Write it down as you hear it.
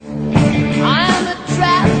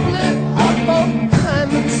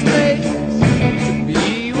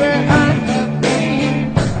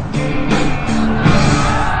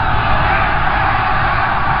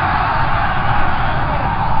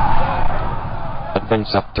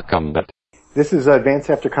Advance After Combat. This is Advance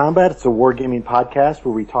After Combat. It's a wargaming podcast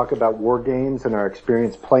where we talk about war games and our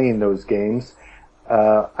experience playing those games.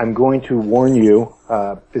 I'm going to warn you,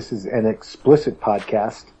 this is an explicit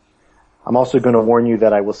podcast. I'm also going to warn you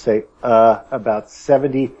that I will say about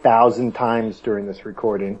 70,000 times during this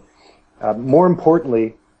recording. More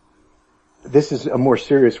importantly, this is a more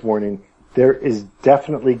serious warning. There is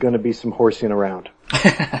definitely going to be some horsing around.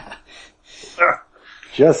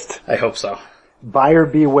 Just I hope so. Buyer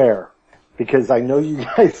beware, because I know you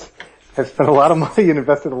guys have spent a lot of money and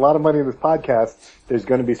invested a lot of money in this podcast. There's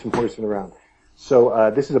going to be some horsing around.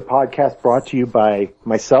 So this is a podcast brought to you by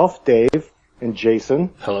myself, Dave, and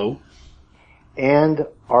Jason. Hello. And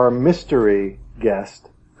our mystery guest,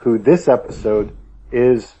 who this episode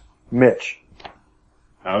is Mitch.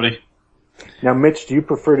 Howdy. Now, Mitch, do you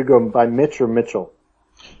prefer to go by Mitch or Mitchell?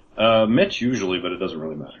 Mitch usually, but it doesn't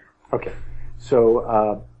really matter. Okay.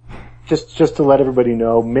 So, just to let everybody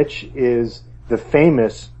know, Mitch is the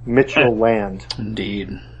famous Mitchell Land. Indeed.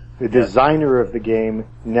 The designer of the game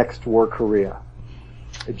Next War Korea.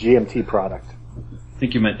 A GMT product. I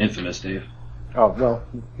think you meant infamous, Dave. Oh, well,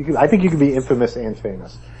 I think you can be infamous and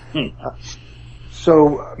famous.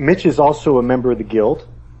 So, Mitch is also a member of the Guild,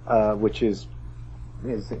 which is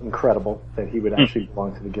incredible that he would actually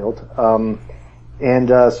belong to the Guild.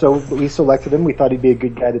 So we selected him. We thought he'd be a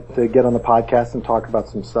good guy to get on the podcast and talk about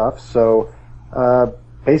some stuff. So,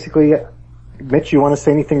 basically, Mitch, you want to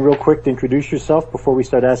say anything real quick to introduce yourself before we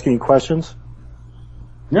start asking you questions?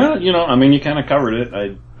 Yeah, you kind of covered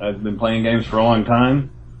it. I've been playing games for a long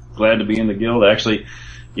time. Glad to be in the Guild. Actually,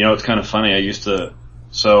 it's kind of funny.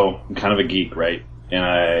 I'm kind of a geek, right?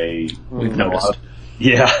 And We've noticed.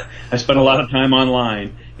 I spend a lot of time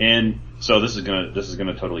online, and so this is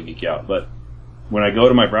gonna totally geek you out. But when I go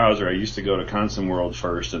to my browser, I used to go to Console World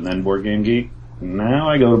first and then Board Game Geek. Now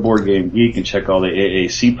I go to Board Game Geek and check all the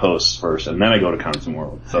AAC posts first, and then I go to Console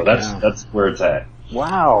World. So that's where it's at.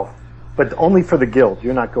 Wow. But only for the Guild.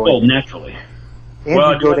 You're not going... Well, naturally. And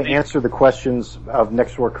you go to answer the questions of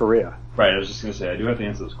Next War Korea. Right, I was just going to say, I do have to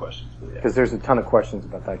answer those questions. Because there's a ton of questions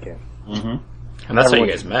about that game. Mm-hmm. And that's how you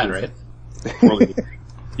guys met, right?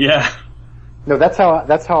 Yeah. No, that's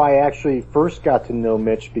how I actually first got to know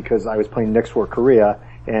Mitch, because I was playing Next War Korea,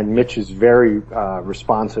 and Mitch is very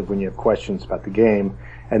responsive when you have questions about the game.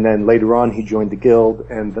 And then later on, he joined the Guild,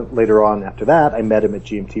 and later on after that, I met him at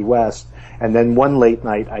GMT West. And then one late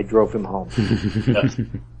night, I drove him home.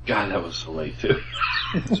 God, that was so late, too.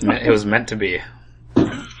 It was meant to be.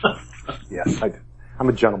 Yes, I'm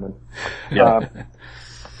a gentleman. Yeah.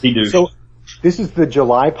 He do. So, this is the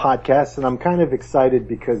July podcast, and I'm kind of excited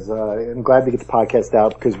because I'm glad to get the podcast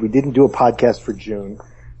out, because we didn't do a podcast for June.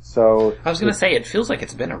 So I was going to say, it feels like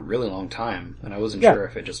it's been a really long time, and I wasn't sure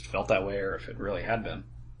if it just felt that way or if it really had been.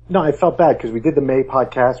 No, I felt bad because we did the May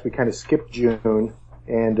podcast, we kind of skipped June,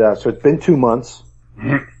 and so it's been 2 months,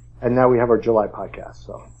 and now we have our July podcast.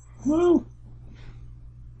 So, woo!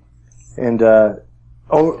 And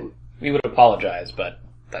we would apologize, but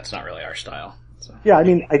that's not really our style. So. Yeah,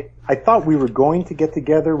 I thought we were going to get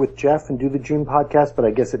together with Jeff and do the June podcast, but I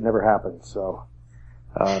guess it never happened. So,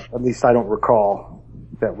 at least I don't recall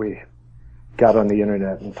that we got on the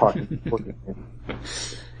internet and talked.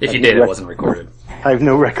 If you did, it wasn't recorded. I have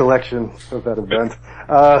no recollection of that event.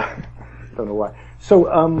 Don't know why.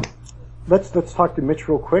 So, let's talk to Mitch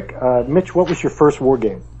real quick. Mitch, what was your first war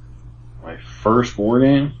game? My first war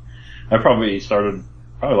game? I probably started,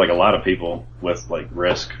 like a lot of people, with like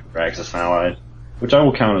Risk or Axis and Allies, which I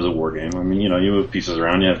will count as a war game. You move pieces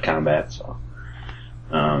around, you have combat, so.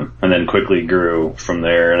 And then quickly grew from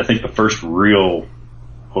there, and I think the first real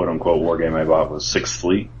quote-unquote war game I bought was Sixth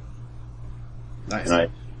Fleet. Nice. And I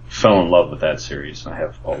fell in love with that series. I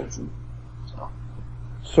have all of them.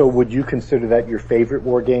 So would you consider that your favorite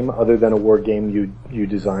war game, other than a war game you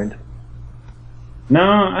designed?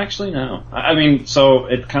 No, actually no. So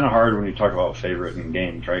it's kind of hard when you talk about favorite in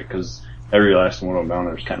games, right? Because every last one of them down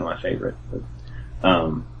there is kind of my favorite. But,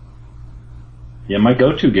 my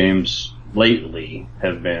go-to games lately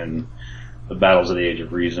have been the Battles of the Age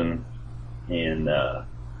of Reason and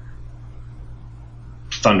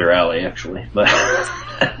Thunder Alley, actually, but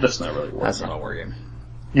that's not really a war game. That's not a war game.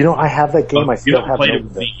 I have that game. I still haven't played it opened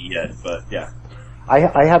with me yet, but yeah.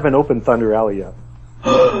 I haven't opened Thunder Alley yet.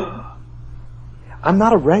 I'm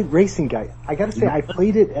not a racing guy. I gotta say, I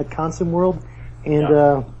played it at Console World, and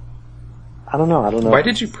I don't know. Why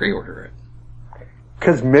did you pre-order it?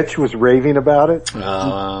 Because Mitch was raving about it.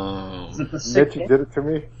 Oh. Mitch did it to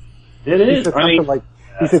me. It is.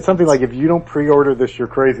 He said something like, if you don't pre-order this, you're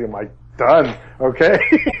crazy. I'm like, done. Okay.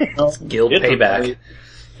 Guild payback.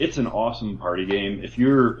 It's an awesome party game. If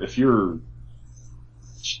you're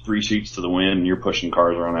 3 sheets to the wind and you're pushing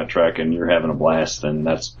cars around that track and you're having a blast, then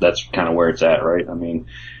that's kind of where it's at, right? I mean,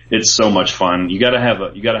 it's so much fun. You gotta have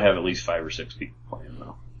at least 5 or 6 people playing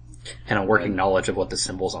though. And a working knowledge of what the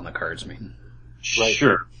symbols on the cards mean. Right.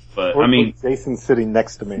 Sure. But Or I mean, Jason's sitting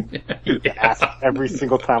next to me. Yeah. Ask every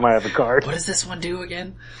single time I have a card. What does this one do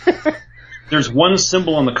again? there's one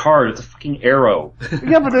symbol on the card. It's a fucking arrow.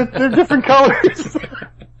 Yeah, but they're different colors.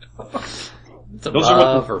 It's Those are what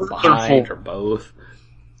above the or birds are behind for. or both.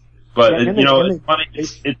 But Yeah, it's funny.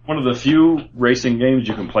 It's one of the few racing games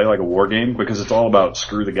you can play like a war game because it's all about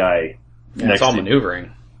screw the guy Yeah, next it's all to you.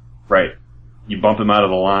 maneuvering. Right. You bump him out of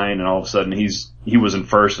the line, and all of a sudden he was in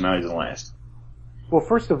first, and now he's in last. Well,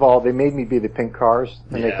 first of all, they made me be the pink cars,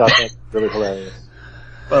 and they Yeah. thought that was really hilarious.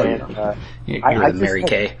 Well, And, You're I the just Mary had-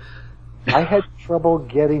 Kay. I had trouble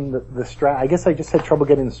getting I guess I just had trouble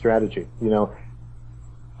getting the strategy, you know.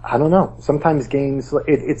 I don't know. Sometimes games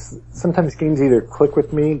either click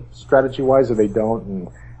with me strategy-wise or they don't, and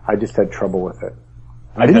I just had trouble with it.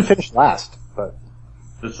 I didn't finish last, but,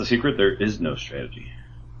 that's the secret. There is no strategy.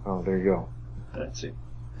 oh, there you go. That's it.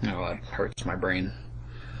 Oh, that hurts my brain.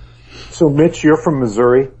 So Mitch, you're from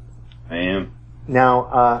Missouri. I am.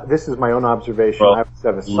 Now, this is my own observation. Well, I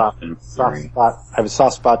have a soft Missouri. spot. I have a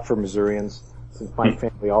soft spot for Missourians, since my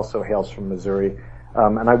family also hails from Missouri.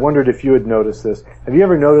 And I wondered if you had noticed this. Have you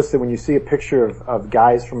ever noticed that when you see a picture of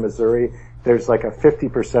guys from Missouri, there's like a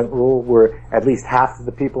 50% rule where at least half of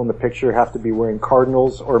the people in the picture have to be wearing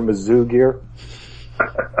Cardinals or Mizzou gear?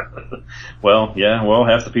 Well, yeah. Well,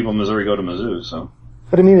 half the people in Missouri go to Mizzou, so.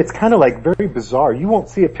 But I mean, it's kind of like very bizarre. You won't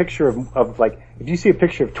see a picture of like, if you see a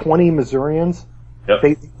picture of 20 Missourians, Yep.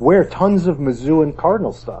 they wear tons of Mizzou and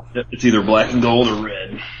Cardinal stuff. Yep. It's either black and gold or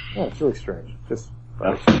red. Oh, it's really strange. Just,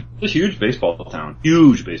 It's a huge baseball town.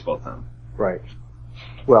 Huge baseball town. right.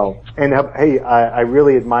 Well, and hey, I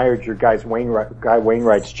really admired your Guy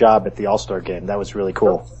Wainwright's job at the All-Star game. That was really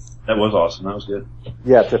cool. That was awesome. That was good.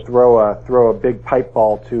 Yeah, to throw a big pipe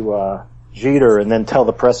ball to Jeter and then tell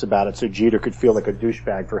the press about it so Jeter could feel like a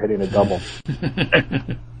douchebag for hitting a double.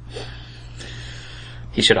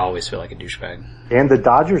 He should always feel like a douchebag. And the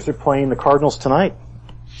Dodgers are playing the Cardinals tonight.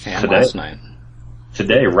 And Today? last night.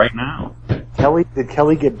 Today, right now. Did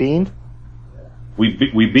Kelly get beaned? We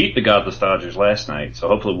beat the Godless Dodgers last night, so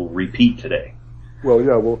hopefully we'll repeat today. Well,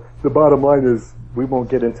 yeah, the bottom line is we won't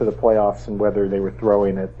get into the playoffs and whether they were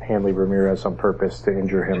throwing at Hanley Ramirez on purpose to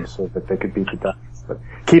injure him so that they could beat the Dodgers. But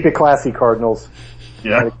keep it classy, Cardinals.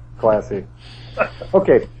 Yeah. Keep it classy.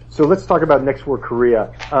 Okay, so let's talk about Next War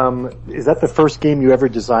Korea. Is that the first game you ever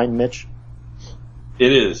designed, Mitch?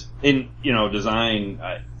 It is. In, design,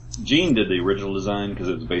 Gene did the original design because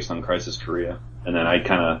it was based on Crisis Korea, and then I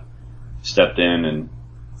kind of stepped in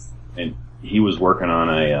and he was working on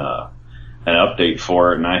an update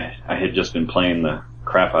for it, and I had just been playing the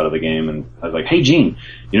crap out of the game, and I was like, hey Gene,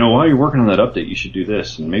 while you're working on that update, you should do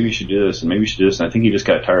this, and maybe you should do this, and maybe you should do this, and I think he just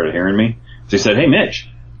got tired of hearing me. So he said, hey Mitch,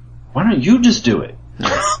 why don't you just do it?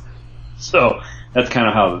 So that's kind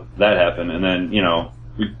of how that happened, and then,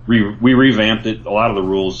 we revamped it. A lot of the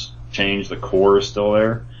rules changed, the core is still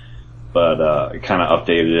there, but it kind of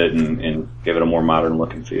updated it and gave it a more modern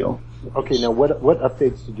look and feel. Okay, now what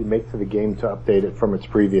updates did you make to the game to update it from its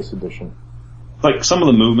previous edition? Like some of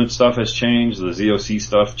the movement stuff has changed, the ZOC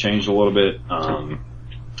stuff changed a little bit.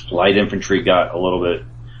 Light infantry got a little bit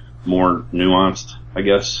more nuanced, I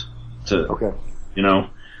guess. Okay. I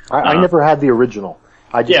I never had the original.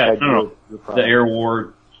 I just had your the Air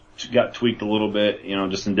War got tweaked a little bit,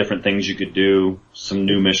 just in different things you could do. Some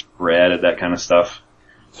new missions were added, that kind of stuff.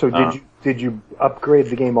 So did you upgrade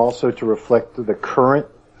the game also to reflect the current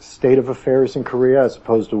state of affairs in Korea as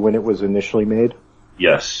opposed to when it was initially made?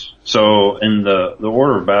 Yes. So in the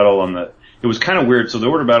order of battle it was kind of weird. So the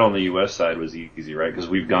order of battle on the U.S. side was easy, right? Because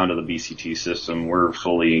we've gone to the BCT system. We're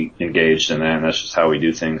fully engaged in that, and that's just how we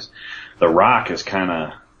do things. The ROC is kind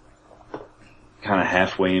of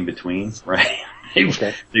halfway in between, right?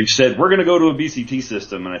 They've said, we're going to go to a BCT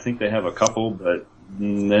system, and I think they have a couple, but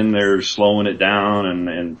then they're slowing it down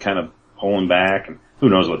and kind of pulling back, and who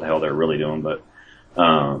knows what the hell they're really doing, but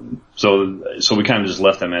so we kind of just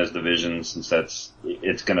left them as divisions since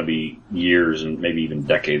it's going to be years and maybe even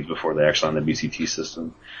decades before they actually on the BCT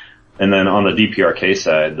system. And then on the DPRK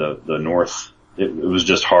side, the North, it was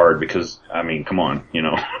just hard because, I mean, come on, you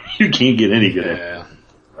can't get any good at it,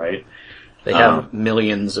 right? They have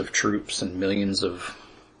millions of troops and millions of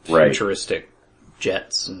futuristic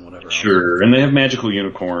jets and whatever else. Sure, and they have magical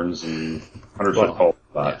unicorns and 100-foot pulse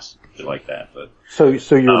bots, shit like that, but. So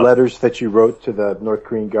your letters that you wrote to the North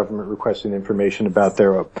Korean government requesting information about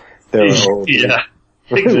their yeah,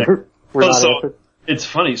 exactly. were not answered? It's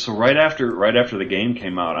funny. So right after the game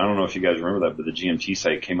came out, I don't know if you guys remember that, but the GMT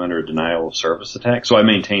site came under a denial of service attack. So I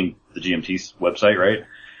maintained the GMT website, right?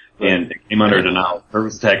 And it came under a denial of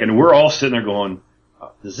service attack, and we're all sitting there going,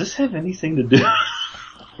 does this have anything to do?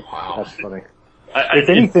 Wow, that's funny. If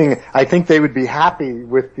anything, I think they would be happy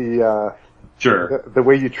with the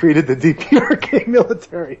way you treated the DPRK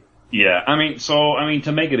military. Yeah, I mean,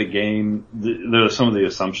 to make it a game, there's some of the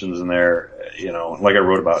assumptions in there, like I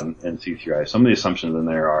wrote about in C3I, some of the assumptions in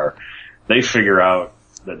there are, they figure out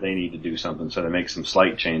that they need to do something, so they make some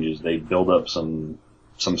slight changes, they build up some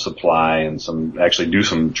supply and actually do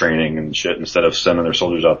some training and shit instead of sending their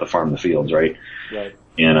soldiers out to farm the fields, right? Right.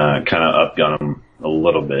 And, kinda upgun them a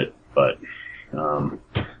little bit, but,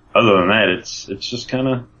 other than that, it's just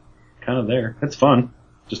kinda there. It's fun.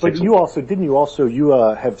 But you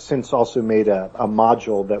have since also made a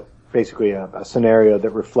module that basically a scenario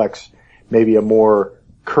that reflects maybe a more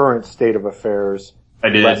current state of affairs. I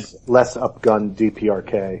did. Less upgunned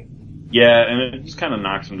DPRK. Yeah, and it just kind of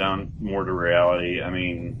knocks them down more to reality. I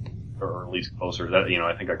mean, or at least closer. That,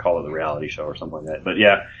 I think I call it the reality show or something like that. But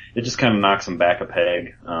yeah, it just kind of knocks them back a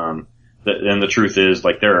peg. And the truth is,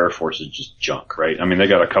 like, their Air Force is just junk, right? I mean, they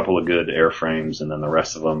got a couple of good airframes, and then the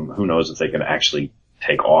rest of them, who knows if they can actually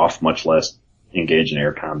take off, much less engage in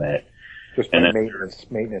air combat. Just and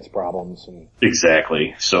maintenance problems.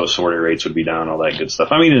 Exactly. So sortie rates would be down, all that good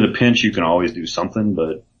stuff. I mean, in a pinch, you can always do something,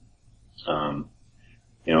 but,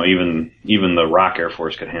 even the ROC Air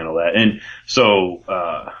Force could handle that. And so,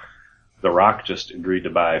 the ROC just agreed to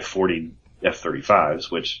buy 40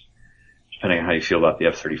 F-35s, which, depending on how you feel about the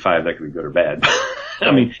F-35, that could be good or bad.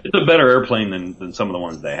 I mean, it's a better airplane than some of the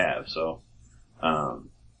ones they have. So, I'm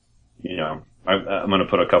going to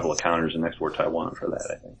put a couple of counters in Next War Taiwan for that,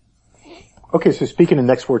 I think. Okay, so speaking of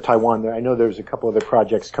Next War Taiwan, I know there's a couple other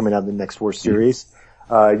projects coming out in the Next War series.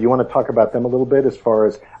 You want to talk about them a little bit as far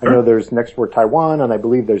as, I know there's Next War Taiwan, and I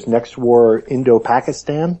believe there's Next War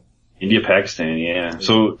Indo-Pakistan? India-Pakistan, yeah.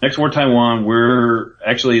 So Next War Taiwan, we're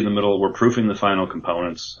actually in the middle, we're proofing the final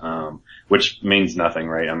components, which means nothing,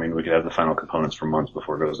 right? I mean, we could have the final components for months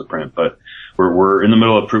before it goes to print, but we're in the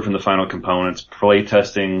middle of proofing the final components. Play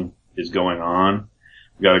testing is going on.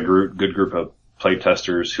 We've got a good group of play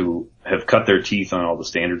testers who have cut their teeth on all the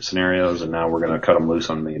standard scenarios, and now we're going to cut them loose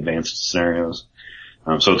on the advanced scenarios.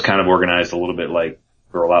 So it's kind of organized a little bit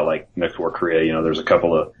or a lot like Next War Korea.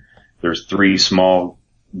 There's 3 small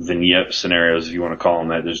vignette scenarios, if you want to call them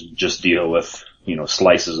that, just deal with,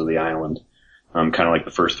 slices of the island. Kind of like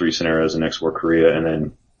the first 3 scenarios in Next War Korea, and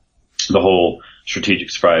then the whole strategic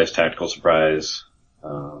surprise, tactical surprise,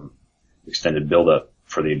 extended build-up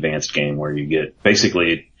for the advanced game, where you get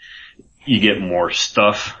more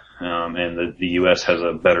stuff, and the U.S. has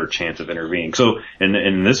a better chance of intervening. So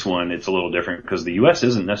in this one, it's a little different because the U.S.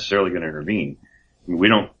 isn't necessarily going to intervene. We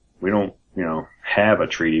don't, have a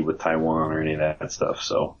treaty with Taiwan or any of that stuff.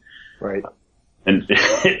 So, right. And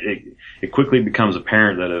it quickly becomes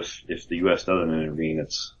apparent that if the U.S. doesn't intervene,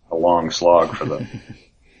 it's a long slog for them.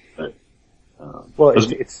 Well,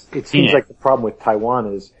 it seems like the problem with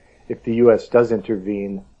Taiwan is if the U.S. does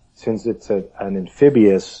intervene, since it's an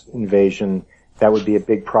amphibious invasion, that would be a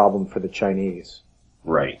big problem for the Chinese.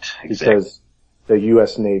 Right, exactly. Because the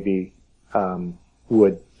U.S. Navy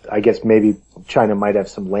would, I guess maybe China might have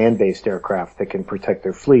some land-based aircraft that can protect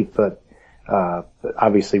their fleet, but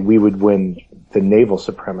obviously we would win the naval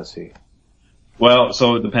supremacy. Well,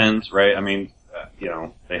 so it depends, right? I mean,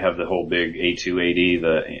 they have the whole big A2AD,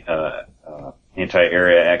 the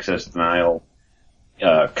anti-area access denial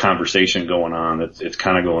conversation going on. It's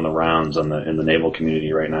kind of going the rounds in the naval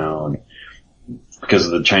community right now, and because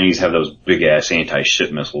the Chinese have those big ass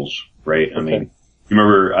anti-ship missiles, right? Okay. I mean, you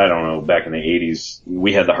remember, I don't know, back in the 80s,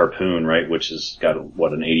 we had the Harpoon, right, which has got an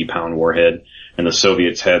 80-pound warhead, and the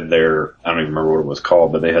Soviets had their, I don't even remember what it was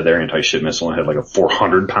called, but they had their anti-ship missile and had like a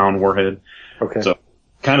 400-pound warhead. Okay. So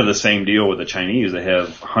kind of the same deal with the Chinese. They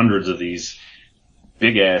have hundreds of these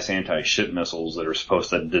big ass anti-ship missiles that are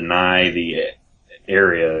supposed to deny the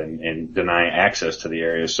area and deny access to the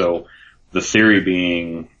area. So the theory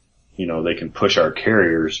being, they can push our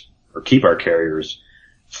carriers or keep our carriers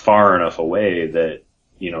far enough away that,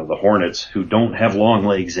 the Hornets, who don't have long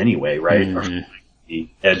legs anyway, right, are the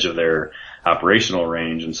edge of their operational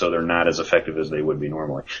range, and so they're not as effective as they would be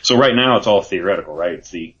normally. So right now it's all theoretical, right? It's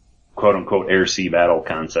the quote unquote air-sea battle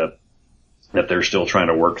concept that they're still trying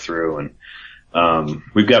to work through. And,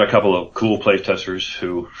 we've got a couple of cool play testers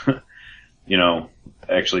who,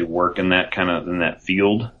 actually work in that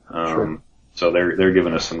field. Sure. So they're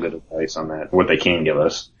giving us some good advice on that, what they can give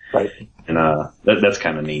us. Right. And, that's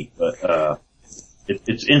kind of neat, but,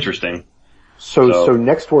 it's interesting. So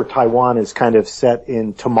Next War Taiwan is kind of set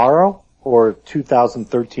in tomorrow or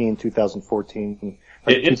 2013, 2014,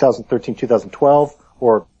 2013, 2012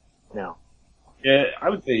 or now? Yeah, I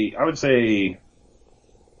would say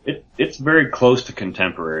it's very close to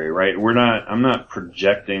contemporary, right? I'm not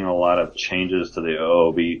projecting a lot of changes to the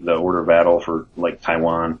OOB, the Order of Battle for like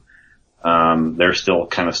Taiwan. They're still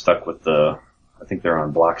kind of stuck with I think they're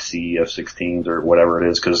on Block C F-16s or whatever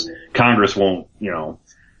it is, because Congress won't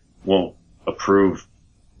approve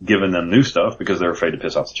giving them new stuff because they're afraid to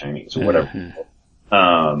piss off the Chinese or whatever.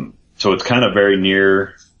 Mm-hmm. So it's kind of very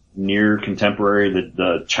near contemporary.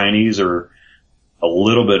 The Chinese are a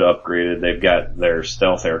little bit upgraded. They've got their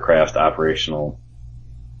stealth aircraft operational.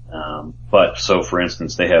 But so for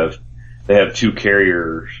instance, they have two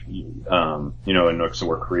carriers, in North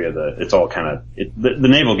Korea, it's all kind of, the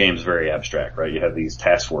naval game is very abstract, right? You have these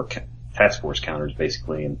task force counters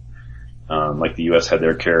basically, and, like the U.S. had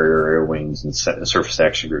their carrier air wings and surface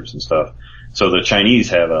action groups and stuff. So the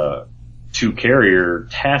Chinese have, two carrier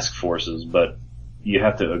task forces, but you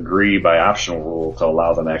have to agree by optional rule to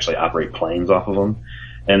allow them to actually operate planes off of them.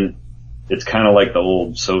 And it's kind of like the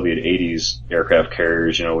old Soviet 80s aircraft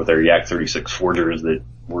carriers, with their Yak-36 Forgers that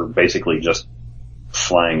were basically just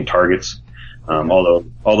flying targets. Although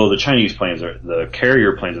the Chinese planes the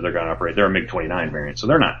carrier planes that they're going to operate, they're a MiG-29 variant, so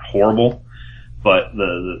they're not horrible. But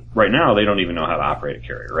right now they don't even know how to operate a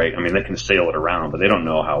carrier, right? I mean, they can sail it around, but they don't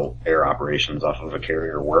know how air operations off of a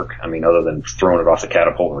carrier work. I mean, other than throwing it off the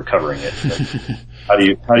catapult and recovering it. How do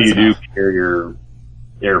you do carrier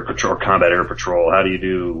air patrol, combat air patrol? How do you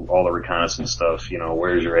do all the reconnaissance stuff?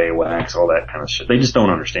 Where's your AWACS, all that kind of shit. They just don't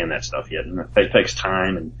understand that stuff yet. And it takes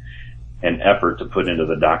time and effort to put into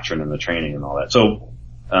the doctrine and the training and all that. So,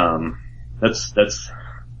 that's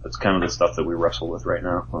kind of the stuff that we wrestle with right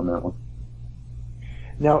now on that one.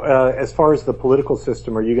 Now, as far as the political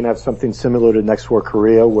system, are you going to have something similar to Next War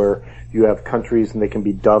Korea, where you have countries and they can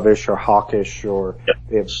be dovish or hawkish, or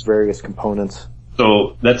they have various components?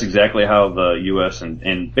 So that's exactly how the U.S.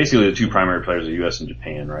 and basically the two primary players are U.S. and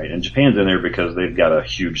Japan, right? And Japan's in there because they've got a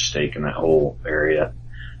huge stake in that whole area.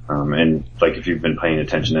 And like if you've been paying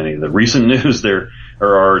attention to any of the recent news, there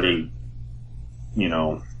are already,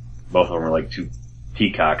 both of them are like two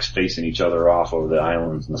peacocks facing each other off over the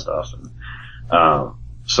islands and stuff. And,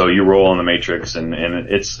 so you roll in the matrix and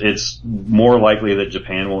it's more likely that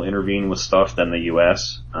Japan will intervene with stuff than the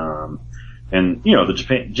U.S. And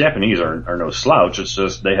the Japanese are no slouch. It's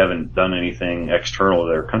just they haven't done anything external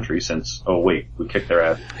to their country since, we kicked their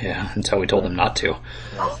ass. Yeah, until we told them not to.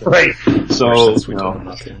 Right. So,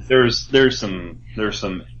 there's some,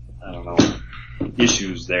 I don't know,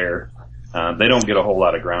 issues there. They don't get a whole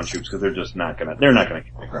lot of ground troops because they're not gonna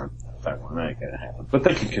get the ground. That ain't gonna happen. But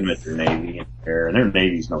they can commit their Navy and air, and their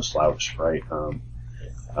Navy's no slouch, right?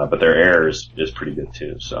 But their air is pretty good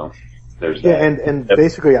too, so there's that. Yeah, and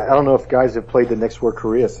basically, I don't know if guys have played the Next War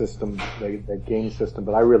Korea system, that game system,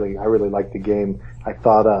 but I really liked the game. I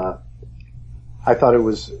thought it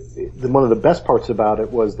was, one of the best parts about it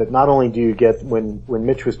was that not only do you get, when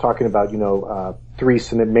Mitch was talking about, three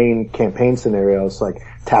main campaign scenarios, like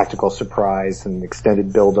tactical surprise and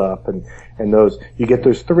extended build-up and those, you get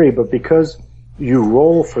those three, but because you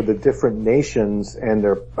roll for the different nations and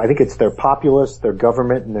I think it's their populace, their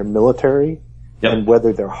government, and their military, and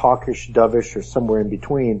whether they're hawkish, dovish, or somewhere in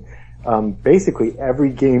between, basically every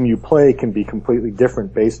game you play can be completely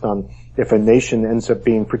different based on if a nation ends up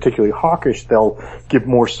being particularly hawkish, they'll give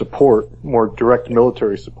more support, more direct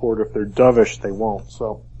military support. If they're dovish, they won't.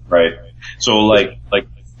 So. Right. So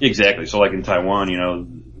exactly. So like in Taiwan,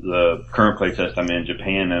 the current playtest I'm in,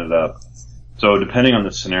 Japan ended up, so depending on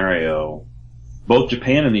the scenario, both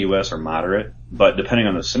Japan and the US are moderate, but depending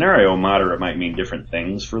on the scenario, moderate might mean different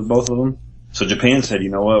things for both of them. So Japan said, you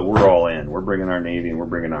know what, we're all in. We're bringing our Navy and we're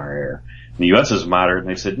bringing our air. And the US is moderate, and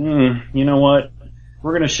they said, you know what,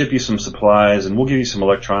 we're going to ship you some supplies and we'll give you some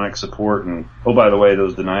electronic support. And, oh, by the way,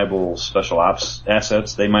 those deniable special ops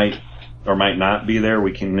assets, they might or might not be there.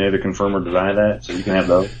 We can neither confirm or deny that, so you can have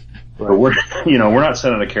those. Right. But we're not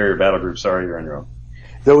sending a carrier battle group. Sorry, you're on your own.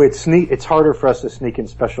 Though it's harder for us to sneak in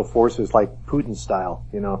special forces like Putin style,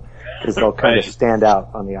 because they'll kind of stand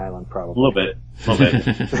out on the island probably. A little bit.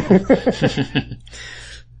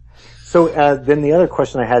 So, then the other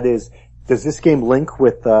question I had is, does this game link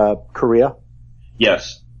with, Korea?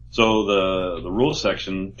 Yes. So the rules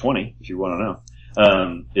section 20, if you want to know,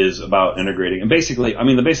 is about integrating. And basically,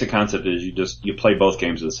 the basic concept is you play both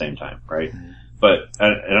games at the same time, right? Mm-hmm. But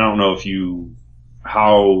I don't know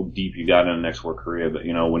how deep you got into Next War Korea, but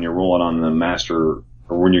when you're rolling on the master,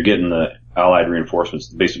 or when you're getting the Allied reinforcements,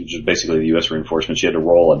 basically the U.S. reinforcements, you had to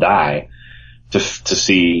roll a die to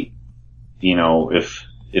see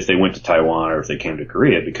if they went to Taiwan or if they came to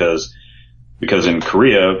Korea, because in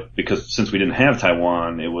Korea, since we didn't have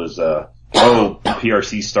Taiwan, it was,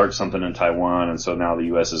 PRC starts something in Taiwan, and so now the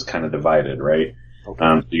U.S. is kind of divided, right? Okay.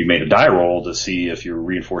 So you made a die roll to see if your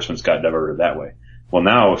reinforcements got diverted that way. Well,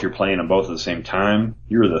 now if you're playing them both at the same time,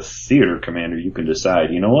 you're the theater commander. You can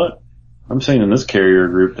decide, you know what? I'm sending this carrier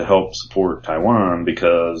group to help support Taiwan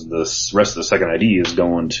because the rest of the second ID is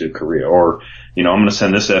going to Korea. Or, I'm going to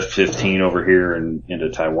send this F-15 over here and into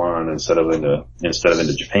Taiwan instead of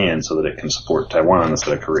into Japan so that it can support Taiwan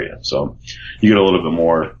instead of Korea. So you get a little bit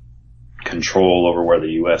more control over where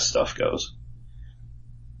the U.S. stuff goes.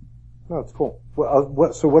 Oh, that's cool.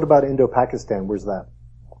 Well, so what about Indo-Pakistan? Where's that?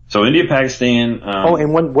 So India, Pakistan.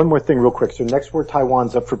 And one more thing real quick. So Next War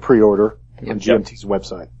Taiwan's up for pre-order on GMT's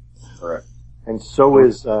website. Correct. And so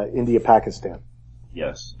is India, Pakistan.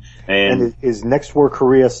 Yes. And is Next War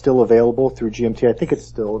Korea still available through GMT? I think it's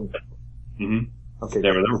still. Mm-hmm. Okay.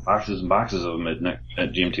 There were boxes and boxes of them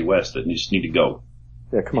at GMT West that you just need to go.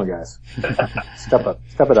 Yeah, come on, guys. Step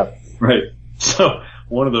it up. Right. So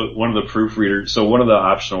one of the proofreaders. So one of the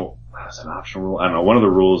optional. Is it an optional rule? I don't know. One of the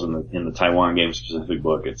rules in the Taiwan game specific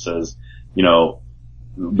book, it says,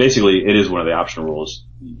 basically it is one of the optional rules.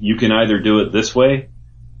 You can either do it this way,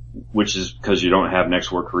 which is because you don't have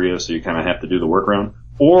Next War Korea, so you kind of have to do the workaround,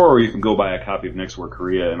 or you can go buy a copy of Next War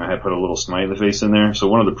Korea, and I had put a little smiley face in there. So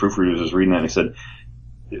one of the proofreaders was reading that and he said,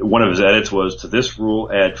 one of his edits was, to this rule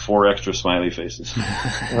add 4 extra smiley faces.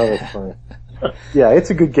 Oh, that's funny. Yeah,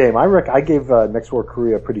 it's a good game. I gave Next War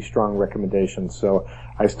Korea a pretty strong recommendation, so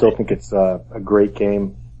I still think it's a great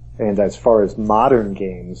game. And as far as modern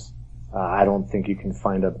games, I don't think you can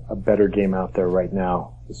find a better game out there right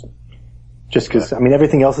now. Just because,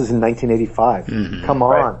 everything else is in 1985. Mm-hmm. Come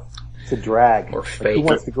on. Right. It's a drag. Or fake. Who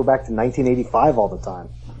wants to go back to 1985 all the time?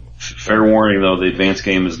 Fair warning, though, the advanced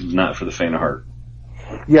game is not for the faint of heart.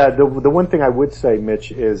 Yeah, the one thing I would say,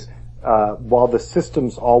 Mitch, is while the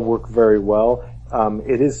systems all work very well,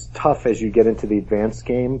 it is tough as you get into the advanced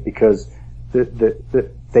game because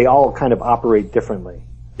they all kind of operate differently.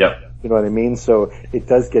 Yep. You know what I mean? So it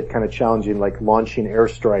does get kind of challenging, like launching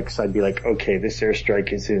airstrikes. I'd be like, okay, this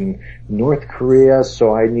airstrike is in North Korea,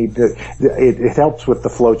 so I need to, it helps with the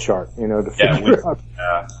flow chart, to figure out.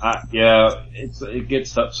 It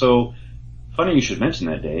gets tough. So funny you should mention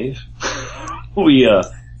that, Dave.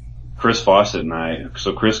 Chris Fawcett and I,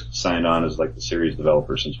 so Chris signed on as like the series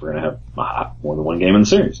developer since we're going to have more than one game in the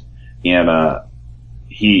series. And,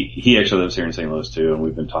 he actually lives here in St. Louis too, and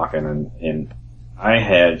we've been talking and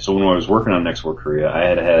so when I was working on Next War Korea, I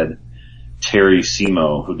had Terry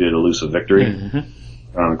Simo, who did Elusive Victory,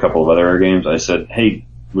 on a couple of other air games. I said, hey,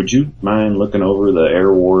 would you mind looking over the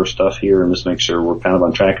air war stuff here and just make sure we're kind of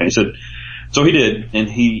on track? And he said, so he did, and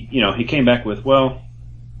he came back with, well,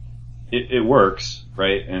 it works,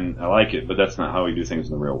 right, and I like it, but that's not how we do things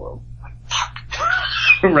in the real world.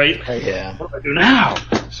 Right? Yeah. What do I do now?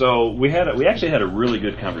 So we actually had a really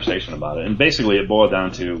good conversation about it, and basically it boiled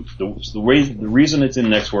down to the reason it's in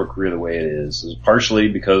Next War Korea the way it is partially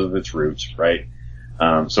because of its roots, right?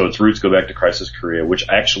 So its roots go back to Crisis Korea, which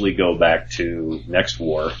actually go back to Next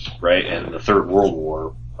War, right, and the Third World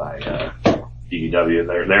War by DDW.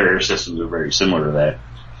 Their air systems are very similar to that.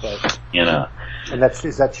 Right. And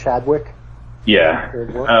is that Chadwick? Yeah.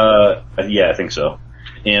 Yeah, I think so.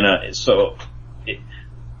 And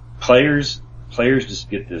players just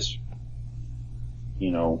get this,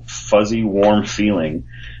 fuzzy, warm feeling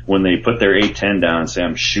when they put their A-10 down and say,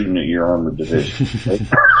 I'm shooting at your armored division.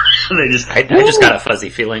 I just got a fuzzy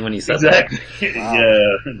feeling when you said that. Wow.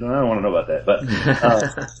 Yeah, I don't want to know about that,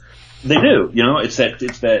 but, they do, it's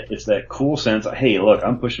that cool sense of, hey, look,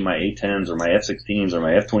 I'm pushing my A-10s or my F-16s or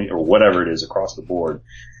my F-20 or whatever it is across the board.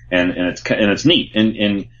 And it's neat.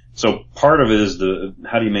 And so part of it is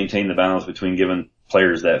how do you maintain the balance between giving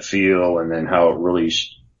players that feel and then how it really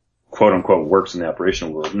quote unquote works in the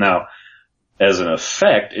operational world. Now, as an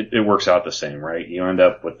effect, it works out the same, right? You end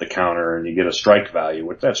up with the counter and you get a strike value,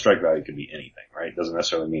 which that strike value could be anything, right? It doesn't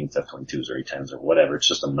necessarily mean it's F-22s or A-10s or whatever. It's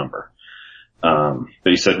just a number. But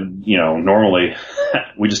he said, normally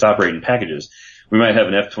we just operate in packages. We might have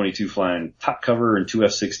an F-22 flying top cover and 2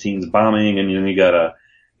 F-16s bombing, and then you got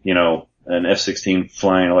an F-16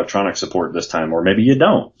 flying electronic support this time, or maybe you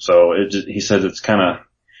don't. So he says it's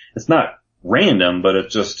not random, but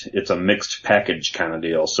it's a mixed package kind of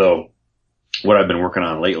deal. So what I've been working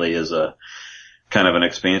on lately is a kind of an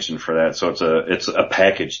expansion for that. So it's a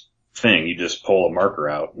package thing. You just pull a marker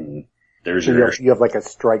out and there's you have like a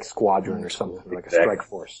strike squadron or something, like a strike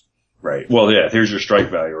force. Right. Well, yeah, here's your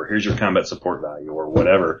strike value, or here's your combat support value, or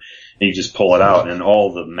whatever. And you just pull it out, and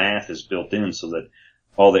all the math is built in so that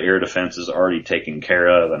all the air defense is already taken care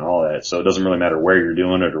of and all that. So it doesn't really matter where you're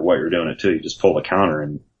doing it or what you're doing it to. You just pull the counter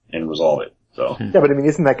and resolve it. So. Yeah, but I mean,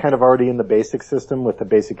 isn't that kind of already in the basic system with the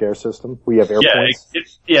basic air system? We have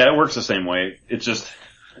airports. Yeah, it works the same way. It's just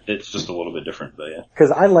a little bit different, but yeah.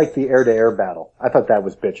 Because I like the air-to-air battle. I thought that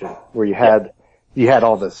was bitchin', where you had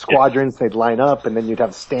all the squadrons, they'd line up, and then you'd have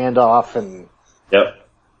a standoff, and. Yep.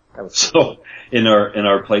 So in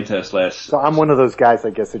our playtest last. So I'm one of those guys, I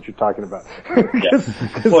guess, that you're talking about. Yeah.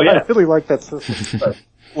 Well, yeah. I really like that system.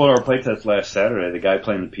 Well, our playtest last Saturday, the guy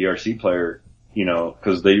playing the PRC player, you know,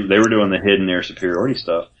 because they were doing the hidden air superiority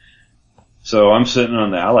stuff. So I'm sitting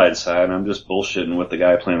on the Allied side, and I'm just bullshitting with the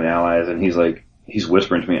guy playing the Allies, and he's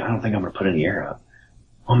whispering to me, I don't think I'm going to put any air up.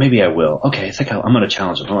 Well, maybe I will. Okay, I think I'm going to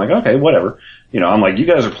challenge him. I'm like, okay, whatever. You know, I'm like, you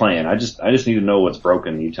guys are playing. I just need to know what's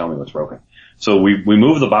broken. You tell me what's broken. So we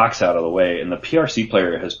move the box out of the way, and the PRC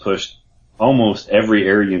player has pushed almost every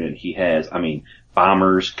air unit he has. I mean,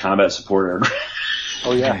 bombers, combat support aircraft.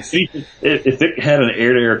 Oh yeah. If it had an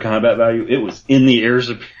air-to-air combat value, it was in the air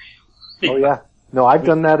superior. Oh yeah. No, I've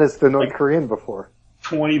done that as the North Korean before.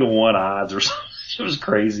 20-1 odds or something. It was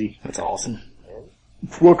crazy. That's awesome.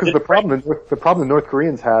 Well, because the problem the North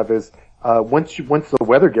Koreans have is once the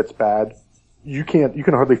weather gets bad, you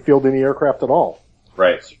can hardly field any aircraft at all.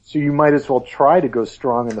 Right. So you might as well try to go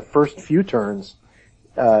strong in the first few turns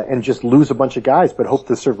and just lose a bunch of guys, but hope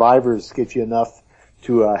the survivors get you enough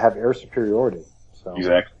to have air superiority. So.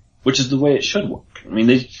 Exactly. Which is the way it should work. I mean,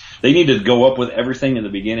 they need to go up with everything in the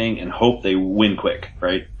beginning and hope they win quick,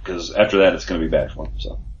 right? Because after that, it's going to be bad for them.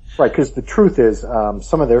 So. Right, because the truth is,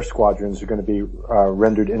 some of their squadrons are going to be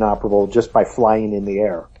rendered inoperable just by flying in the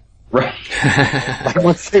air. Right. Like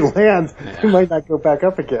once they land, they might not go back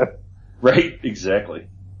up again. Right, exactly.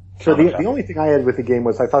 So the only thing I had with the game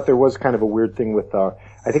was I thought there was kind of a weird thing with, I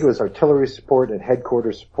think it was artillery support and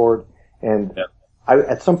headquarters support, and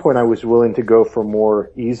at some point I was willing to go for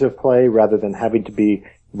more ease of play rather than having to be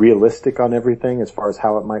realistic on everything as far as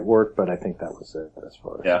how it might work, but I think that was it as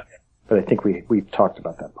far as. Yeah. But I think we've talked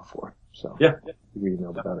about that before, so. Yeah. We know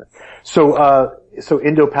about it. So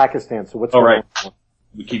Indo-Pakistan, so what's going on?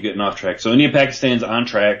 We keep getting off track. So India-Pakistan's on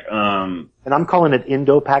track. And I'm calling it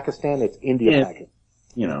Indo-Pakistan, it's India-Pakistan.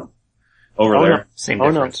 You know, over there. No. Same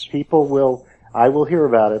difference. No. I will hear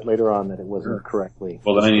about it later on that it wasn't correctly.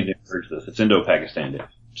 Well, then I need to encourage this. It's Indo-Pakistan Day.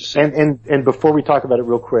 Just and before we talk about it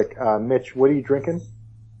real quick, Mitch, what are you drinking?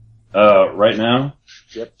 Right now?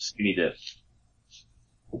 Yep. Skinny dip.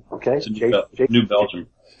 Okay. New Belgium.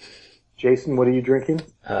 Jason, what are you drinking?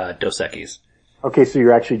 Dos Equis. Okay, so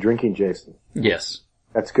you're actually drinking, Jason. Yes.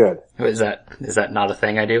 That's good. Is that not a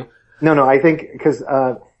thing I do? No, I think, because,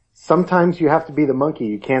 sometimes you have to be the monkey.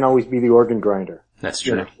 You can't always be the organ grinder. That's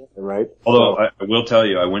true. Right? Although I will tell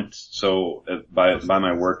you, I went, by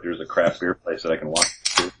my work, there's a craft beer place that I can walk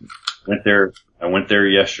to. I went there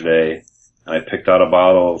yesterday, and I picked out a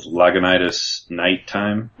bottle of Lagunitas Night.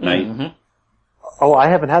 Mm-hmm. Oh, I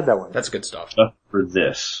haven't had that one. That's good stuff. For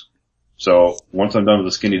this. So, once I'm done with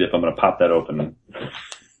the skinny dip, I'm gonna pop that open.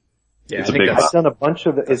 Yeah, it's a big I've done a bunch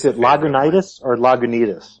of is it Lagunitas or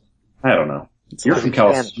Lagunitas? I don't know. You're from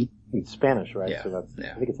California. It's Spanish, right? Yeah. So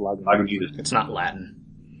yeah. I think it's Lagunitas. Lagunitas. It's not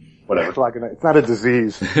Latin. Whatever. It's not a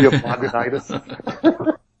disease. You have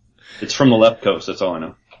Lagunitas. It's from the left coast, that's all I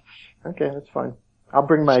know. Okay, that's fine. I'll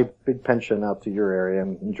bring my big pension out to your area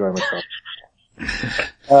and enjoy myself.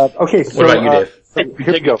 Okay, so. What about you, Dave?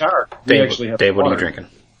 Here we go. Dave, what are you drinking?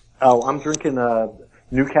 Oh, I'm drinking,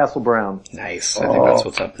 Newcastle Brown. Nice. I think that's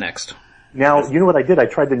what's up next. Now, you know what I did? I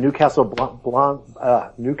tried the Newcastle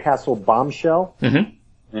Newcastle Bombshell.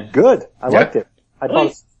 Mm-hmm. Good. I liked it. I bought a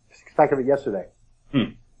 6-pack of it yesterday.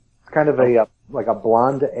 It's kind of like a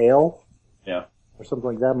blonde ale. Yeah. Or something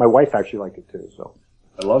like that. My wife actually liked it too, so.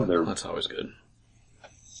 I love their. That's always good.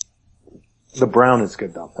 The brown is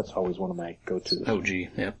good though. That's always one of my go-tos. OG,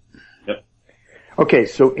 yep. Okay,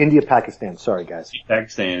 so India, Pakistan. Sorry guys.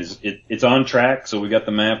 Pakistan it's on track, so we got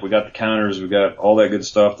the map, we got the counters, we got all that good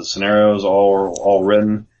stuff, the scenarios all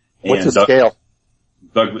written. What's the scale?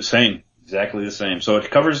 Doug was saying exactly the same. So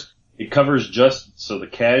it covers just, so the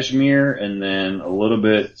Kashmir and then a little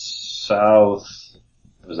bit south,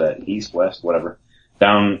 what was that, east, west, whatever,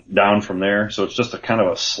 down from there. So it's just a kind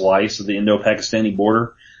of a slice of the Indo-Pakistani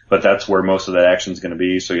border, but that's where most of that action is going to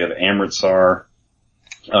be. So you have Amritsar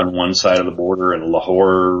on one side of the border and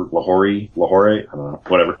Lahore, I don't know,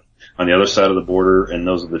 whatever, on the other side of the border, and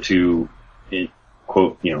those are the two,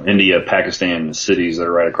 quote, India, Pakistan cities that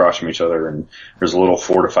are right across from each other, and there's a little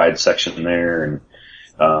fortified section there,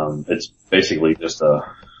 and it's basically just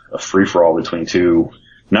a free-for-all between two,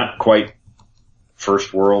 not quite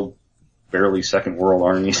first world, barely second world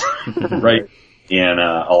armies, right? and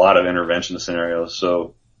a lot of intervention scenarios.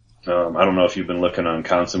 So I don't know if you've been looking on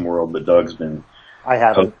Consim World, but Doug's been. I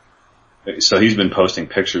haven't. So he's been posting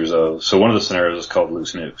pictures of. So one of the scenarios is called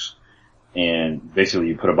Loose Nukes, and basically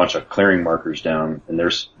you put a bunch of clearing markers down, and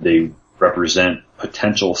they represent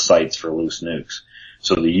potential sites for loose nukes.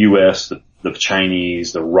 So the U.S., the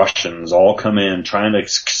Chinese, the Russians all come in trying to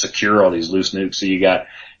secure all these loose nukes. So you got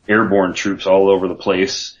airborne troops all over the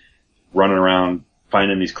place running around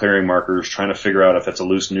finding these clearing markers, trying to figure out if it's a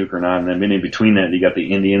loose nuke or not. And then in between that, you got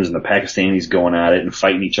the Indians and the Pakistanis going at it and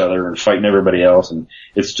fighting each other and fighting everybody else. And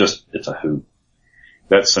it's a hoot.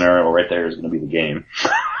 That scenario right there is going to be the game.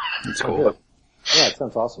 That's cool. Yeah, it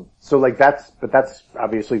sounds awesome. So that's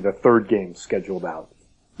obviously the third game scheduled out.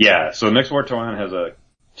 Yeah, so Next War Town has a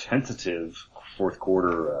tentative fourth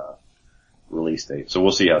quarter, release date. So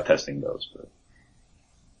we'll see how testing goes, but.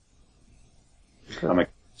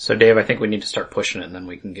 So Dave, I think we need to start pushing it and then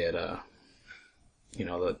we can get, the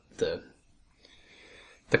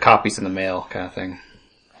copies in the mail kind of thing.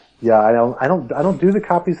 Yeah, I don't do the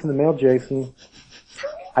copies in the mail, Jason.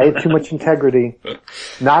 I have too much integrity.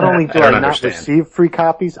 Not only do I not receive free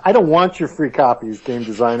copies, I don't want your free copies, game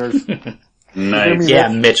designers. Nice. Yeah,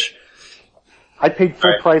 Mitch. I paid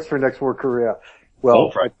full price for Next War Korea. Well,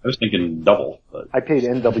 full price. I was thinking double, but. I paid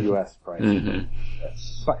NWS price. Mm-hmm.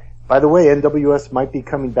 Yes. By the way, NWS might be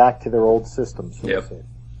coming back to their old system. So yep.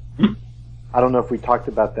 I don't know if we talked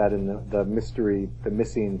about that in the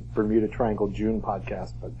missing Bermuda Triangle June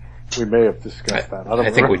podcast, but we may have discussed that.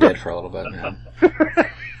 I think we did for a little bit, yeah.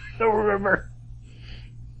 Don't remember.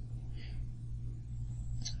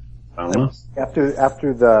 Uh-huh.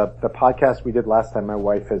 After the podcast we did last time, my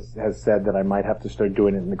wife has said that I might have to start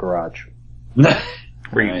doing it in the garage.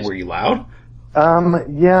 Were you loud?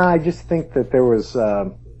 Yeah, I just think that there was,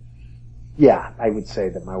 I would say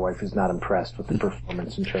that my wife is not impressed with the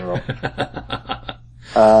performance in general.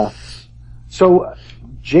 So,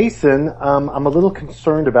 Jason, I'm a little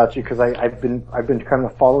concerned about you because I've been kind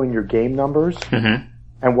of following your game numbers. Mm-hmm.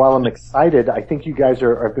 And while I'm excited, I think you guys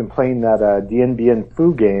have been playing that, Dien Bien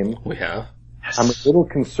Phu game. We have. I'm a little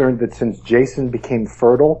concerned that since Jason became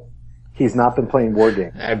fertile, he's not been playing war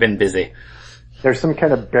games. I've been busy. There's some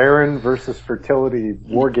kind of barren versus fertility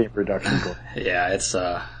war game reduction going on. Yeah,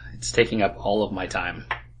 it's taking up all of my time.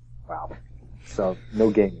 Wow. So,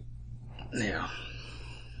 no gaming. Yeah.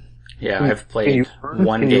 Yeah, I've played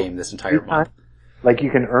one game this entire month. Like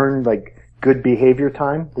you can earn good behavior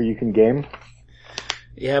time where you can game?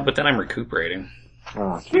 Yeah, but then I'm recuperating.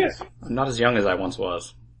 Oh, jeez. I'm not as young as I once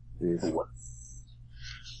was. Jeez.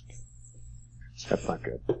 That's not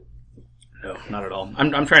good. No, not at all.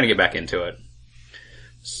 I'm trying to get back into it.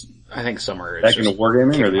 I think summer is back into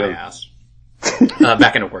wargaming or the other? Ass.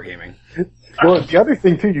 Back into wargaming. Well, the other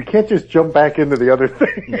thing too, you can't just jump back into the other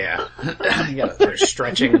thing. Yeah. There's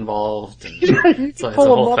stretching involved and it's a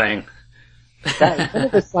whole thing. One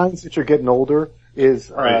of the signs that you're getting older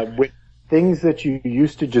is, with things that you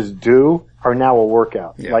used to just do are now a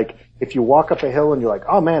workout. Yeah. Like, if you walk up a hill and you're like,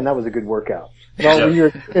 oh man, that was a good workout. Well, when you're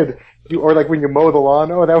a kid, or like when you mow the lawn,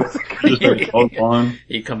 oh, that was a good workout.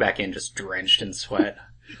 You come back in just drenched in sweat.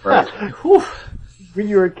 Right. When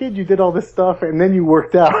you were a kid, you did all this stuff and then you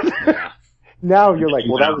worked out. Yeah. Now you're like,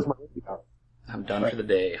 well, that was my workout. I'm done for the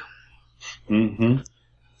day. Mm-hmm.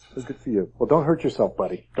 That's good for you. Well, don't hurt yourself,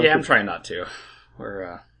 buddy. I'm trying not to.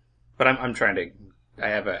 But I'm trying to. I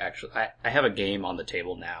have a game on the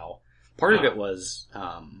table now. Part of it was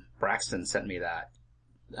Braxton sent me that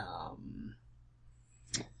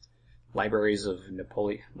Library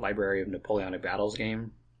of Napoleonic Battles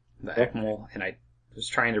game, the ECML, and I was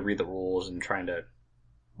trying to read the rules and trying to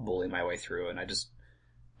bully my way through, and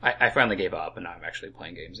I finally gave up, and now I'm actually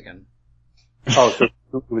playing games again. Oh, so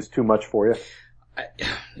it was too much for you?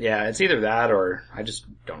 Yeah, it's either that or I just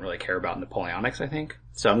don't really care about Napoleonics, I think.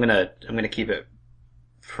 So I'm gonna keep it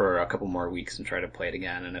for a couple more weeks and try to play it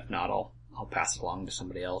again, and if not, I'll pass it along to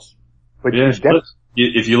somebody else. But yeah,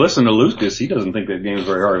 if you listen to Lucas, he doesn't think that game's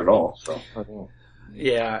very hard at all, so.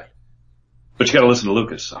 Yeah. But you gotta listen to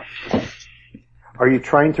Lucas, so. Are you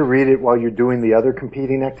trying to read it while you're doing the other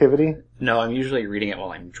competing activity? No, I'm usually reading it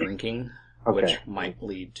while I'm drinking, which might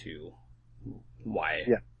lead to why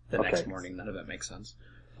the next morning none of it makes sense.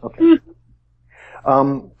 Okay.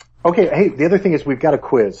 Okay, hey, the other thing is we've got a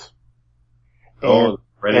quiz.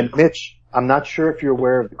 And Mitch, I'm not sure if you're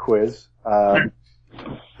aware of the quiz.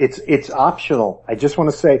 It's optional. I just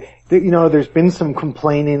want to say that, there's been some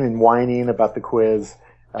complaining and whining about the quiz,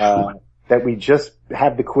 that we just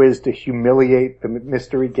have the quiz to humiliate the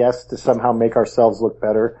mystery guests to somehow make ourselves look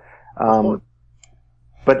better.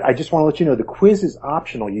 But I just want to let you know the quiz is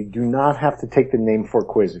optional. You do not have to take the name for a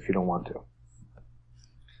quiz if you don't want to.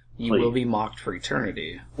 You will be mocked for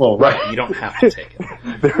eternity. Well, right. You don't have to take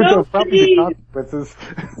it. There will probably be consequences.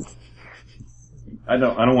 I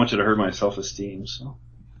don't want you to hurt my self-esteem, so.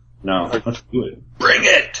 No, let's do it. Bring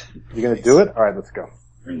it! You gonna do it? Alright, let's go.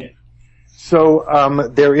 Bring it.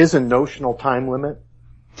 So, there is a notional time limit.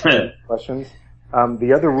 Questions.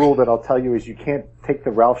 The other rule that I'll tell you is you can't take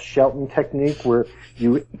the Ralph Shelton technique where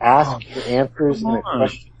you ask your answers in a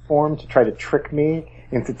question form to try to trick me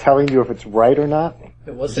into telling you if it's right or not.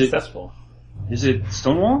 It was successful. Is it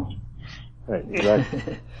Stonewall? Right,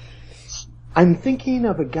 exactly. I'm thinking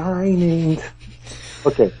of a guy named...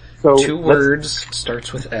 Okay, so... 2 words,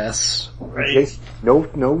 starts with S. Right. No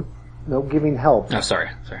giving help. Oh, sorry.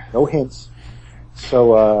 No hints.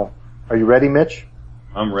 So, are you ready, Mitch?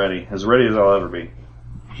 I'm ready. As ready as I'll ever be.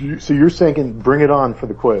 So you're saying bring it on for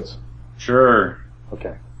the quiz? Sure.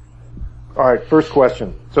 Okay. Alright, first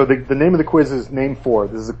question. So the name of the quiz is Name 4.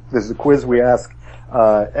 This is a quiz we ask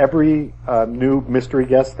every new mystery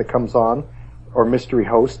guest that comes on, or mystery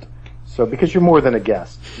host. So because you're more than a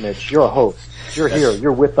guest, Mitch, you're a host. You're here.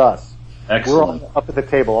 You're with us. Excellent. We're all up at the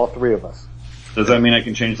table, all 3 of us. Does that mean I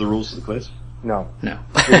can change the rules to the quiz? No. No.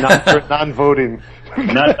 You're non-voting.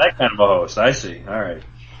 Not that kind of a host. I see. All right.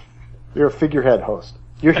 You're a figurehead host.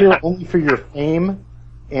 You're here only for your fame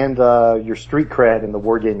and your street cred in the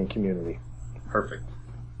wargaming community. Perfect.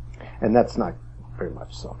 And that's not very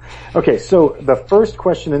much so. Okay, so the first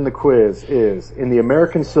question in the quiz is, in the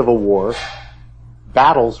American Civil War,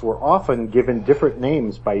 battles were often given different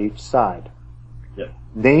names by each side. Yep.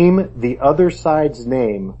 Name the other side's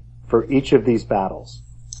name for each of these battles.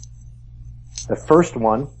 The first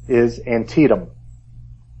one is Antietam.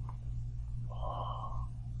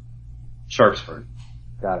 Sharpsburg.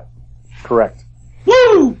 Got it. Correct.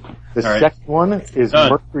 Woo! The All right. second one is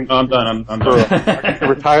Done. Mercury. No, I'm done. I'm done. You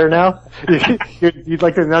retire now? You'd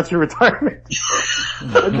like to announce your retirement?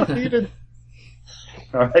 Undefeated.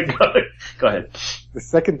 All right, go ahead. The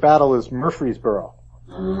second battle is Murfreesboro.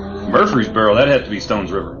 Murfreesboro, that had to be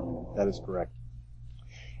Stones River. That is correct.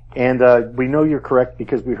 And we know you're correct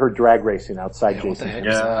because we heard drag racing outside Yeah, what the Jason.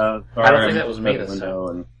 heck? Yeah, I don't think that was me this window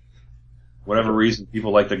and whatever reason,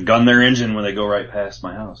 people like to gun their engine when they go right past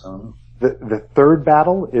my house. I don't know. The third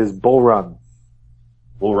battle is Bull Run.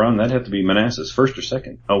 Bull Run, that'd have to be Manassas, first or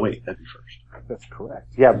second. Oh wait, that'd be first. That's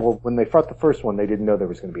correct. Yeah, well, when they fought the first one, they didn't know there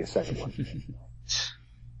was going to be a second one.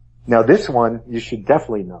 Now this one, you should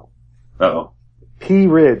definitely know. Uh-oh. Pea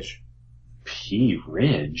Ridge. Pea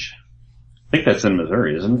Ridge? I think that's in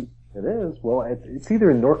Missouri, isn't it? It is. Well, it's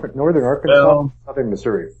either in northern Arkansas or southern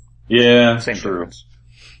Missouri. Yeah, Same true. difference.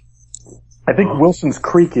 I think Wilson's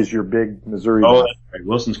Creek is your big Missouri. Oh, that's right.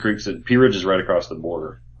 Wilson's Creek's Pea Ridge is right across the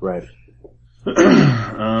border. Right.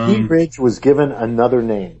 Pea Ridge was given another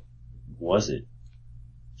name. Was it?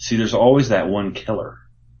 See, there's always that one killer.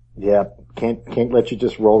 Yeah, can't let you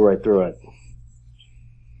just roll right through it.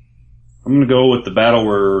 I'm gonna go with the battle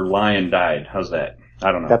where Lion died. How's that?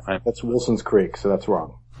 I don't know. That's Wilson's Creek, so that's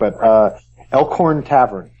wrong. But Elkhorn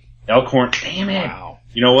Tavern. Elkhorn. Damn it. Wow.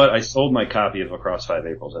 You know what? I sold my copy of Across 5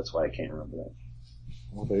 Aprils. That's why I can't remember that.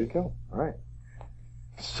 Well, there you go. All right.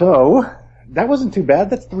 So that wasn't too bad.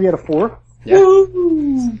 That's 3 out of 4. Yeah.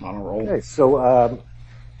 On a roll. Okay, so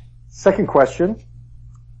second question.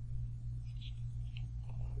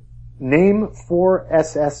 Name 4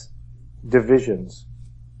 SS divisions,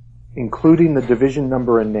 including the division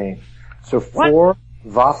number and name. So 4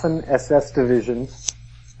 Waffen SS divisions,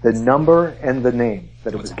 the number and the name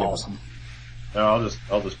that it was given. Awesome. No,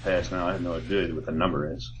 I'll just pass now. I have no idea what the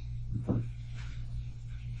number is.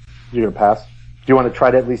 You're gonna pass? Do you want to try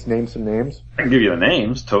to at least name some names? I can give you the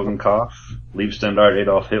names. Totenkopf, Liebstandard,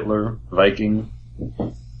 Adolf Hitler, Viking.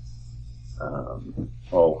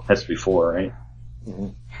 Has to be 4, right? Mm-hmm.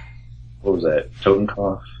 What was that?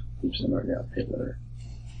 Totenkopf, Liebstandard, Adolf Hitler.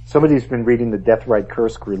 Somebody's been reading the Death Right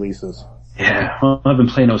Kursk releases. Yeah, well, I've been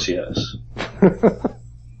playing OCS.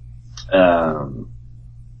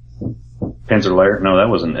 Panzerlehr? No, that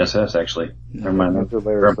wasn't SS actually. Never mind.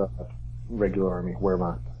 Panzerlehr is regular army,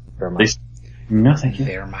 Wehrmacht. No, thank you.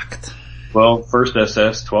 Wehrmacht. Well, 1st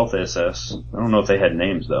SS, 12th SS. I don't know if they had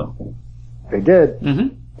names though. They did.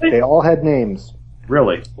 Mm-hmm. They all had names.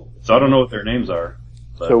 Really? So I don't know what their names are.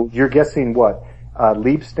 But So you're guessing what?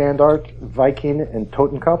 Liebstandard, Viking, and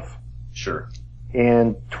Totenkopf, sure.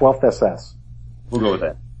 and 12th SS. We'll go with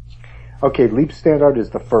that. Okay, Liebstandard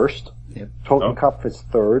is the first. Yep. Totenkopf is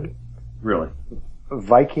third. Really?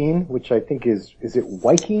 Viking, which I think is it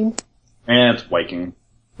Viking? And it's Viking.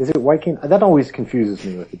 Is it Viking? That always confuses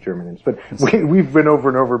me with the German names, but we've been over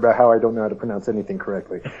and over about how I don't know how to pronounce anything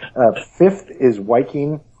correctly. 5th is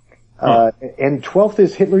Viking, and 12th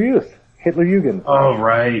is Hitler Youth. Hitlerjugend. Oh,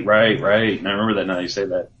 right. And I remember that now you say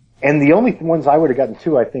that. And the only ones I would have gotten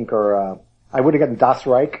too, I think, are, I would have gotten Das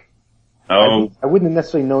Reich. Oh. I wouldn't have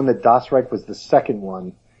necessarily known that Das Reich was the second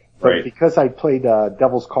one. But Right. because I played,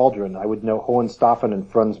 Devil's Cauldron, I would know Hohenstaufen and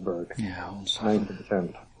Frundsberg. Yeah, 9th and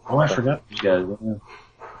 10th. Oh, I forgot these guys. Yeah.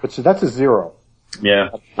 But so that's a 0. Yeah.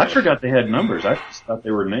 I forgot they had numbers. I just thought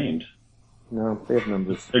they were named. No, they have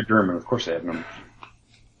numbers. They're German. Of course they have numbers.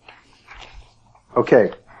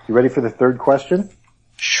 Okay. You ready for the third question?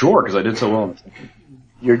 Sure, because I did so well in the second.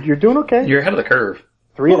 You're doing okay. You're ahead of the curve.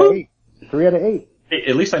 3 out of 8. 3 out of 8. Hey,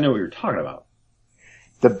 at least I know what you're talking about.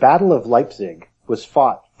 The Battle of Leipzig was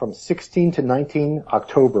fought from 16 to 19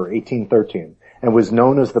 October 1813 and was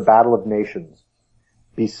known as the Battle of Nations.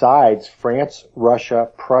 Besides France, Russia,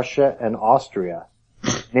 Prussia, and Austria,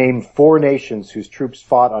 name 4 nations whose troops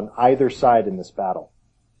fought on either side in this battle.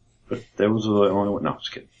 But those were the only one. No,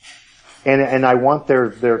 just kidding. And I want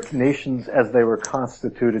their nations as they were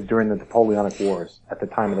constituted during the Napoleonic Wars at the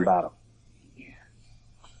time of the battle.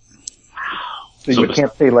 So you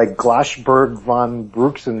can't say like Gloschberg von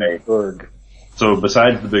Bruxenberg. So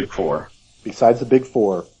besides the big 4. Besides the big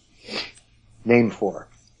 4, name 4.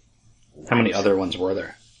 How many other ones were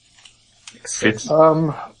there? Like 6?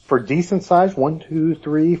 For decent size, 1, 2,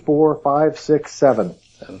 3, 4, 5, 6, 7.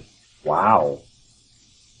 7. Wow.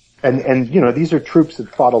 And you know, these are troops that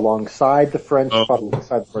fought alongside the French, fought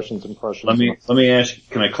alongside the Russians and Prussians. Let me ask,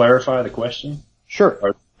 can I clarify the question? Sure.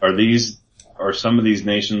 Are some of these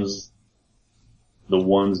nations the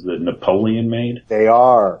ones that Napoleon made? They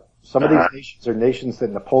are. Some of these nations are nations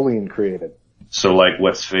that Napoleon created. So like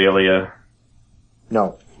Westphalia?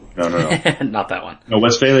 No. No. Not that one. No,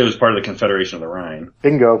 Westphalia was part of the Confederation of the Rhine.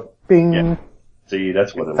 Bingo. Bing. Yeah. See,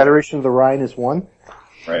 that's what it was. Federation of the Rhine is one.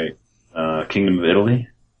 Right. Kingdom of Italy.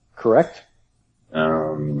 Correct. I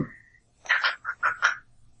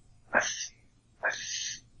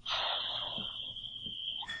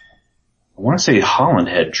want to say Holland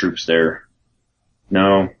had troops there.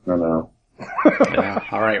 No. Yeah.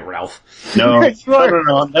 All right, Ralph. No. That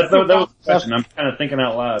was the question. I'm kind of thinking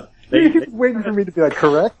out loud. You're waiting for me to be like,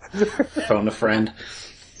 correct? Phone a friend.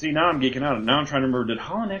 See, now I'm geeking out. Now I'm trying to remember, did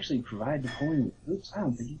Holland actually provide Napoleon with troops? I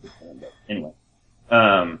don't think he did. But anyway.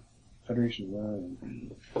 Federation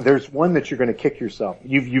of There's one that you're going to kick yourself.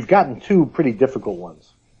 You've gotten 2 pretty difficult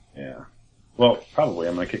ones. Yeah. Well, probably.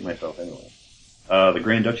 I'm going to kick myself anyway. The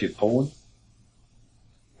Grand Duchy of Poland.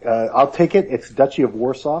 I'll take it. It's Duchy of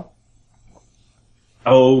Warsaw.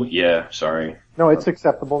 Oh, yeah. Sorry. No, it's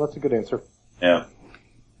acceptable. That's a good answer. Yeah.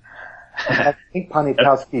 I think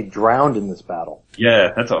Poniatowski drowned in this battle.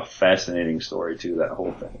 Yeah, that's a fascinating story too, that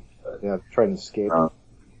whole thing. But, Yeah, trying to escape.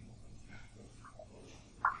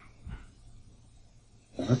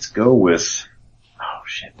 let's go with, oh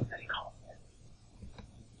shit, what did he call it?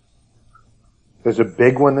 There's a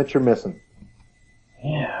big one that you're missing.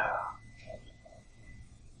 Yeah.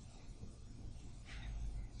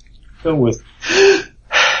 Go with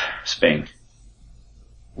Spain.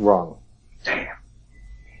 Wrong.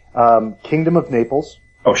 Damn. Kingdom of Naples.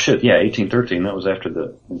 Oh shit, yeah, 1813, that was after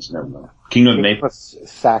the, never mind. Kingdom of Naples.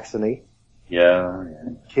 Saxony. Yeah.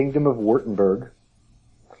 Kingdom of Württemberg.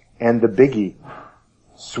 And the biggie,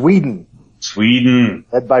 Sweden, Sweden.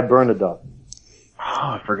 led by Bernadotte, Oh,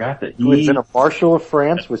 I forgot that. who was in a marshal of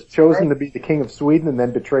France, was chosen to be the king of Sweden, and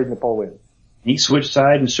then betrayed Napoleon. He switched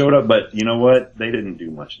side and showed up, but you know what? They didn't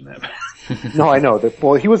do much in that. No, I know.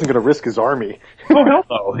 Well, he wasn't going to risk his army. Oh hell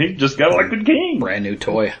no, he just got elected king. Brand new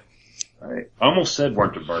toy. Right. I almost said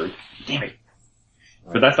Württemberg. Damn it.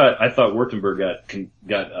 But I thought Württemberg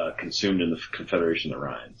got consumed in the Confederation of the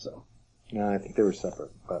Rhine, so. No, I think they were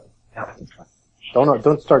separate, but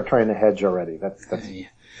don't start trying to hedge already. That's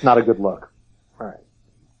not a good look. All right.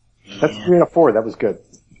 That's 3 out of 4. That was good.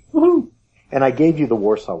 Woohoo! And I gave you the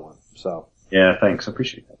Warsaw one, so. Yeah, thanks. I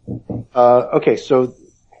appreciate that. Okay, so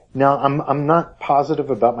now I'm not positive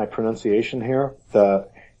about my pronunciation here.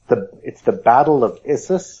 It's the Battle of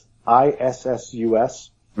Issus, Issus.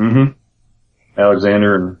 Mm-hmm.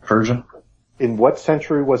 Alexander and Persia. In what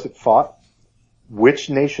century was it fought? Which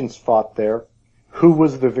nations fought there? Who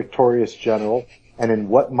was the victorious general? And in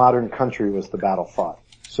what modern country was the battle fought?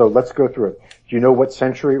 So let's go through it. Do you know what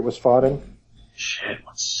century it was fought in? Shit,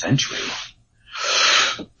 what century?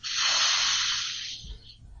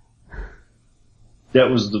 That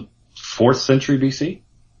was the 4th century BC?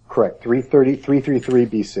 Correct. 333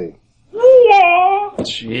 BC.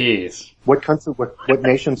 Jeez. What country, what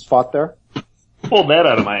nations fought there? Pulled that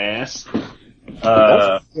out of my ass.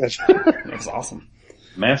 Yes. That's awesome.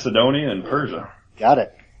 Macedonia and Persia. Got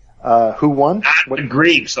it. Who won? The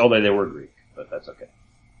Greeks, although they were Greek, but that's okay.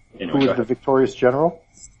 Who Anyway, was the victorious general?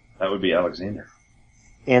 That would be Alexander.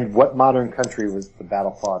 And what modern country was the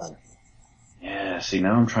battle fought in? Yeah, see,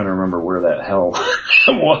 now I'm trying to remember where that hell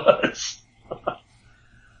was.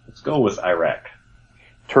 Let's go with Iraq.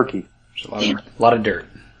 Turkey. A lot of dirt.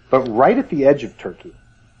 But right at the edge of Turkey.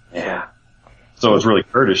 Yeah. So it's really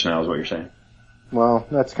Kurdish now is what you're saying. Well,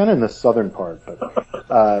 that's kind of in the southern part,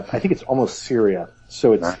 but I think it's almost Syria.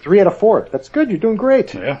 So it's 3 out of 4. That's good. You're doing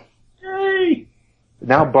great. Yeah. Yay!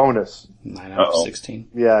 Now bonus. 9 out of 16.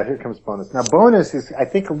 Yeah, here comes bonus. Now bonus is, I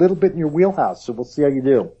think, a little bit in your wheelhouse, so we'll see how you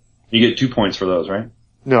do. You get 2 points for those, right?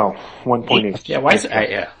 No, 1 point each. Yeah, why is it?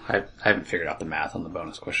 I haven't figured out the math on the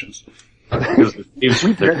bonus questions. We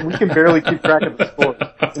can barely keep track of the score.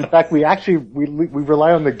 In fact, we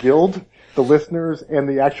rely on the guild, the listeners, and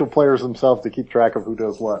the actual players themselves to keep track of who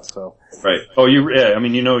does what, so. Right. Oh, you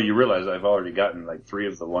realize I've already gotten like 3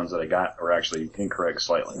 of the ones that I got are actually incorrect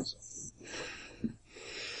slightly.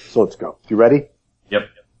 So let's go. You ready? Yep.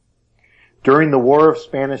 During the War of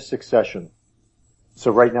Spanish Succession.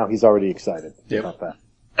 So right now he's already excited about that.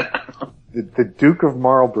 The Duke of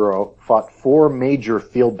Marlborough fought 4 major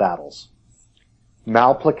field battles.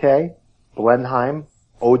 Malplaquet, Blenheim,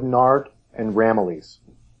 Oudenarde, and Ramillies.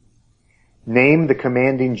 Name the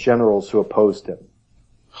commanding generals who opposed him.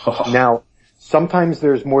 Now, sometimes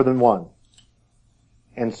there's more than one.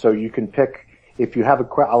 And so you can pick, if you have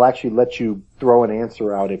I'll actually let you throw an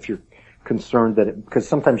answer out if you're concerned that because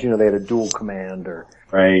sometimes, they had a dual command or.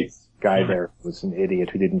 Right. Guy there was an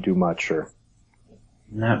idiot who didn't do much or.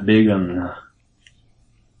 Not big on.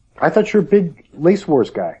 I thought you're a big Lace Wars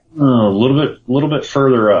guy. Oh, a little bit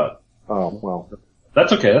further up. Oh, well.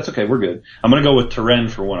 That's okay, we're good. I'm gonna go with Turenne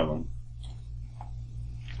for one of them.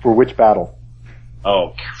 For which battle?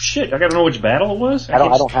 Oh, shit, I gotta know which battle it was? I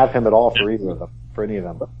don't have him at all for either of them, for any of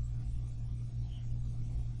them.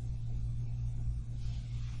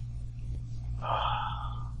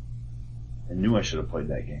 I knew I should have played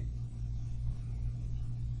that game.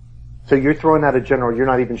 So you're throwing out a general, you're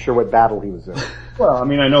not even sure what battle he was in. Well, I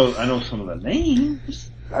mean, I know some of the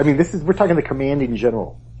names. I mean, we're talking the commanding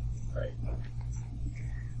general. Right.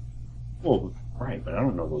 Well, right, but I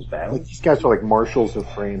don't know those battles. Like, these guys are like marshals of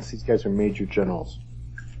France. These guys are major generals.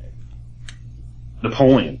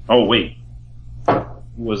 Napoleon. Oh, wait. He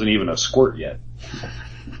wasn't even a squirt yet.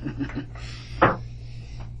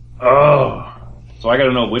 Oh. So I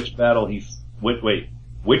gotta know which battle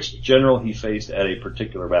which general he faced at a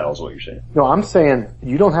particular battle is what you're saying. No, I'm saying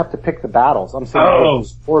you don't have to pick the battles. I'm saying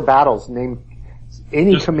those 4 battles, name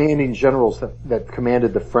any commanding generals that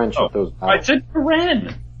commanded the French at those battles. I said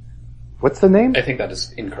Turenne. What's the name? I think that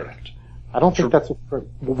is incorrect. I don't think that's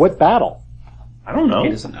what battle? I don't know.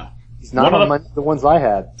 He doesn't know. He's not on the ones I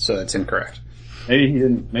had. So it's incorrect. Maybe he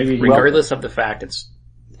didn't, Regardless of the fact it's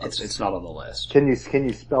not on the list. Can you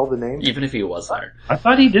spell the name? Even if he was there. I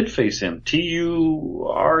thought he did face him. Turenne.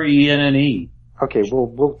 Okay,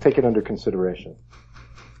 we'll take it under consideration.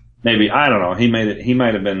 Maybe, I don't know. He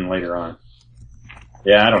might have been later on.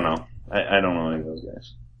 Yeah, I don't know. I don't know any of those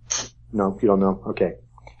guys. No, you don't know. Okay.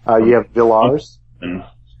 You have Villars. And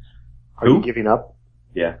Are you giving up?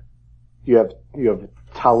 Yeah. You have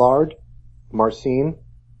Tallard, Marcin,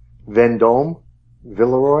 Vendôme,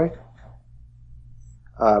 Villeroy,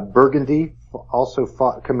 Burgundy also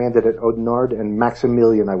commanded at Oudenarde, and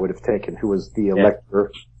Maximilian I would have taken, who was the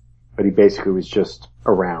elector, but he basically was just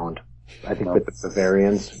around. I think with the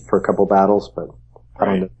Bavarians for a couple battles, but I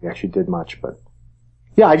don't know if he actually did much, but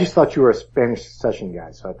yeah, I just thought you were a Spanish succession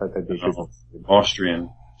guy, so I thought that'd be a good one.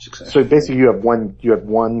 Austrian succession. So basically you have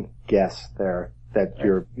one guess there that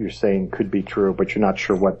you're saying could be true, but you're not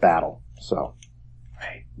sure what battle, so.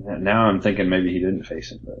 Right. Now I'm thinking maybe he didn't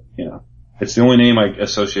face him, but it's the only name I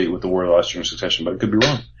associate with the War of the Austrian Succession, but it could be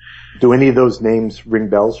wrong. Do any of those names ring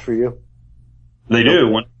bells for you? They do.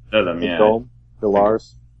 One of them, yeah. Vendôme,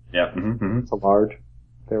 Villars. Yeah. Tallard.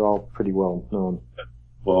 They're all pretty well known.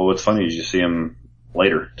 Well, what's funny is you see them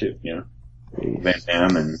later too, Van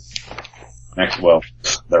Damme and Maxwell.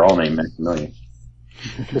 They're all named Maximilian.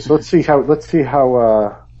 Okay, so let's see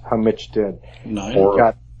how Mitch did. 9. He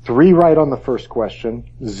got 3 right on the first question,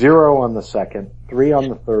 0 on the second, 3 on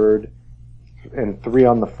the third, and 3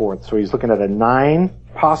 on the fourth. So he's looking at a 9,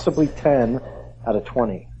 possibly 10 out of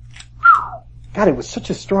 20. God, it was such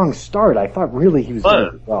a strong start. I thought really he was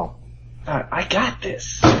doing well. God, I got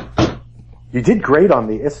this. You did great on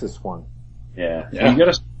the ISIS one. Yeah. You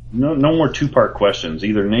gotta, no more 2-part questions.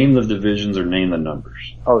 Either name the divisions or name the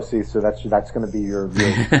numbers. Oh, see, so that's gonna be your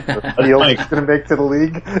deal it's gonna make to the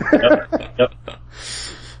league? Yep.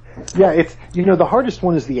 Yeah, it's, the hardest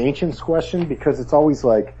one is the ancients question because it's always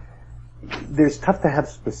like, there's tough to have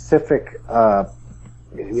specific,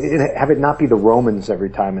 have it not be the Romans every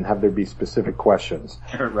time and have there be specific questions.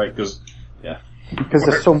 Right, because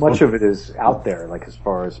there's so much of it is out there, like as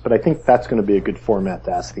far as, but I think that's going to be a good format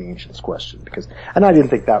to ask the Ancients question and I didn't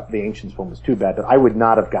think that the Ancients one was too bad, but I would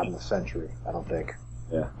not have gotten the Century, I don't think.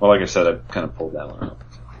 Yeah. Well, like I said, I kind of pulled that one out.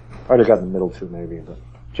 I'd have gotten the middle two maybe, but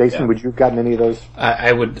Jason, would you have gotten any of those?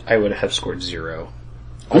 I would have scored 0.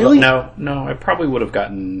 Really? Although, no, I probably would have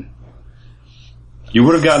gotten... You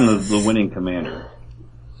would have gotten the winning commander.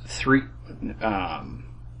 3,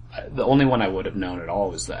 the only one I would have known at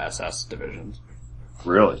all was the SS divisions.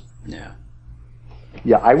 Really? Yeah.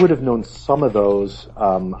 Yeah, I would have known some of those.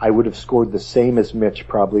 I would have scored the same as Mitch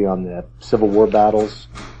probably on the Civil War battles,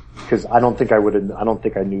 because I don't think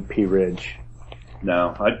I knew P. Ridge.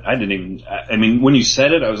 No, I didn't even, I mean, when you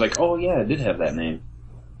said it, I was like, oh yeah, I did have that name.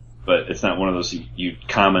 But it's not one of those you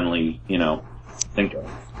commonly, think of.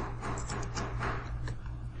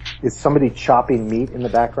 Is somebody chopping meat in the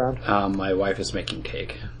background? My wife is making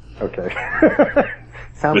cake. Okay.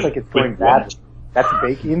 Sounds like it's going bad. That's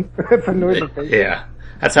baking? That's a noise of baking? Yeah.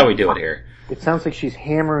 That's how we do it here. It sounds like she's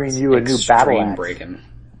hammering you a new battle axe. Breaking.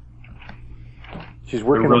 She's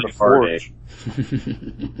working really on the forge.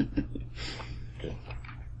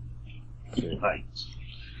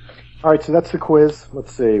 Alright, so that's the quiz.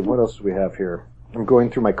 Let's see, what else do we have here? I'm going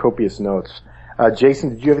through my copious notes. Jason,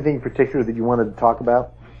 did you have anything in particular that you wanted to talk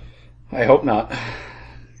about? I hope not.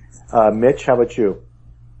 Mitch, how about you?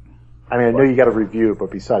 I mean, I know you got a review,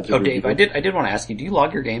 but besides... Dave, I did want to ask you, do you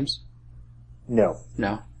log your games? No.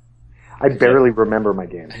 No? I barely remember my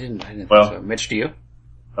games. I didn't think Well, so. Mitch, do you?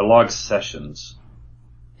 I log sessions.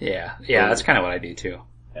 Yeah, that's kind of what I do too.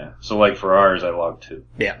 Yeah. So like for ours, I log 2.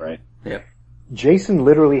 Yeah. Right? Yep. Jason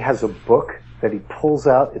literally has a book that he pulls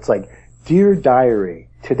out. It's like, Dear Diary,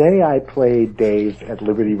 today I played Dave at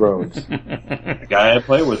Liberty Roads. The guy I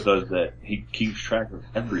play with does that. He keeps track of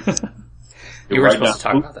everything. You were supposed to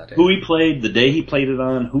talk about that, Dave. Who he played, the day he played it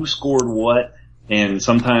on, who scored what, and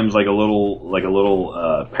sometimes like a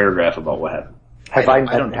little paragraph about what happened. Have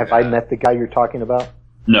I met the guy you're talking about?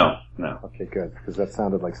 No. Okay, good, because that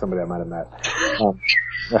sounded like somebody I might have met.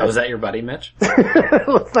 Was that your buddy, Mitch?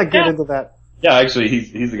 Let's not get into that. Yeah, actually,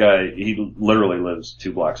 he's the guy. He literally lives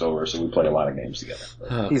 2 blocks over, so we play a lot of games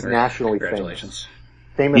together. He's nationally Congratulations.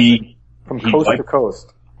 famous from coast to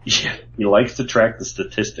coast. Yeah, he likes to track the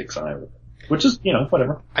statistics on everything, which is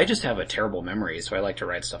whatever. I just have a terrible memory, so I like to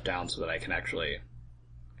write stuff down so that I can actually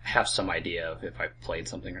have some idea of if I played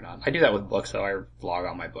something or not. I do that with books, though. I log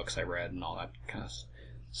all my books I read and all that kind of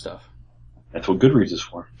stuff. That's what Goodreads is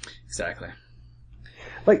for. Exactly.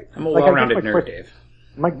 I'm a well-rounded nerd, Dave.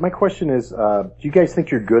 My question is, do you guys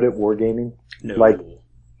think you're good at wargaming? No.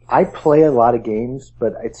 I play a lot of games,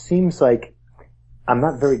 but it seems like I'm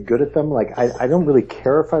not very good at them. I don't really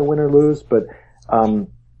care if I win or lose, but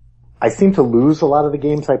I seem to lose a lot of the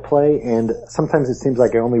games I play, and sometimes it seems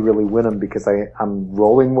like I only really win them because I'm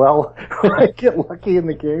rolling well, or I get lucky in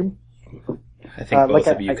the game. I think both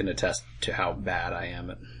of you can attest to how bad I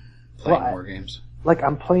am at playing war games.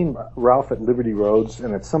 I'm playing Ralph at Liberty Roads,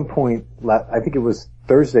 and at some point, I think it was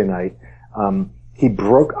Thursday night, I'm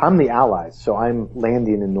the Allies, so I'm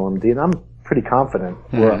landing in Normandy, and I'm pretty confident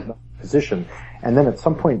we're in position. And then at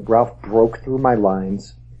some point, Ralph broke through my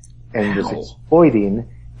lines and was exploiting,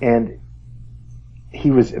 and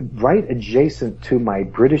he was right adjacent to my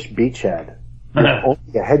British beachhead, with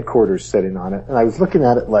only a headquarters sitting on it, and I was looking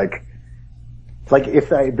at it like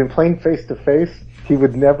if I had been playing face to face, he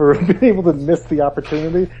would never have been able to miss the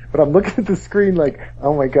opportunity. But I'm looking at the screen like,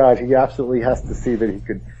 oh my god, he absolutely has to see that he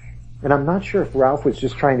could. And I'm not sure if Ralph was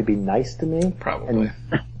just trying to be nice to me. Probably.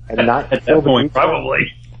 And not at that point,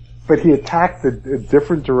 probably. But he attacked a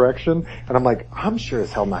different direction, and I'm like, I'm sure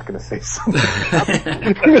as hell not going to say something.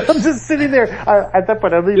 I'm just sitting there. At that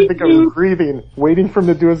point, I don't even think I was breathing, waiting for him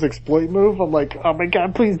to do his exploit move. I'm like, oh my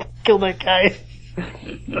god, please don't kill that guy.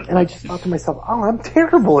 And I just thought to myself, oh, I'm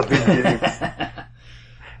terrible at these games.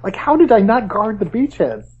 How did I not guard the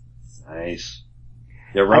beachhead? Nice.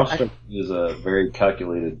 Yeah, Ralph is a very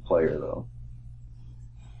calculated player, though.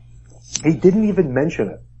 He didn't even mention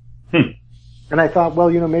it. And I thought, well,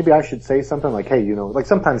 maybe I should say something like, hey,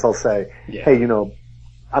 sometimes I'll say, hey, I don't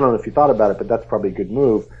know if you thought about it, but that's probably a good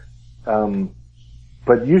move.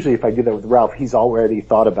 But usually if I do that with Ralph, he's already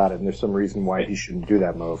thought about it, and there's some reason why he shouldn't do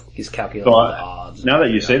that move. He's calculating the odds. Now that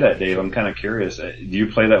you say that, Dave, I'm kind of curious. Do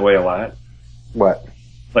you play that way a lot? What?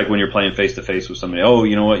 Like when you're playing face to face with somebody, oh,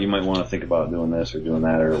 you know what, you might want to think about doing this or doing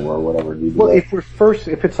that or whatever. Do you do well, that?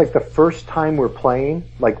 if it's like the first time we're playing,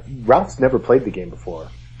 Ralph's never played the game before.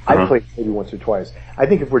 I played maybe once or twice. I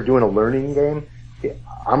think if we're doing a learning game,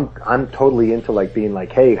 I'm totally into like being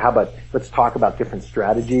like, hey, how about let's talk about different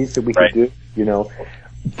strategies that we could do, you know?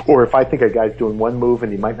 Or if I think a guy's doing one move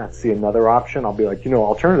and he might not see another option, I'll be like, you know,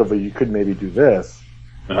 alternatively, you could maybe do this.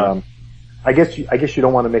 I guess you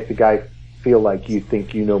don't want to make the guy feel like you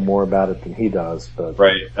think you know more about it than he does. But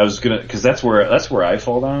right, I was because that's where I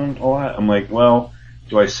fall down a lot. I'm like, well,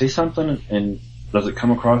 do I say something and does it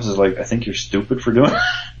come across as like I think you're stupid for doing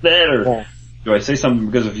that, or do I say something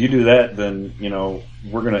because if you do that, then you know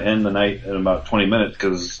we're gonna end the night in about 20 minutes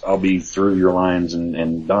because I'll be through your lines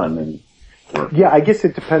and done and. Yeah, I guess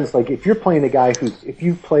it depends. Like, if you're playing a guy if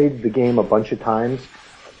you've played the game a bunch of times,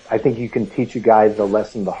 I think you can teach a guy the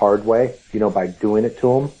lesson the hard way, you know, by doing it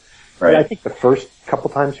to him. Right. But I think the first couple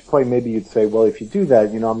times you play, maybe you'd say, well, if you do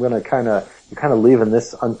that, you know, you're kind of leaving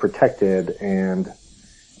this unprotected. And,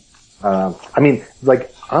 I mean,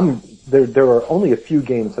 like, there are only a few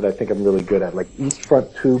games that I think I'm really good at. Like, East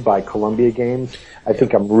Front 2 by Columbia Games, I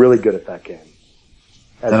think I'm really good at that game.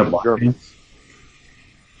 As a German.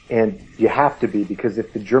 And you have to be, because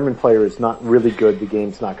if the German player is not really good, the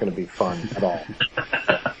game's not going to be fun at all.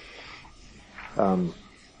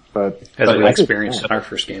 But as we experienced in our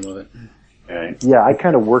first game of it. Right. Yeah, I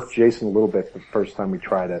kind of worked Jason a little bit the first time we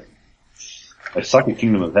tried it. I suck at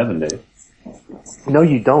Kingdom of Heaven, Dave. No,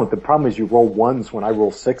 you don't. The problem is you roll ones when I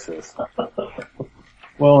roll sixes.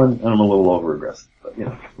 Well, and I'm a little over aggressive, but you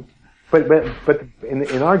know. But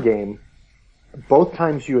in our game, both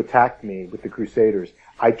times you attacked me with the Crusaders,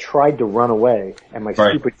 I tried to run away, and my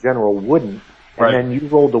stupid general wouldn't. And then you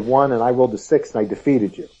rolled a 1, and I rolled a 6, and I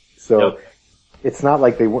defeated you. So it's not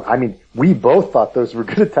like they were. I mean, we both thought those were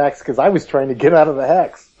good attacks because I was trying to get out of the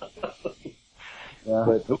hex. Yeah,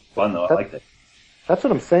 but it was fun though. I like that. That's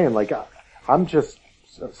what I'm saying. Like, I'm just.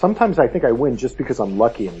 Sometimes I think I win just because I'm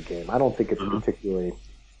lucky in a game. I don't think it's particularly.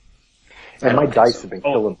 And my dice have been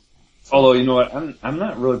killing. Although, you know what, I'm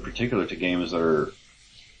not really particular to games that are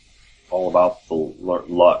all about the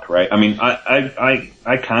luck, right? I mean,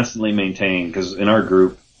 I constantly maintain, because in our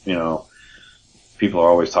group, you know, people are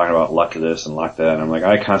always talking about luck of this and luck that, and I'm like,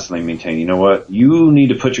 I constantly maintain, you know what, you need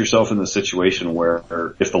to put yourself in the situation where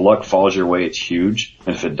if the luck falls your way, it's huge,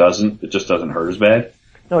 and if it doesn't, it just doesn't hurt as bad.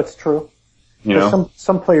 No, it's true. You know?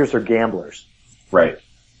 Some players are gamblers. Right.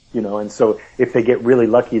 You know, and so if they get really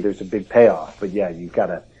lucky, there's a big payoff. But yeah, you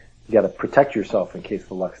gotta protect yourself in case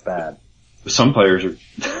the luck's bad. Some players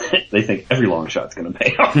they think every long shot's gonna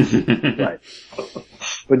pay off. Right.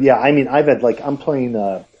 But yeah, I mean, I'm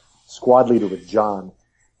playing, squad leader with John,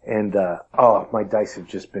 and, my dice have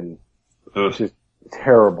just been, just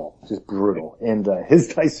terrible, just brutal. And, his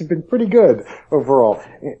dice have been pretty good overall.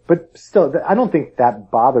 But still, I don't think that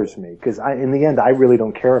bothers me, because in the end, I really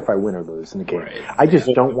don't care if I win or lose in the game. Right. I just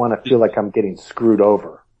don't want to feel like I'm getting screwed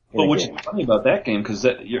over. Well, what's funny about that game, because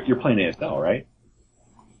you're playing ASL, right?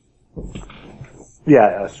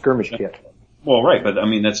 Yeah, a skirmish kit. Well, right, but I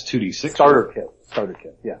mean that's 2d6. Starter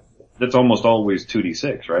kit, yeah. That's almost always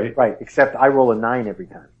 2d6, right? Right, except I roll a 9 every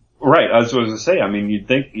time. Right, I was going to say, I mean, you'd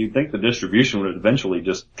think the distribution would eventually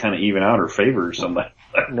just kind of even out or favor somebody.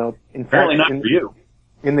 No, in apparently fact, not for you.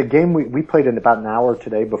 In the game we played in about an hour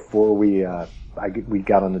today before we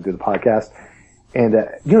got on to do the podcast, and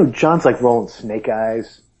you know, John's like rolling snake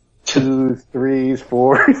eyes, 2s, 3s,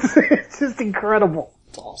 4s. It's just incredible.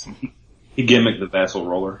 It's awesome. He gimmicked the vassal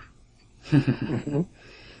roller.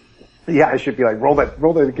 Yeah, I should be like, roll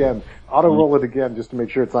that again. Roll it again just to make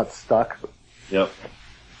sure it's not stuck. Yep.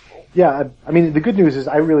 Yeah, I mean, the good news is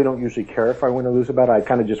I really don't usually care if I win or lose about it. I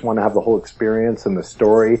kind of just want to have the whole experience and the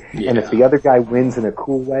story. Yeah. And if the other guy wins in a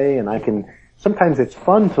cool way and sometimes it's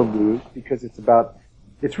fun to lose because it's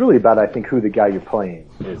really about, I think, who the guy you're playing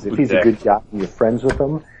is. If he's a good guy and you're friends with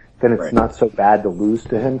him, then it's not so bad to lose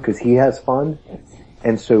to him because he has fun.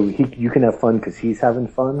 And so you can have fun because he's having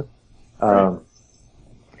fun.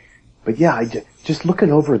 But yeah, just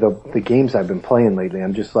looking over the games I've been playing lately,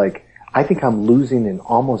 I'm just like, I think I'm losing in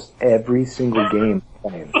almost every single game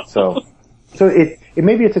I'm playing. So it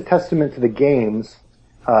maybe it's a testament to the games,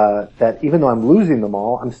 that even though I'm losing them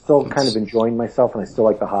all, I'm still kind of enjoying myself and I still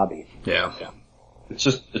like the hobby. Yeah. It's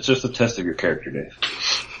just a test of your character,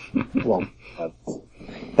 Dave. Well,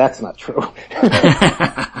 that's not true.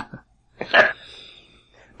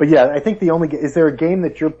 But yeah, I think is there a game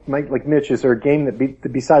that like Mitch, is there a game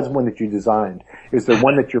that besides one that you designed, is there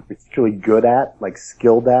one that you're particularly good at, like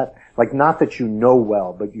skilled at? Like not that you know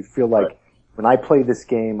well, but you feel like when I play this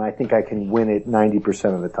game, I think I can win it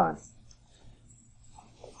 90% of the time.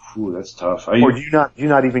 Ooh, that's tough. Or do you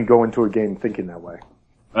not even go into a game thinking that way?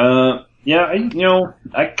 Yeah,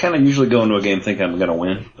 I kind of usually go into a game thinking I'm gonna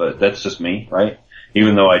win, but that's just me, right?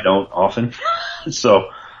 Even though I don't often. So,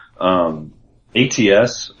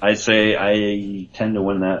 ATS, I say I tend to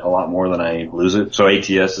win that a lot more than I lose it. So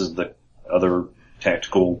ATS is the other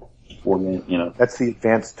tactical war game, you know. That's the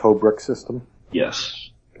Advanced Tobruk system? Yes.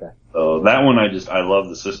 Okay. So that one I love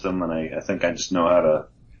the system, and I think I just know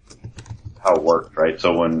how it works, right?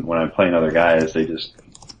 So when I'm playing other guys,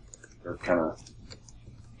 they're kind of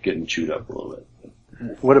getting chewed up a little bit.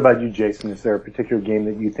 What about you, Jason? Is there a particular game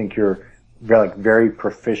that you think you're very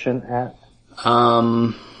proficient at?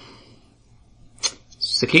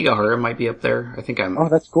 Sekigahara might be up there. I think I'm. Oh,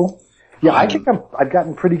 that's cool. Yeah, I think I've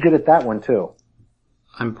gotten pretty good at that one too.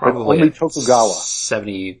 I'm probably only at Tokugawa.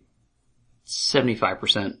 75%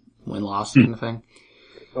 win-loss kind of thing.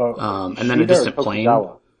 And then Shida a distant or plane.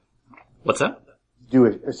 Tokugawa? What's that? Do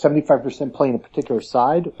a 75% play in a particular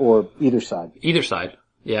side or either side? Either side.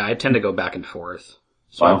 Yeah, I tend to go back and forth.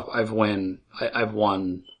 So Wow. I've won,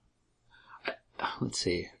 let's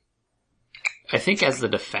see. I think as the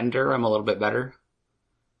defender, I'm a little bit better.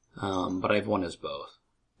 But I've won as both.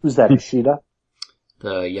 Who's that, Ishida?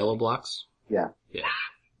 The yellow blocks? Yeah. Yeah.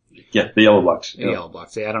 Yeah, the yellow blocks. The yellow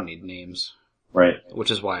blocks. Yeah, I don't need names. Right.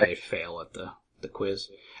 Which is why I fail at the quiz.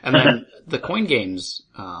 And then the coin games,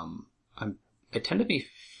 I tend to be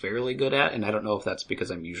fairly good at, and I don't know if that's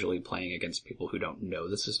because I'm usually playing against people who don't know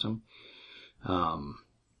the system.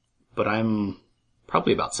 But I'm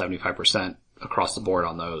probably about 75% across the board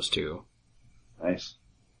on those too. Nice.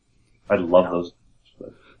 I love those.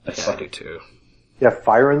 I suck it too. Yeah,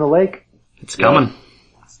 Fire in the Lake? It's coming.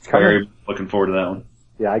 It's coming. Very looking forward to that one.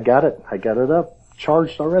 Yeah, I got it. I got it up.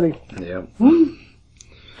 Charged already. Yeah.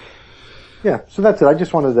 Yeah, so that's it. I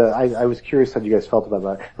just wanted to, I was curious how you guys felt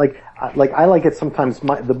about that. I like it sometimes,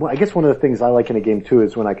 I guess one of the things I like in a game too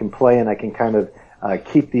is when I can play and I can kind of,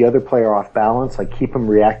 keep the other player off balance. I keep him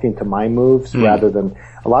reacting to my moves rather than,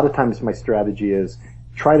 a lot of times my strategy is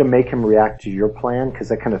try to make him react to your plan because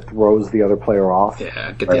that kind of throws the other player off.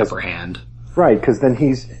 Yeah, get the upper hand. Right, because then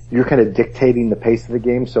you're kind of dictating the pace of the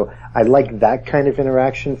game. So I like that kind of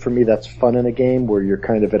interaction. For me, that's fun in a game where you're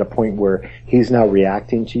kind of at a point where he's now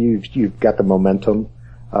reacting to you. You've got the momentum.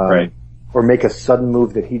 Right. Or make a sudden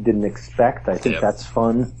move that he didn't expect. I think that's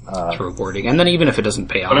fun. It's rewarding. And then even if it doesn't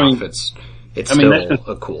pay off, it's I mean, still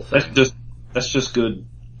a cool thing. That's just good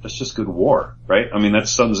war, right? I mean,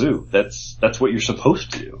 that's Sun Tzu. That's what you're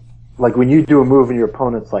supposed to do. Like when you do a move and your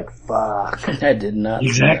opponent's like, fuck. I did not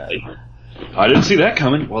Exactly. see that. I didn't see that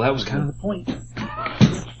coming. Well, that was kind of the point.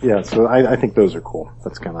 Yeah, so I think those are cool.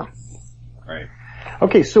 That's kind of... Right.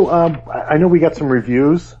 Okay, so I know we got some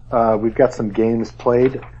reviews. We've got some games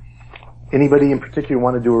played. Anybody in particular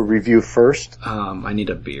want to do a review first? I need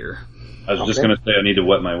a beer. I was just going to say I need to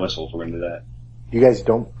wet my whistle if we're going to do that. You guys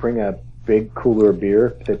don't bring a big cooler of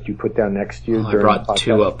beer that you put down next to you I during brought the podcast?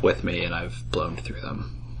 2 up with me and I've blown through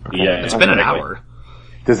them. Yeah. It's been an hour.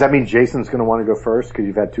 Does that mean Jason's going to want to go first because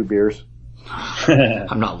you've had 2 beers?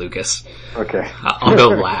 I'm not Lucas. Okay. I'll go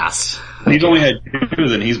last. He's only had 2,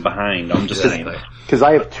 then he's behind. I'm just saying. Because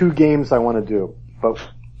I have 2 games I want to do, but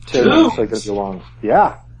 2? they're not going to be long.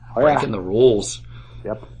 Yeah. Oh, yeah. Breaking the rules.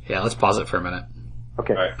 Yep. Yeah, let's pause it for a minute.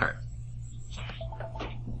 Okay. All right. Alright.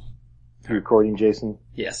 You recording, Jason?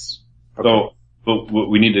 Yes. Okay. So, but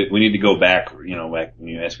we need to go back, back when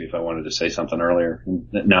you asked me if I wanted to say something earlier.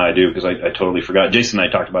 Now I do, because I totally forgot. Jason and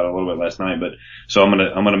I talked about it a little bit last night, but, so I'm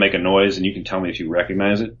gonna make a noise and you can tell me if you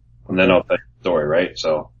recognize it, and then I'll tell you the story, right?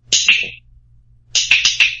 So.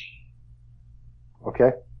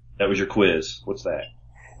 Okay. That was your quiz. What's that?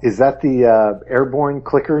 Is that the airborne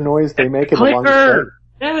clicker noise they make at the longest Clicker!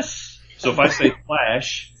 Yes! So if I say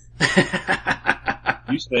flash,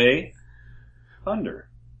 you say thunder.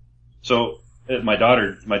 So my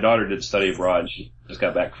daughter did study abroad. She just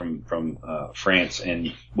got back from France,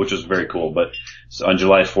 and which was very cool. But on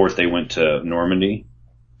July 4th they went to Normandy.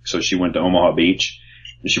 So she went to Omaha Beach.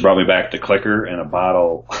 And she brought me back the clicker and a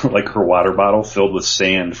bottle, like her water bottle filled with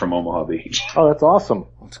sand from Omaha Beach. Oh, that's awesome.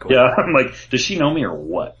 That's cool. Yeah, I'm like, does she know me or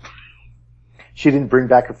what? She didn't bring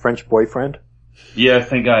back a French boyfriend? Yeah,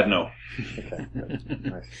 thank God, no. Okay.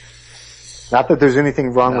 Nice. Not that there's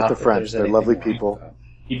anything wrong with the French. They're lovely people.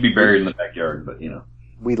 He'd be buried in the backyard, but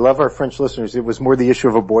We love our French listeners. It was more the issue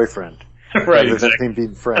of a boyfriend. Right, rather than exactly. him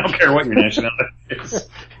being French. I don't care what your nationality is.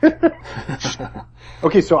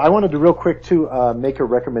 Okay, so I wanted to real quick to make a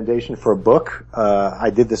recommendation for a book. I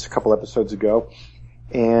did this a couple episodes ago,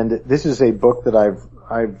 and this is a book that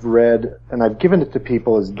I've read, and I've given it to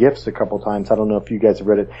people as gifts a couple times. I don't know if you guys have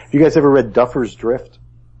read it. Have you guys ever read Duffer's Drift?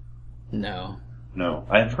 No. No,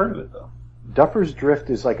 I have heard of it though. Duffer's Drift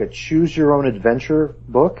is like a choose-your-own-adventure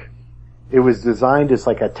book. It was designed as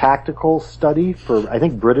like a tactical study for, I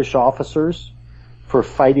think, British officers for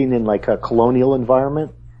fighting in like a colonial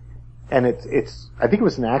environment. and I think it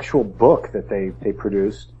was an actual book that they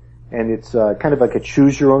produced, and it's kind of like a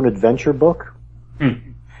choose your own adventure book.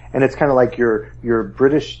 And it's kind of like your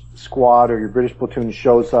British squad or your British platoon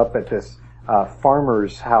shows up at this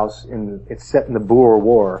farmer's house it's set in the Boer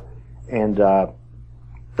War, and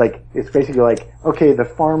like it's basically like, okay, the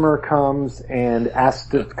farmer comes and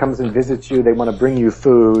comes and visits you. They want to bring you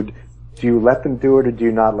food. Do you let them do it or do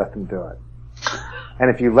you not let them do it? And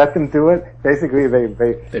if you let them do it, basically they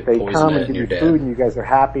come and give you food and you guys are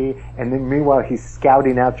happy. And then meanwhile he's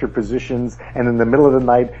scouting out your positions, and in the middle of the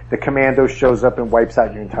night the commando shows up and wipes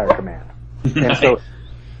out your entire command. And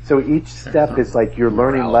so each step is like you're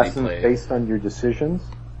learning lessons based on your decisions.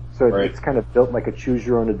 So it's kind of built like a choose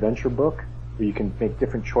your own adventure book where you can make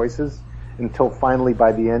different choices until finally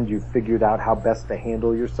by the end you've figured out how best to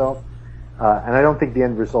handle yourself. And I don't think the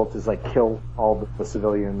end result is like kill all the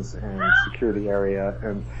civilians and secure the area.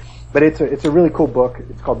 But it's a really cool book.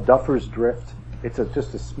 It's called Duffer's Drift. It's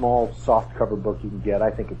just a small soft cover book you can get. I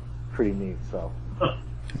think it's pretty neat. So I'm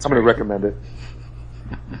going to recommend it.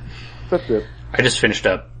 That's it. I just finished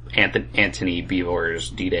up Anthony Beevor's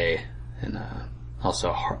D-Day, and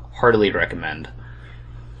also heartily recommend.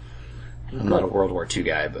 I'm not a World War II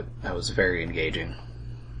guy, but that was very engaging.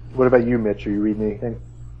 What about you, Mitch? Are you reading anything?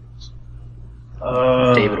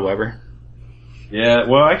 David Weber. Yeah,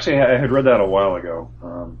 well, actually, I had read that a while ago.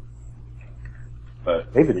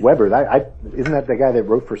 But David Weber, isn't that the guy that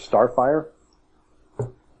wrote for Starfire?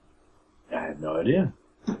 I had no idea.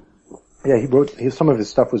 Yeah, some of his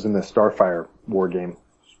stuff was in the Starfire war game.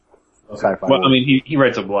 Okay. Sci-fi. Well, I mean, he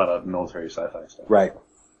writes a lot of military sci-fi stuff. Right.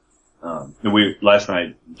 Last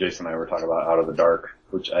night, Jason and I were talking about Out of the Dark,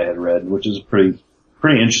 which I had read, which is a pretty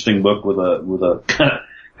interesting book with a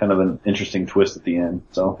kind of an interesting twist at the end.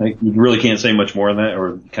 So you really can't say much more than that,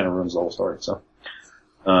 or it kind of ruins the whole story. So,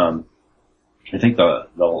 I think the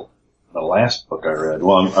last book I read,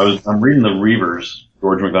 well, I'm reading The Reavers,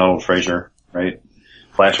 George MacDonald Fraser, right?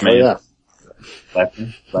 Flashman. Oh, yeah.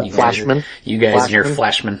 Flashman. You guys and your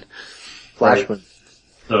Flashman. Flashman.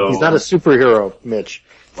 So he's not a superhero, Mitch.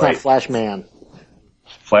 It's Right. not Flashman.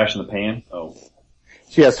 Flash in the Pan? Oh.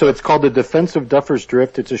 So it's called The Defense of Duffer's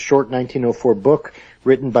Drift. It's a short 1904 book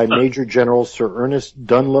written by Major General Sir Ernest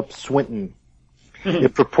Dunlop Swinton.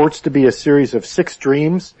 It purports to be a series of 6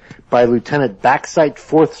 dreams by Lieutenant Backsight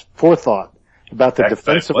Forethought about the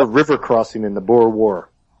defense of a river crossing in the Boer War.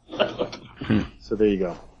 So there you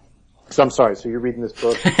go. So I'm sorry, so you're reading this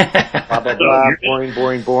book, blah, blah, blah,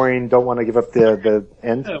 boring, don't want to give up the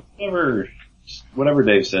end? Yeah, whatever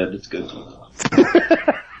Dave said, it's good.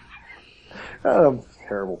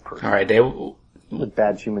 Terrible person. All right, Dave. A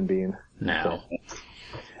bad human being. No.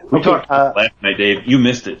 We talked last night, Dave. You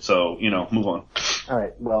missed it, so, move on. All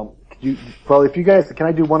right, well, if you guys, can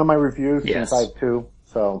I do one of my reviews? Yes. Since I have 2,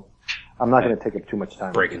 so I'm not going to take up too much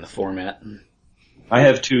time. Breaking the format. I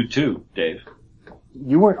have 2 too, Dave.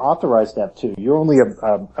 You weren't authorized to have 2. You're only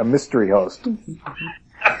a mystery host.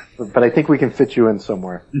 But I think we can fit you in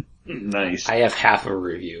somewhere. Nice. I have half a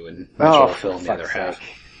review, and Mitch will fill in the other half.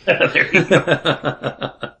 There you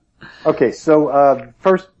go. Okay, so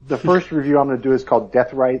the first review I'm going to do is called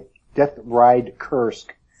Death Ride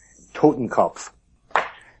Kursk Totenkopf.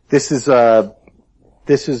 This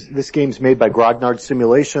game's made by Grognard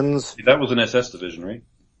Simulations. That was an SS division, right?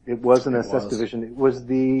 It was an SS division. It was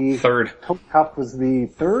the third. Totenkopf was the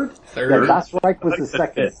third? Third. Yeah, Das Reich was the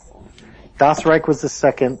second. Das Reich was the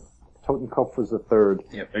second. Totenkopf was the third.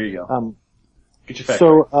 Yep. There you go. Get your fact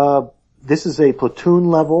So, this is a platoon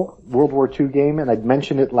level World War II game, and I'd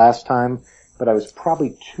mentioned it last time, but I was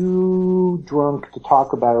probably too drunk to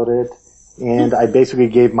talk about it, and I basically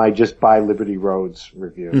gave my Just Buy Liberty Roads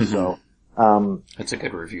review. Mm-hmm. So, that's a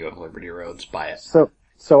good review of Liberty Roads. Buy it.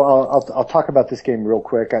 So I'll talk about this game real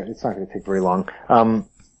quick. It's not going to take very long.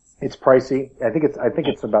 It's pricey. I think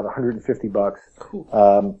it's about $150.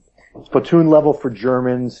 Cool. It's platoon level for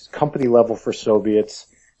Germans, company level for Soviets.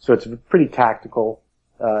 So it's pretty tactical.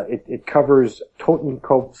 It covers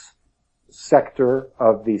Totenkopf's sector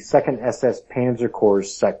of the 2nd SS Panzer Corps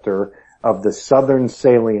sector of the southern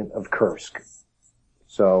salient of Kursk.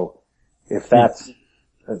 So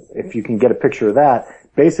if you can get a picture of that,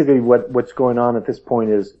 basically what's going on at this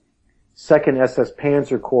point is 2nd SS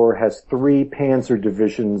Panzer Corps has 3 panzer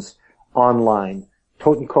divisions online.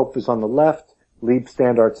 Totenkopf is on the left,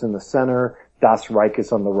 Leibstandarte in the center, Das Reich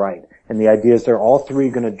is on the right. And the idea is they're all 3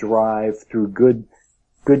 going to drive through good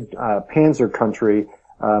panzer country,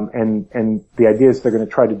 and the idea is they're going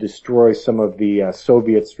to try to destroy some of the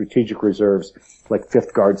Soviet strategic reserves, like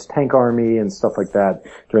 5th Guards Tank Army and stuff like that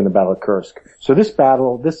during the Battle of Kursk. So this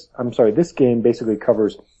game basically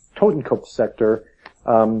covers Totenkopf sector.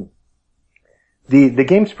 The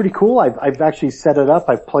game's pretty cool. I've actually set it up.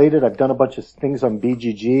 I've played it. I've done a bunch of things on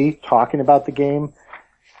BGG talking about the game.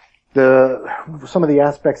 Some of the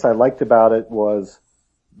aspects I liked about it was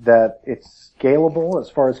that it's scalable as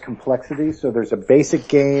far as complexity. So there's a basic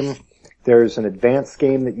game. There's an advanced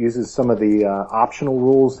game that uses some of the optional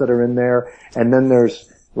rules that are in there. And then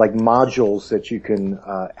there's like modules that you can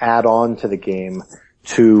add on to the game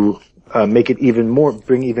to make it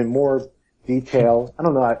bring even more detail. I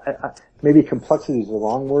don't know. Maybe complexity is the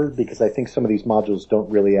wrong word because I think some of these modules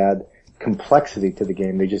don't really add complexity to the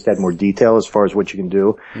game. They just add more detail as far as what you can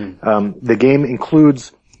do. The game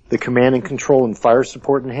includes the command and control and fire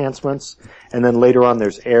support enhancements. And then later on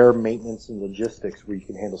there's air maintenance and logistics where you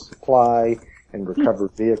can handle supply and recover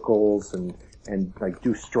vehicles and like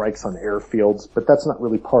do strikes on airfields. But that's not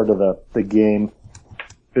really part of the game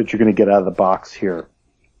that you're going to get out of the box here.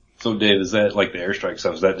 So Dave, is that like the airstrike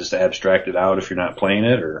stuff? Is that just abstracted out if you're not playing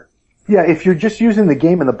it, or? Yeah, if you're just using the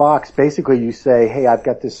game in the box, basically you say, hey, I've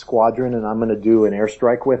got this squadron and I'm going to do an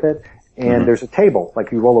airstrike with it. And there's a table,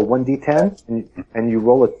 like you roll a 1d10 and you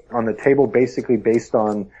roll it on the table basically based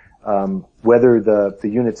on, whether the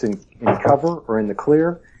unit's in cover or in the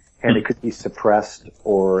clear. And it could be suppressed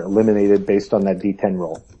or eliminated based on that d10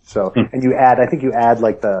 roll. So, and I think you add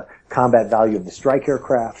like the combat value of the strike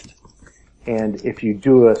aircraft. And if you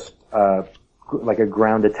do like a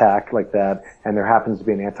ground attack like that, and there happens to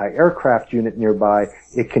be an anti-aircraft unit nearby,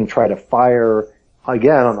 it can try to fire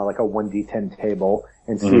again on like a 1d10 table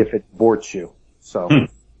and see if it borts you. So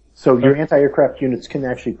your anti-aircraft units can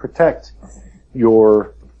actually protect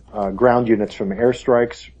your ground units from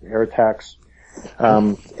airstrikes, air attacks.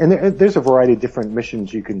 And there's a variety of different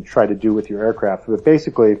missions you can try to do with your aircraft, but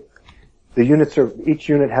basically each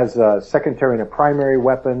unit has a secondary and a primary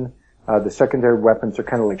weapon. The secondary weapons are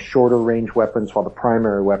kind of like shorter range weapons, while the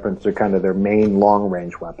primary weapons are kind of their main long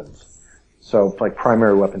range weapons. So like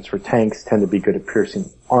primary weapons for tanks tend to be good at piercing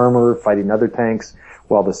armor, fighting other tanks,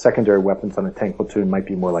 while the secondary weapons on a tank platoon might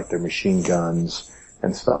be more like their machine guns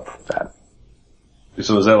and stuff like that.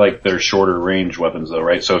 So is that like their shorter range weapons though,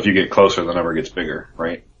 right? So if you get closer, the number gets bigger,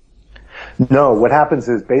 right? No, what happens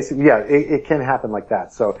is basically, it can happen like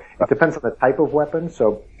that. So it depends on the type of weapon.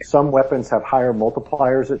 So some weapons have higher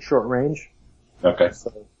multipliers at short range. Okay.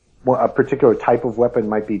 So a particular type of weapon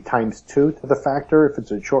might be times 2 to the factor if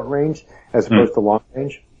it's at short range as opposed to long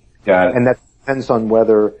range. Got it. And that depends on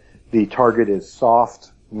whether the target is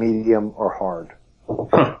soft, medium, or hard.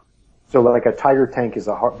 So like a Tiger tank is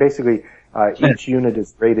basically, each unit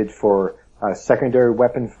is rated for secondary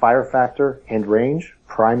weapon fire factor and range,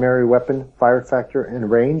 primary weapon fire factor and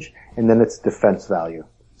range, and then its defense value.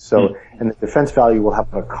 So, and the defense value will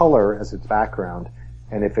have a color as its background,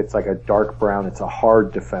 and if it's like a dark brown, it's a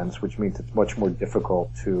hard defense, which means it's much more difficult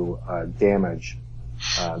to damage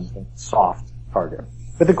than soft target.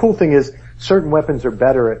 But the cool thing is, certain weapons are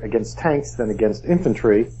better against tanks than against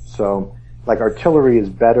infantry. So, like artillery is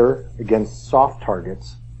better against soft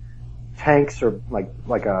targets. Tanks are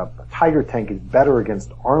like a Tiger tank is better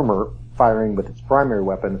against armor firing with its primary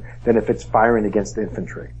weapon than if it's firing against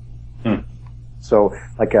infantry. So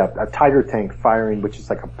like a Tiger tank firing, which is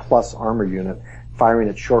like a plus armor unit, firing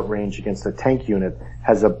at short range against a tank unit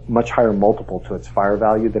has a much higher multiple to its fire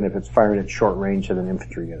value than if it's firing at short range at an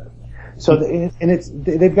infantry unit. So,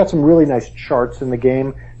 they've got some really nice charts in the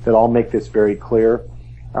game that all make this very clear.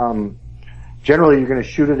 Generally, you're going to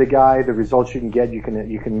shoot at a guy. The results you can get, you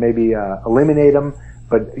can maybe eliminate them,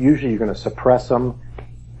 but usually you're going to suppress them.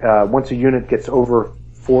 Once a unit gets over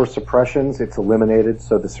 4 suppressions, it's eliminated.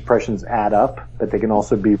 So the suppressions add up, but they can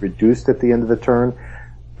also be reduced at the end of the turn.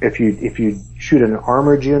 If you shoot an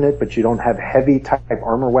armored unit, but you don't have heavy type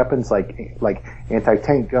armor weapons like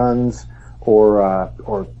anti-tank guns or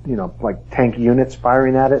like tank units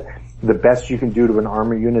firing at it, the best you can do to an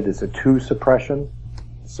armor unit is a 2 suppression.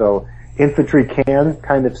 So infantry can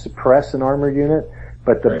kind of suppress an armor unit,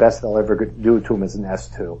 but the best they'll ever do to them is an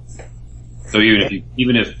S2. So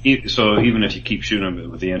even if you keep shooting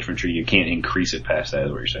them with the infantry, you can't increase it past that,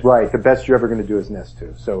 is what you're saying. Right. The best you're ever going to do is an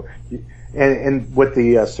S2. So, and what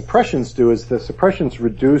the suppressions do is the suppressions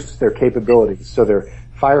reduce their capabilities. So their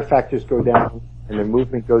fire factors go down and their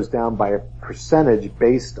movement goes down by a percentage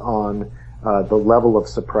based on the level of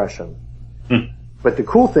suppression. But the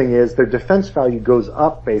cool thing is their defense value goes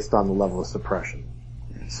up based on the level of suppression.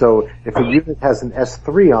 So if a unit has an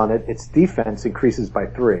S3 on it, its defense increases by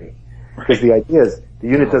 3. Because the idea is the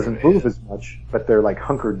unit doesn't move as much, but they're like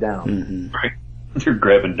hunkered down. Right. They're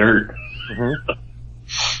grabbing dirt.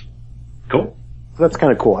 Cool. So that's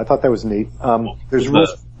kind of cool. I thought that was neat. There's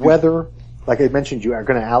rules for weather. Like I mentioned, you are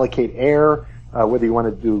going to allocate air, whether you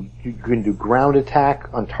want to you can do ground attack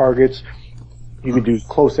on targets. You can do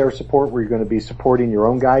close air support where you're going to be supporting your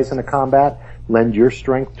own guys in a combat, lend your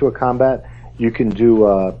strength to a combat. You can do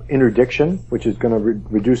interdiction, which is going to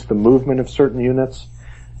reduce the movement of certain units.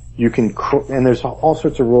 You can, and there's all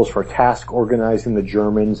sorts of rules for task organizing the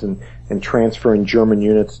Germans and transferring German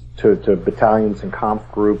units to battalions and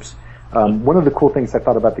comp groups. One of the cool things I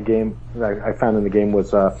thought about the game, I found in the game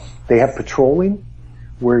was, they have patrolling,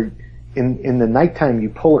 where in the nighttime you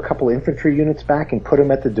pull a couple infantry units back and put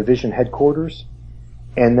them at the division headquarters,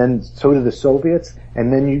 and then so do the Soviets,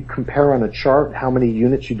 and then you compare on a chart how many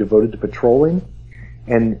units you devoted to patrolling,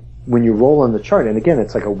 and when you roll on the chart, and again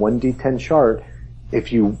it's like a 1d10 chart,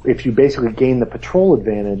 if you basically gain the patrol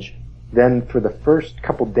advantage, then for the first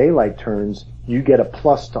couple daylight turns, you get a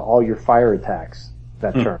plus to all your fire attacks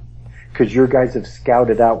that turn. Because your guys have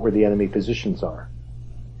scouted out where the enemy positions are.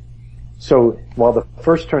 So while the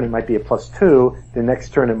first turn it might be a +2, the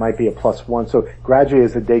next turn it might be a +1. So gradually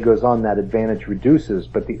as the day goes on, that advantage reduces.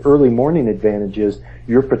 But the early morning advantage is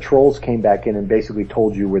your patrols came back in and basically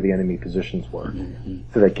told you where the enemy positions were. Mm-hmm.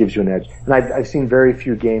 So that gives you an edge. And I've seen very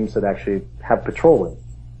few games that actually have patrolling.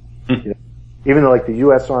 You know, even though like the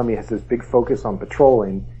U.S. Army has this big focus on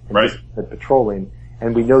patrolling,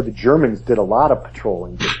 and we know the Germans did a lot of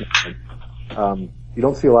patrolling. You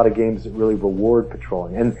don't see a lot of games that really reward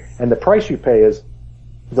patrolling. And the price you pay is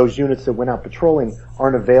those units that went out patrolling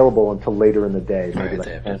aren't available until later in the day, maybe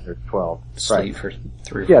like 10 or 12. Sleep for 3 or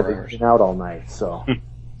 4 hours. Yeah, they've been out all night, so.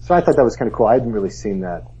 So I thought that was kind of cool. I hadn't really seen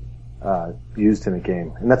that, used in a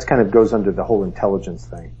game. And that's kind of goes under the whole intelligence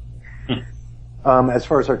thing. As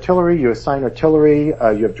far as artillery, you assign artillery,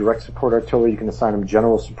 you have direct support artillery, you can assign them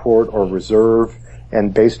general support or reserve.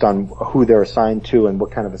 And based on who they're assigned to and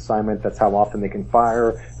what kind of assignment, that's how often they can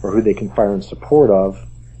fire or who they can fire in support of.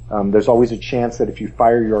 There's always a chance that if you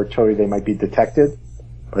fire your artillery, they might be detected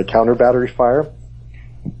by counter battery fire.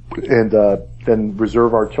 And then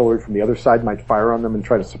reserve artillery from the other side might fire on them and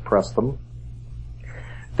try to suppress them.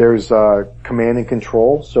 There's command and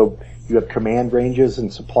control. So you have command ranges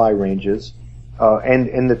and supply ranges.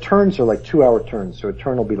 And the turns are like 2-hour turns. So a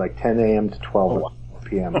turn will be like 10 a.m. to 12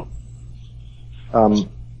 p.m.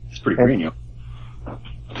 It's pretty green, yeah.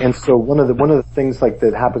 And so one of the things like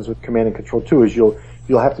that happens with command and control too is you'll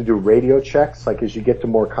have to do radio checks. Like as you get to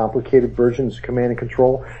more complicated versions of command and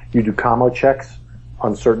control, you do commo checks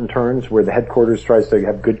on certain turns where the headquarters tries to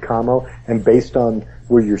have good commo, and based on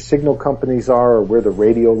where your signal companies are or where the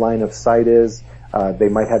radio line of sight is, they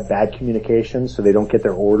might have bad communication, so they don't get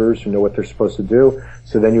their orders or know what they're supposed to do.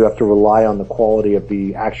 So then you have to rely on the quality of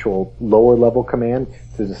the actual lower level command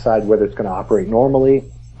to decide whether it's going to operate normally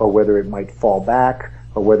or whether it might fall back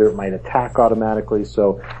or whether it might attack automatically.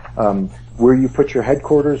 So where you put your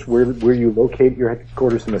headquarters, where you locate your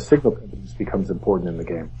headquarters in the signal companies becomes important in the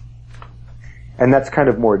game. And that's kind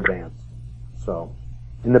of more advanced. So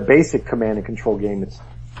in the basic command and control game,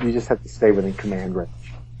 you just have to stay within command range.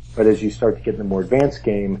 But as you start to get in the more advanced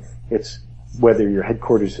game, it's whether your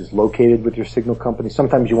headquarters is located with your signal company.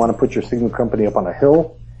 Sometimes you want to put your signal company up on a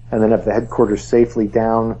hill and then have the headquarters safely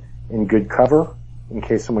down in good cover in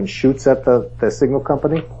case someone shoots at the signal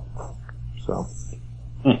company. So,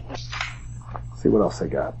 see what else I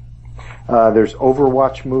got. There's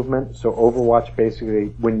Overwatch movement. So Overwatch basically,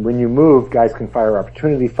 when you move, guys can fire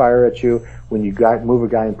opportunity fire at you. When you move a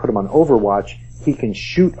guy and put him on Overwatch, he can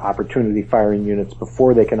shoot opportunity firing units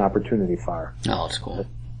before they can opportunity fire. Oh, that's cool.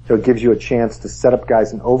 So it gives you a chance to set up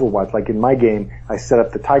guys in Overwatch. Like in my game, I set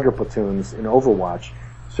up the Tiger platoons in Overwatch.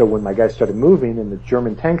 So when my guys started moving and the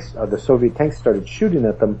German tanks, the Soviet tanks started shooting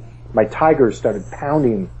at them, my Tigers started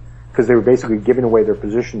pounding because they were basically giving away their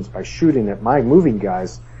positions by shooting at my moving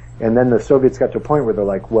guys. And then the Soviets got to a point where they're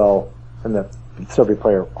like, well, and the Soviet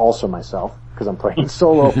player, also myself, because I'm playing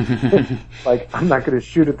solo, like, I'm not going to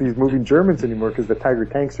shoot at these moving Germans anymore because the Tiger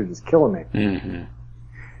tanks are just killing me. Mm-hmm.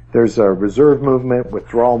 There's a reserve movement,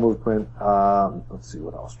 withdrawal movement, let's see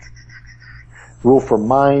what else. Rule for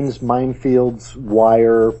mines, minefields,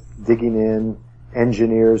 wire, digging in,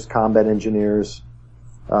 engineers, combat engineers.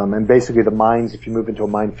 And basically the mines, if you move into a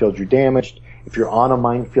minefield, you're damaged. If you're on a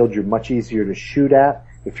minefield, you're much easier to shoot at.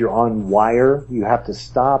 If you're on wire, you have to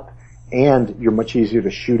stop. And you're much easier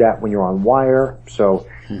to shoot at when you're on wire. So,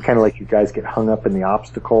 kind of like you guys get hung up in the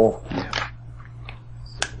obstacle. Yeah.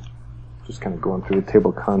 Just kind of going through the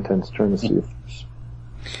table of contents, trying to see if...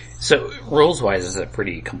 So, rules-wise, is it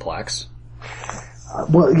pretty complex?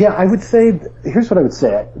 Well, yeah, I would say, here's what I would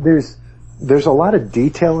say. There's a lot of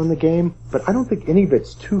detail in the game, but I don't think any of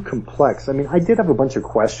it's too complex. I mean, I did have a bunch of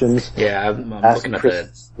questions. Yeah, I'm looking at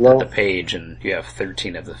the page, and you have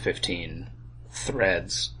 13 of the 15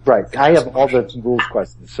 threads. Right. I have all the rules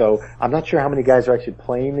questions. So I'm not sure how many guys are actually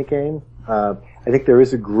playing the game, I think there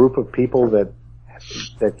is a group of people that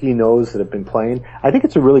he knows that have been playing. I think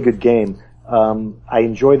it's a really good game. I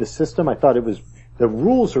enjoy the system. I thought the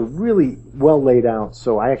rules are really well laid out,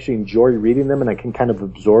 so I actually enjoy reading them and I can kind of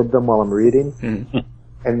absorb them while I'm reading. Mm-hmm.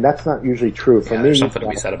 And that's not usually true. For me, there's something to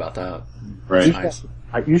be said about that. Right. Nice.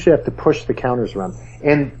 I usually have to push the counters around.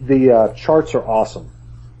 And the charts are awesome.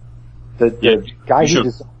 The guy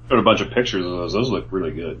who showed a bunch of pictures of those. Those look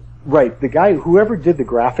really good. Right. The guy, whoever did the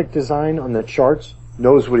graphic design on the charts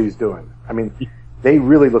knows what he's doing. I mean, they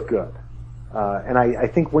really look good. And I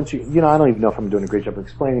think once I don't even know if I'm doing a great job of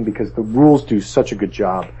explaining because the rules do such a good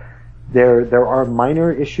job. There are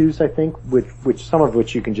minor issues, I think, which some of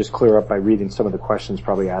which you can just clear up by reading some of the questions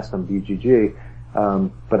probably asked on BGG.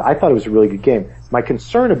 But I thought it was a really good game. My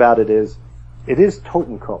concern about it is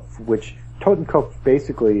Totenkopf, which Totenkopf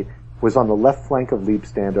basically was on the left flank of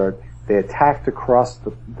Leibstandarte. They attacked across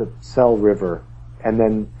the Sel River and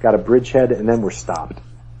then got a bridgehead and then were stopped.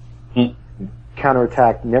 Mm.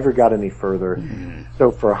 Counterattack, never got any further. Mm. So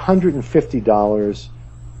for $150,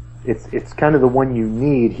 it's kind of the one you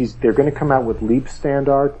need. They're going to come out with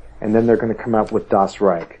Leibstandarte and then they're going to come out with Das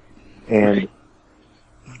Reich. And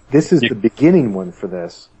this is the beginning one for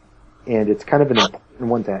this. And it's kind of an important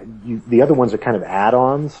one the other ones are kind of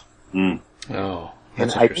add-ons. Mm. Oh,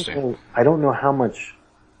 that's and interesting. I don't know how much,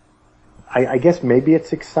 I guess maybe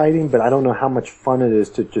it's exciting, but I don't know how much fun it is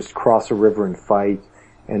to just cross a river and fight.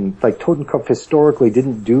 And like Totenkopf historically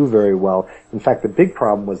didn't do very well. In fact, the big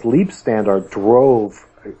problem was Leibstandarte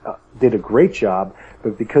did a great job,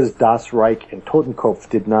 but because Das Reich and Totenkopf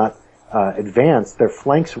did not advance, their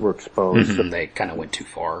flanks were exposed. Mm-hmm. They kind of went too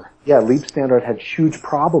far. Yeah, Leibstandarte had huge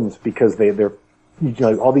problems because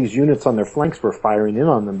all these units on their flanks were firing in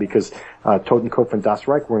on them because Totenkopf and Das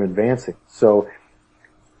Reich weren't advancing. So,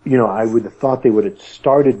 I would have thought they would have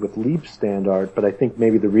started with Leibstandarte, but I think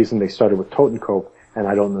maybe the reason they started with Totenkopf, and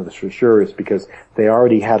I don't know this for sure, is because they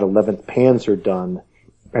already had 11th Panzer done,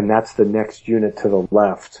 and that's the next unit to the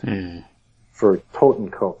left for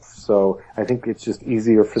Totenkopf. So I think it's just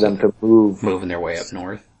easier for them to moving their way up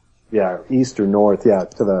north. Yeah, east or north, to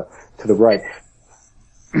the right.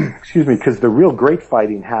 Excuse me, because the real great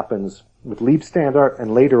fighting happens with Leibstandarte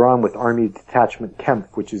and later on with Army Detachment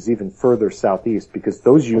Kempf, which is even further southeast, because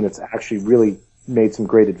those units actually really made some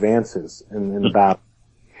great advances in the battle.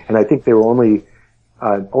 And I think they were only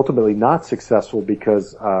ultimately not successful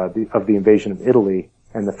because of the invasion of Italy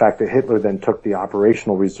and the fact that Hitler then took the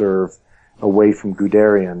operational reserve away from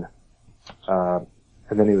Guderian. And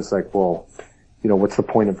then he was like, well, what's the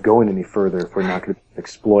point of going any further if we're not going to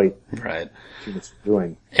exploit right. what it's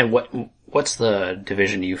doing? And what's the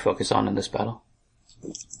division you focus on in this battle?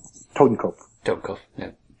 Totenkopf. Totenkopf,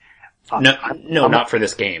 yeah. Not for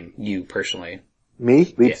this game. You personally. Me?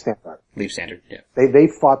 Leibstandarte. Yeah. Leibstandarte, yeah. They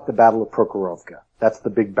fought the Battle of Prokhorovka. That's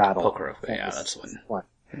the big battle. Prokhorovka, yeah, that's one.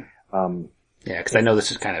 Yeah, because I know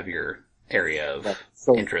this is kind of your area of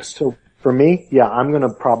interest. So for me, I'm going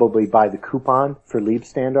to probably buy the coupon for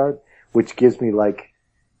Leibstandarte, which gives me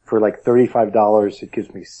for $35, it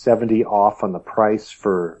gives me 70 off on the price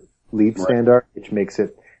for Leibstandarte, which makes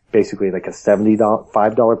it basically like a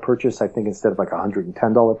 $75 purchase, I think, instead of like a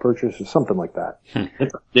 $110 purchase or something like that.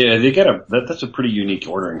 Yeah, that's a pretty unique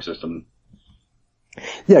ordering system.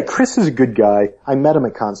 Yeah, Chris is a good guy. I met him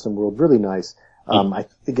at Constant World, really nice. I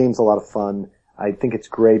think the game's a lot of fun. I think it's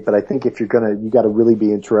great, but I think if you gotta really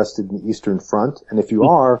be interested in the Eastern Front, and if you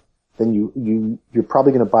are, then you're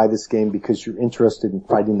probably gonna buy this game because you're interested in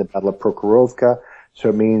fighting the Battle of Prokhorovka, so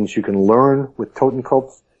it means you can learn with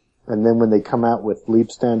Totenkopf, and then when they come out with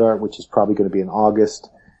Leibstandarte, which is probably gonna be in August,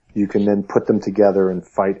 you can then put them together and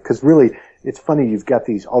fight, cause really, it's funny, you've got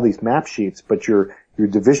all these map sheets, but your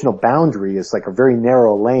divisional boundary is like a very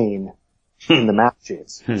narrow lane in the map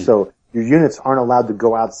sheets. So your units aren't allowed to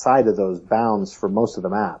go outside of those bounds for most of the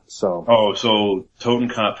map. So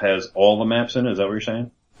Totenkopf has all the maps in it? Is that what you're saying?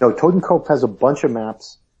 No, Totenkopf has a bunch of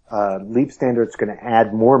maps. Leibstandarte's going to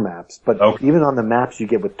add more maps, but even on the maps you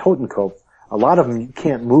get with Totenkopf, a lot of them you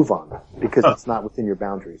can't move on because it's not within your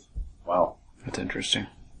boundaries. Wow, that's interesting.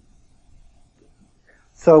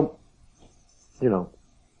 So,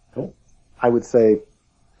 I would say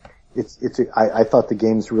I thought the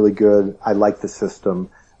game's really good. I like the system.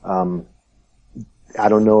 I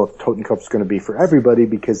don't know if Totenkopf's going to be for everybody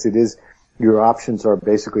because your options are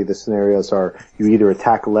basically the scenarios are you either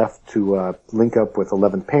attack left to link up with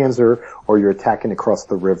 11th Panzer or you're attacking across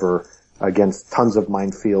the river against tons of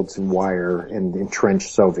minefields and wire and entrenched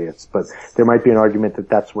Soviets. But there might be an argument that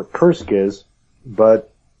that's what Kursk is.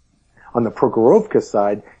 But on the Prokhorovka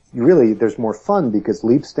side, really there's more fun because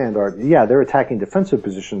Leap Standard, they're attacking defensive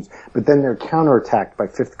positions, but then they're counterattacked by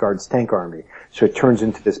Fifth Guard's tank army. So it turns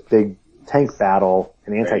into this big tank battle,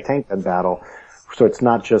 an anti-tank battle. So it's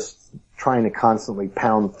not just trying to constantly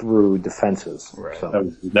pound through defenses. Right.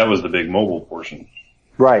 So. That was the big mobile portion.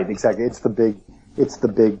 Right, exactly. It's the big,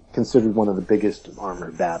 considered one of the biggest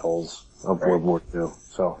armored battles of World War II.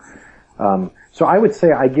 So, so I would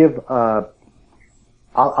say I give,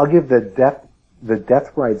 I'll give the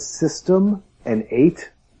Death Ride system an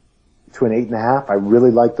 8 to an 8.5. I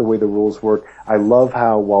really like the way the rules work. I love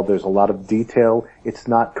how, while there's a lot of detail, it's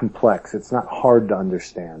not complex. It's not hard to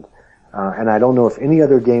understand. And I don't know if any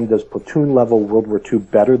other game does platoon level World War II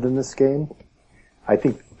better than this game. I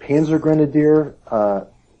think Panzer Grenadier,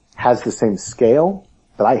 has the same scale,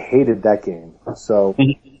 but I hated that game. So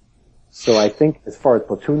I think as far as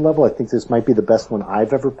platoon level, I think this might be the best one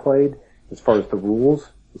I've ever played as far as the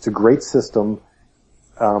rules. It's a great system.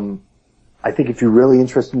 I think if you're really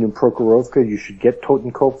interested in Prokhorovka, you should get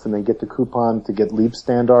Totenkopf and then get the coupon to get Leap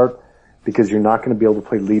Standard, because you're not going to be able to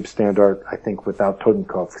play Leap Standard, I think, without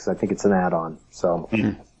Totenkopf, because I think it's an add-on. So,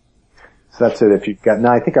 so that's it. If you've got,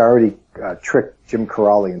 now I think I already tricked Jim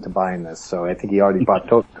Corrali into buying this, so I think he already bought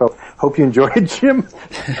Totenkopf. Hope you enjoy it, Jim.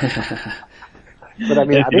 But I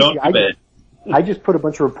mean, I just put a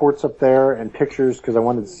bunch of reports up there and pictures because I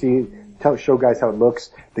wanted to show guys how it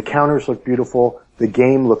looks. The counters look beautiful. The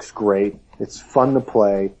game looks great. It's fun to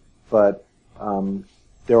play, but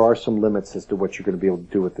there are some limits as to what you're going to be able to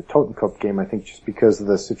do with the Totenkopf game, I think, just because of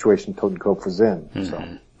the situation Totenkopf was in.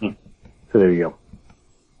 So there you go.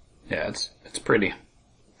 Yeah, it's pretty.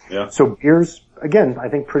 Yeah. So beers, again, I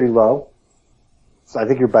think pretty low. So I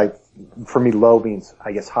think for me, low means,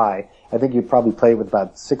 I guess, high. I think you'd probably play it with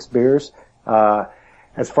about 6 beers.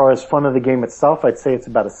 As far as fun of the game itself, I'd say it's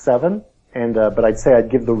about a 7. But I'd say I'd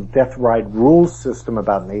give the Death Ride rules system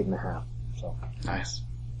about an 8.5. So. Nice.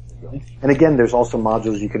 And again, there's also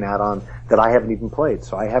modules you can add on that I haven't even played.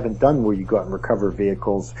 So I haven't done where you go out and recover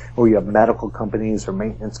vehicles, or you have medical companies or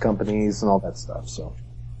maintenance companies and all that stuff. So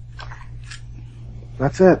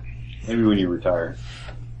that's it. Maybe when you retire.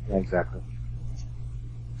 Yeah, exactly.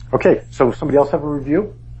 Okay, so somebody else have a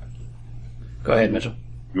review? Go ahead, Mitchell.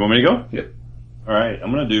 You want me to go? Yeah. All right,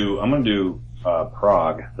 I'm gonna do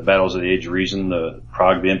Prague, the Battles of the Age of Reason, the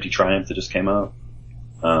Prague, the Empty Triumph that just came out.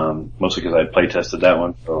 Mostly because I play tested that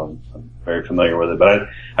one, so I'm very familiar with it. But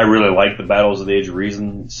I really like the Battles of the Age of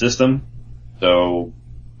Reason system. So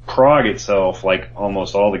Prague itself, like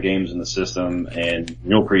almost all the games in the system, and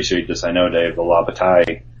you'll appreciate this, I know, Dave, the La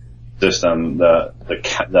Bataille system, the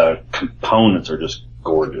components are just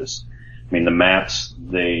gorgeous. I mean, the maps,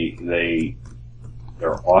 they're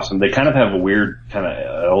awesome. They kind of have a weird kind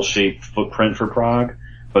of L-shaped footprint for Prague,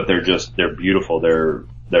 but they're beautiful. They're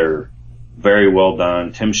very well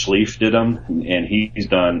done. Tim Schlief did them, and he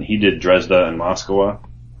did Dresda and Moscow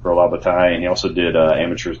for La Bataille, and he also did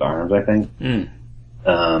Amateurs to Arms, I think.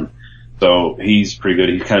 So he's pretty good.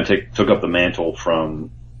 He kind of took up the mantle from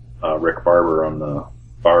Rick Barber on the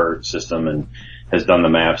bar system and has done the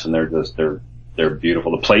maps, and they're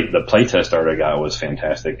beautiful. The playtest art I got was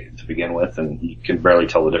fantastic to begin with, and you can barely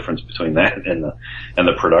tell the difference between that and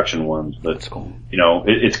the production ones. But that's cool. You know,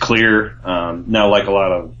 it's clear. Now, like a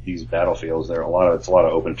lot of these battlefields, it's a lot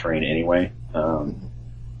of open terrain anyway.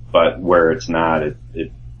 But where it's not, it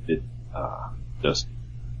just,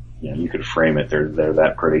 you know, you could frame it. They're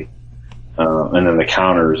that pretty. And then the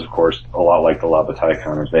counters, of course, a lot like the La Bataille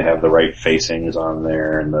counters. They have the right facings on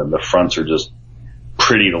there, and the fronts are just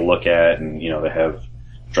pretty to look at, and, you know, they have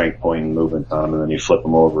strength point and movements on them, and then you flip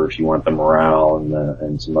them over if you want the morale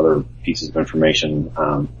and some other pieces of information.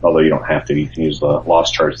 Although you don't have to, you can use the loss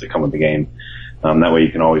charts that come with the game. That way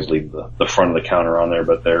you can always leave the front of the counter on there,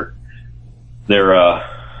 but they're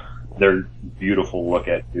beautiful to look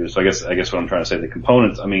at too. So I guess what I'm trying to say, the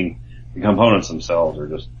components themselves are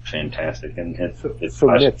just fantastic. And so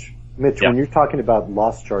Mitch, yeah. When you're talking about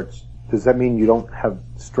loss charts, does that mean you don't have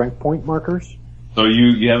strength point markers? So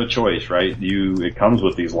you have a choice, right? It comes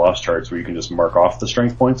with these loss charts where you can just mark off the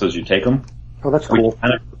strength points as you take them. Oh, that's cool.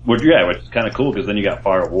 Which is kind of cool, because then you got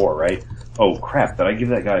Fire of War, right? Oh crap, did I give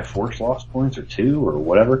that guy 4 loss points or 2 or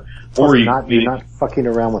whatever? Or you're not fucking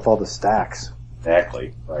around with all the stacks.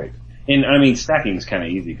 Exactly, right. And I mean, stacking is kind of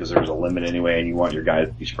easy because there's a limit anyway, and you want your guys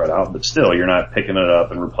to be spread out. But still, you're not picking it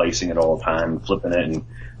up and replacing it all the time, flipping it, and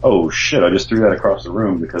oh shit, I just threw that across the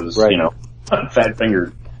room because you know, I'm fat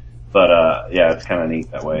fingered. But yeah, it's kind of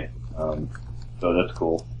neat that way. So that's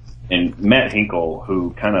cool. And Matt Hinkle,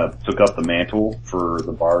 who kind of took up the mantle for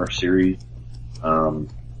the bar series, the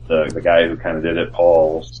the guy who kind of did it,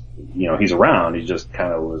 Paul, he's around. He just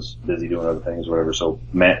kind of was busy doing other things or whatever. So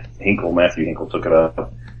Matthew Hinkle took it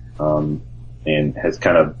up, and has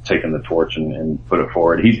kind of taken the torch and put it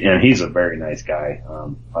forward. He's a very nice guy.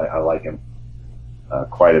 I like him,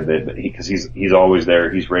 quite a bit, but cause he's always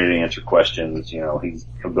there. He's ready to answer questions. He'll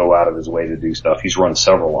go out of his way to do stuff. He's run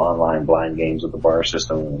several online blind games with the bar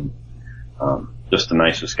system, and, just the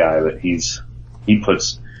nicest guy. But he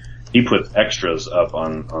puts extras up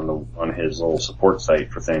on his little support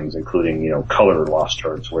site for things, including, color loss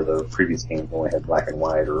charts where the previous game only had black and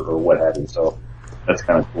white or what have you. So that's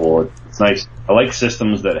kind of cool. It's nice. I like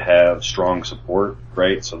systems that have strong support,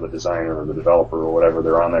 right? So the designer or the developer or whatever,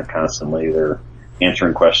 they're on there constantly. They're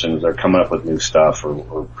answering questions. They're coming up with new stuff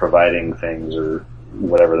or providing things or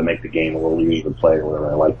whatever to make the game a little easier to play or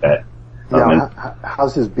whatever. I like that.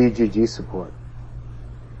 How's his BGG support?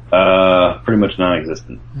 Pretty much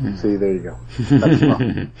non-existent. See, there you go. That's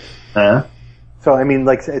well. So,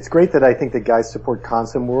 it's great that I think that guys support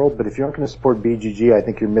Consum World, but if you aren't going to support BGG, I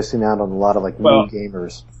think you're missing out on a lot of, new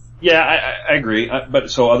gamers. Yeah, I agree. But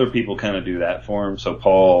so other people kind of do that for him. So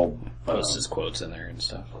Paul posts his quotes in there and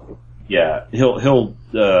stuff. Yeah, he'll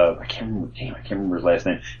I can't remember his last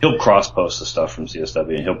name. He'll cross-post the stuff from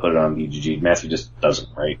CSW and he'll put it on BGG. Matthew just doesn't,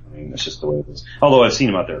 right? That's just the way it is. Although I've seen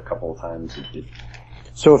him out there a couple of times.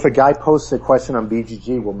 So if a guy posts a question on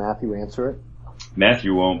BGG, will Matthew answer it?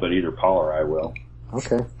 Matthew won't, but either Paul or I will.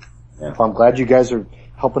 Okay. Yeah. Well, I'm glad you guys are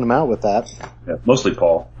helping him out with that. Yeah, mostly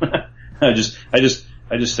Paul. I just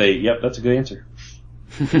say, yep, that's a good answer.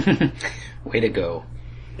 Way to go.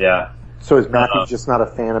 Yeah. So is Matthew just not a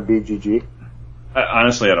fan of BGG?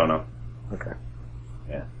 Honestly, I don't know. Okay.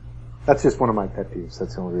 Yeah. That's just one of my pet peeves.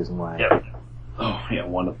 That's the only reason why. Yeah. Oh, yeah,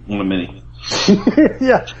 one of many.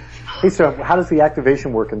 Yeah. Hey, so how does the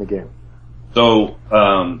activation work in the game? So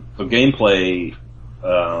gameplay,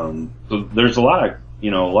 so there's a lot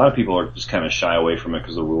of people are just kind of shy away from it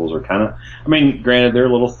because the rules are kind of, granted, they're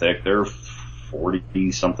a little thick. They're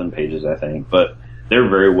 40 something pages, I think, but they're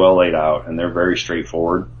very well laid out and they're very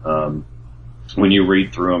straightforward. When you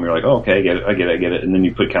read through them, you're like, oh, okay, I get it. And then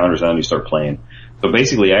you put counters on and you start playing. So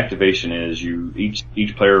basically activation is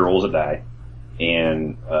each player rolls a die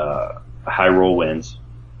and, a high roll wins.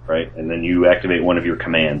 Right, and then you activate one of your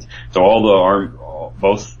commands. So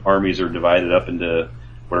both armies are divided up into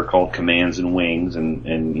what are called commands and wings,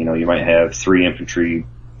 and you might have 3 infantry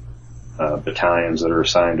battalions that are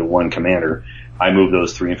assigned to one commander. I move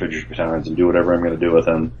those 3 infantry battalions and do whatever I'm going to do with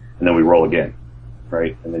them, and then we roll again,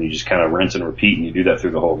 right? And then you just kind of rinse and repeat, and you do that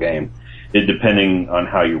through the whole game. Depending on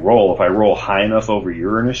how you roll, if I roll high enough over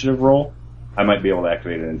your initiative roll, I might be able to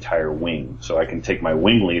activate an entire wing. So I can take my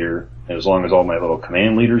wing leader, and as long as all my little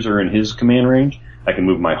command leaders are in his command range, I can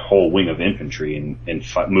move my whole wing of infantry and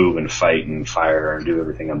move and fight and fire and do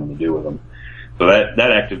everything I'm going to do with them. So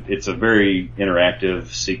it's a very interactive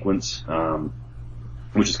sequence,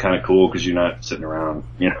 which is kind of cool because you're not sitting around,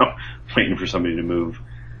 waiting for somebody to move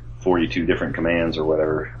 42 different commands or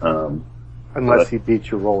whatever. Unless he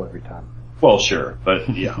beats your roll every time. Well, sure, but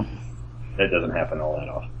that doesn't happen all that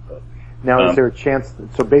often. But. Now, is there a chance,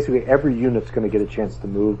 so basically every unit's going to get a chance to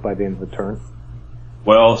move by the end of the turn?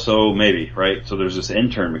 Well, so maybe, right? So there's this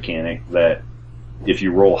end turn mechanic that if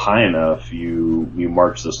you roll high enough, you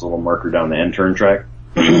march this little marker down the end turn track.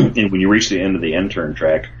 And when you reach the end of the end turn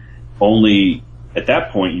track, only at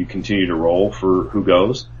that point you continue to roll for who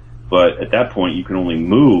goes, but at that point you can only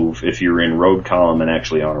move if you're in road column and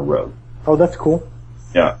actually on a road. Oh, that's cool.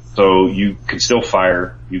 Yeah, so you could still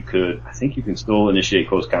fire, I think you can still initiate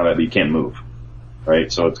close combat, but you can't move,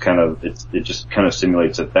 right? So it just kind of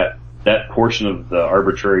simulates that portion of the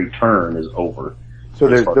arbitrary turn is over. So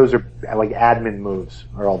those are like admin moves,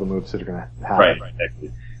 are all the moves that are going to happen. Right,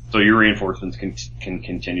 exactly. So your reinforcements can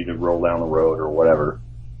continue to roll down the road or whatever,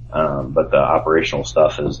 but the operational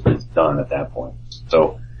stuff is done at that point.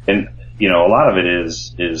 So, and a lot of it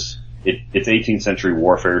is it's 18th century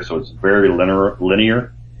warfare, so it's very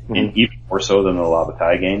linear, and even more so than the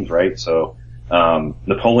Labatai games, right? So,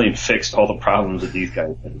 Napoleon fixed all the problems that these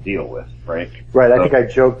guys had to deal with, right? Right, so, I think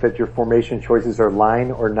I joked that your formation choices are line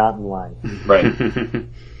or not in line. Right.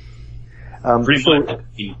 Pretty much.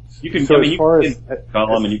 You can, you can be in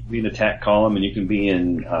column and you can be in attack column and you can be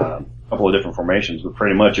in, a couple of different formations, but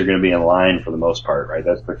pretty much you're going to be in line for the most part, right?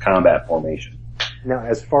 That's the combat formation. Now,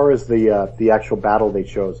 as far as the actual battle they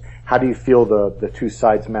chose, how do you feel the two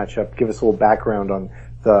sides match up? Give us a little background on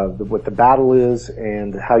what the battle is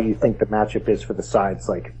and how you think the matchup is for the sides,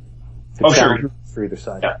 like sure. For either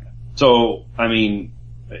side. Yeah. So,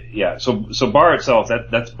 So Bar itself,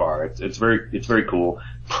 that's Bar. It's very cool.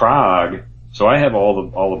 Prague So I have all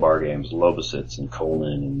the bar games, Lobositz and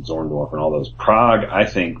Kolin and Zorndorf and all those. Prague, I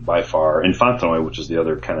think by far, and Fontenoy, which is the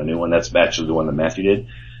other kind of new one, that's actually the one that Matthew did.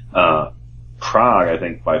 Prague, I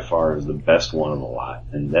think by far is the best one of the lot.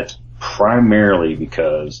 And that's primarily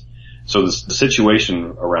because, so the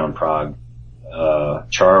situation around Prague,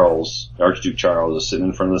 Archduke Charles is sitting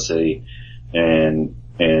in front of the city and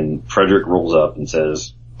Frederick rolls up and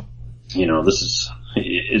says, you know,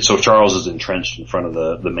 so Charles is entrenched in front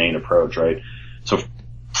of the main approach, right? So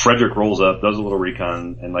Frederick rolls up, does a little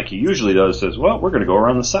recon, and like he usually does, says, well, we're gonna go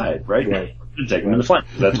around the side, right? We're gonna take him in the flank.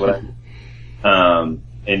 That's what happened.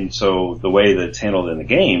 And so the way that it's handled in the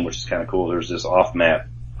game, which is kind of cool, there's this off-map,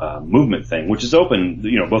 movement thing, which is open,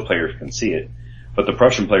 you know, both players can see it. But the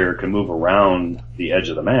Prussian player can move around the edge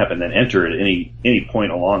of the map and then enter at any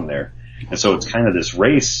point along there. And so it's kind of this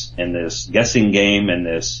race and this guessing game and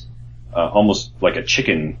this, almost like a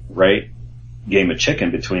chicken, right? Game of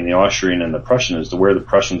chicken between the Austrian and the Prussian as to where the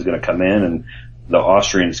Prussian's going to come in, and the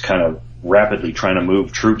Austrians kind of rapidly trying to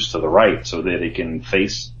move troops to the right so that they can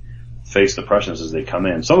face the Prussians as they come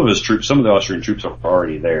in. Some of the Austrian troops are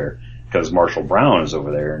already there because Marshal Brown is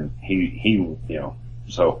over there, and he, you know,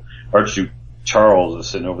 so Archduke Charles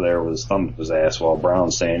is sitting over there with his thumb up his ass while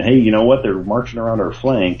Brown's saying, hey, you know what? They're marching around our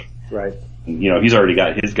flank. Right. And, you know, he's already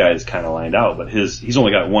got his guys kind of lined out, but he's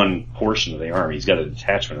only got one portion of the army. He's got a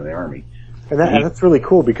detachment of the army. And that's really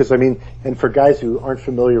cool because, I mean, and for guys who aren't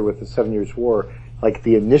familiar with the 7 Years' War, like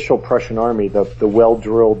the initial Prussian army, the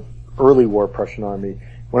well-drilled early war Prussian army,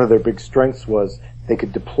 one of their big strengths was they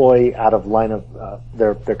could deploy out of line of,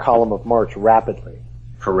 their column of march rapidly.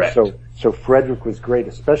 Correct. So Frederick was great,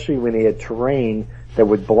 especially when he had terrain that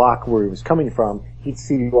would block where he was coming from. He'd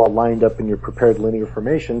see you all lined up in your prepared linear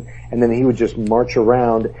formation, and then he would just march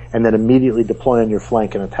around and then immediately deploy on your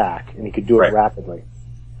flank and attack. And he could do it rapidly.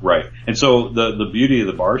 Right. And so the beauty of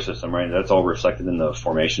the bar system, right, that's all reflected in the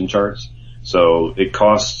formation charts. So it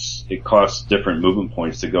costs different movement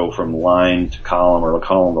points to go from line to column or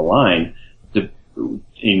column to line,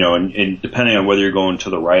 you know, and depending on whether you're going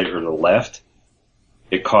to the right or the left,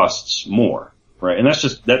 it costs more, right? And that's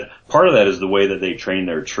just, that part of that is the way that they train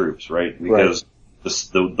their troops, right? Because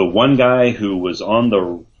the one guy who was on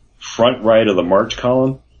the front right of the march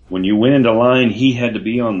column, when you went into line, he had to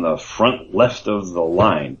be on the front left of the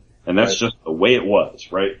line. And that's just the way it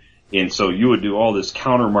was, right? And so you would do all this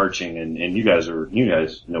counter marching, and you guys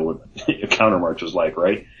know what a counter march was like,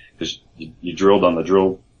 right? Because you drilled on the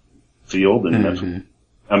drill field, and that's,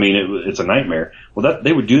 I mean, it's a nightmare. Well,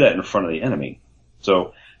 they would do that in front of the enemy.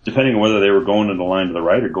 So depending on whether they were going to the line to the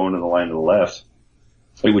right or going to the line to the left,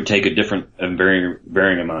 it would take a different and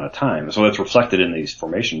varying amount of time. So that's reflected in these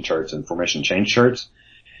formation charts and formation change charts.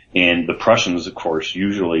 And the Prussians, of course,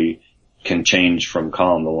 usually can change from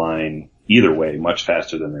column to line either way much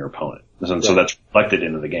faster than their opponent. And so that's reflected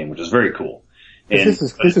into the game, which is very cool. And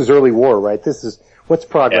this is early war, right? This is, what's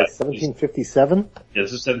Prague, 1757? Yeah,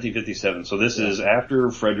 this is 1757. So this is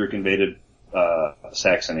after Frederick invaded,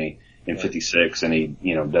 Saxony in 56, and he,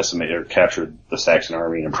 you know, decimated or captured the Saxon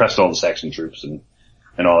army and impressed all the Saxon troops and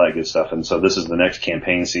all that good stuff. And so this is the next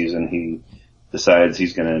campaign season. He decides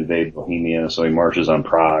he's going to invade Bohemia, so he marches on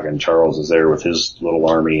Prague, and Charles is there with his little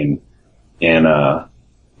army, and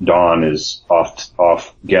Dawn is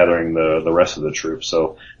off gathering the rest of the troops.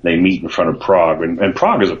 So they meet in front of Prague, and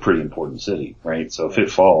Prague is a pretty important city, right? So if it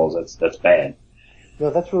falls, that's bad. No,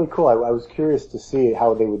 that's really cool. I was curious to see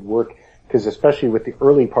how they would work, because especially with the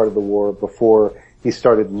early part of the war, before he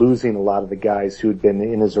started losing a lot of the guys who had been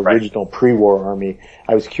in his original pre-war army,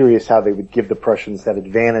 I was curious how they would give the Prussians that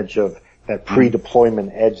advantage of that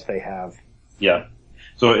pre-deployment edge they have. Yeah.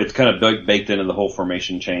 So it's kind of baked into the whole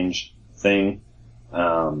formation change thing.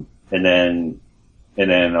 And then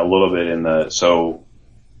a little bit so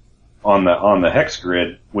on the hex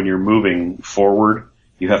grid, when you're moving forward,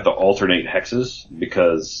 you have to alternate hexes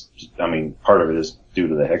because, I mean, part of it is due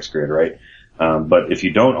to the hex grid, right? But if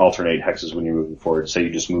you don't alternate hexes when you're moving forward, say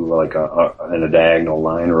you just move like in a diagonal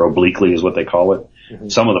line, or obliquely is what they call it. Mm-hmm.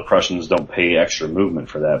 Some of the Prussians don't pay extra movement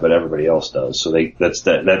for that, but everybody else does. So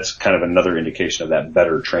that's kind of another indication of that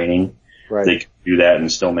better training. Right. They can do that and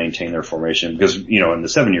still maintain their formation because, you know, in the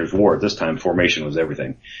 7 Years' War at this time, formation was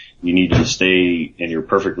everything. You needed to stay in your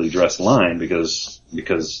perfectly dressed line because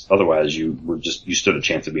otherwise you stood a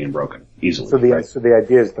chance of being broken easily. So the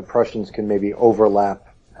idea is the Prussians can maybe overlap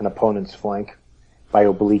an opponent's flank by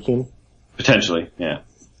obliquing? Potentially, yeah.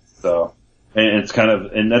 So, and it's kind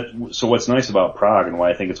of, so what's nice about Prague and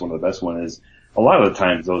why I think it's one of the best ones is a lot of the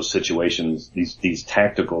times those situations, these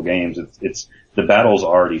tactical games, it's the battle's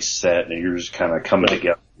already set and you're just kind of coming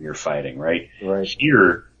together and you're fighting, right? Right.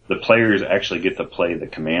 Here, the players actually get to play the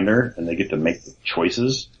commander and they get to make the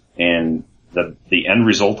choices, and the end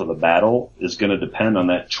result of the battle is going to depend on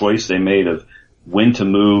that choice they made of when to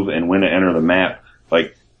move and when to enter the map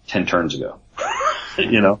like 10 turns ago.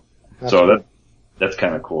 That's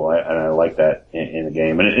kind of cool. I like that in the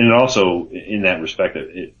game. And it also, in that respect,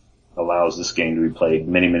 it allows this game to be played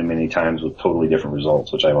many, many, many times with totally different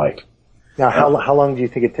results, which I like. Now, how long do you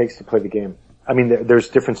think it takes to play the game? I mean, there's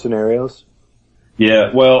different scenarios.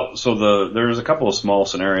 Yeah, well, so there's a couple of small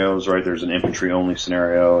scenarios, right? There's an infantry only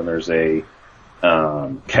scenario, and there's a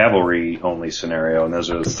cavalry only scenario, and there's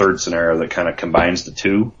a third scenario that kind of combines the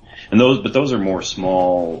two. And those are more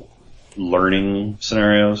small learning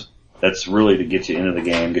scenarios. That's really to get you into the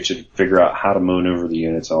game, get you to figure out how to maneuver the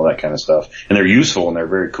units, all that kind of stuff. And they're useful and they're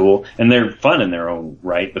very cool and they're fun in their own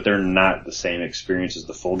right, but they're not the same experience as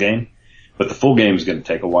the full game. But the full game is going to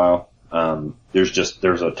take a while. There's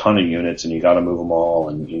a ton of units and you got to move them all,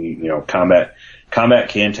 and combat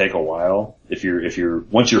can take a while.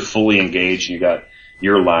 Once you're fully engaged and you got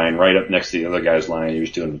your line right up next to the other guy's line, you're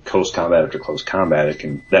just doing close combat after close combat.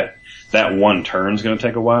 That one turn is going to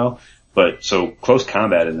take a while. But so close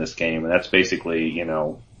combat in this game, and that's basically,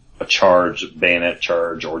 a charge, bayonet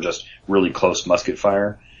charge, or just really close musket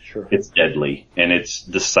fire. Sure. It's deadly and it's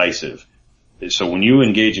decisive. So when you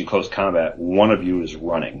engage in close combat, one of you is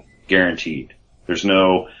running, guaranteed. There's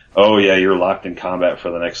no, oh yeah, you're locked in combat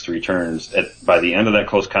for the next 3 turns. By the end of that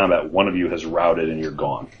close combat, one of you has routed and you're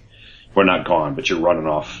gone. Well, not gone, but you're running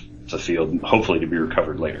off the field, hopefully to be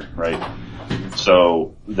recovered later, right?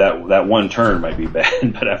 So that one turn might be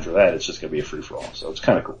bad, but after that, it's just gonna be a free for all. So it's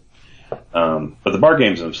kind of cool. But the bar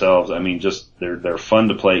games themselves, I mean, they're fun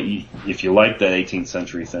to play. If you like that 18th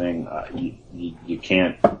century thing, you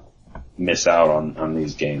can't miss out on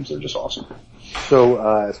these games. They're just awesome. So,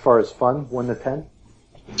 as far as fun, 1 to 10?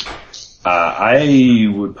 I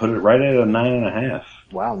would put it right at a 9.5.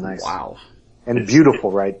 Wow, nice. Wow. And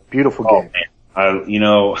beautiful, right? Beautiful game. Man.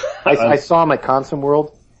 I saw them at Consum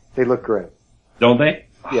World. They look great. Don't they?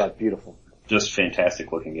 Yeah, beautiful. Just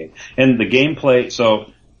fantastic looking game. And the gameplay,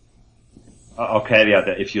 so I'll caveat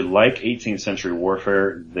that if you like 18th century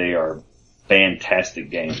warfare, they are fantastic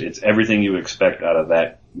games. It's everything you expect out of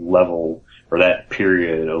that level or that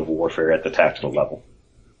period of warfare at the tactical level.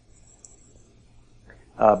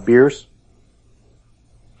 Beers?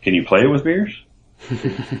 Can you play it with beers?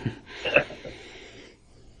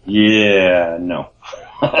 Yeah, no.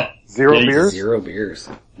 Zero beers? 0 beers.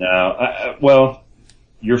 No, well,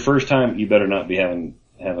 your first time, you better not be having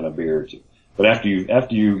a beer or two. But after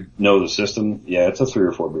you know the system, yeah, it's a 3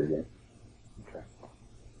 or 4 beer game. Okay.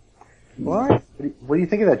 Well, all right. What do you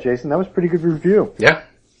think of that, Jason? That was a pretty good review. Yeah.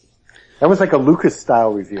 That was like a Lucas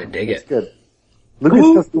style review. I dig That's it. Good.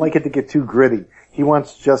 Lucas doesn't like it to get too gritty. He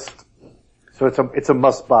wants so it's a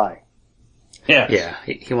must buy. Yeah. Yeah.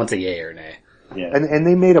 He wants a yay or nay. Yeah. And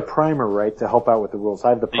they made a primer, right, to help out with the rules. I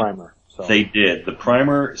have the primer. So. They did. The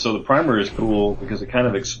primer is cool because it kind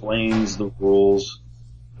of explains the rules.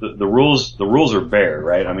 The rules are bare,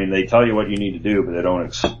 right? I mean, they tell you what you need to do, but they don't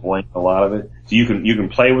explain a lot of it. So you can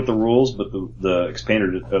play with the rules, but the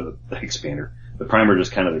primer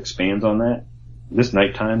just kind of expands on that. This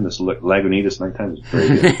nighttime, this Lagunitas nighttime is very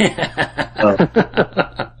good.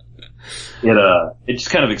 It just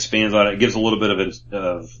kind of expands on it. It gives a little bit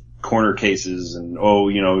of corner cases and,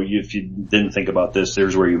 if you didn't think about this,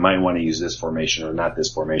 there's where you might want to use this formation or not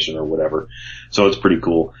this formation or whatever. So it's pretty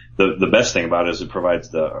cool. The best thing about it is it provides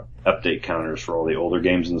the update counters for all the older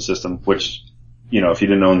games in the system, which, if you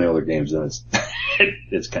didn't own the older games, then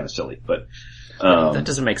it's kind of silly, but, that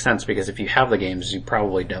doesn't make sense because if you have the games, you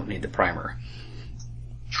probably don't need the primer.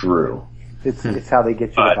 True. It's how they get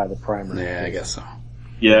you to buy the primer. Yeah, I guess so.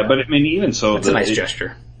 Yeah, but I mean, even so, it's a nice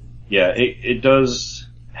gesture. Yeah, it does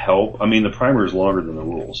help. I mean, the primer is longer than the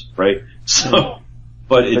rules, right? So,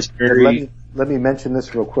 but it's very. Let me mention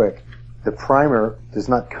this real quick. The primer does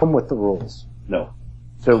not come with the rules. No.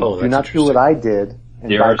 So do not do what I did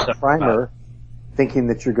and buy the primer thinking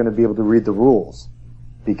that you're going to be able to read the rules,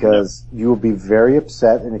 because you will be very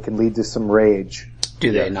upset and it can lead to some rage.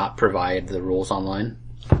 Do they not provide the rules online?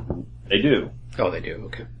 They do. Oh, they do.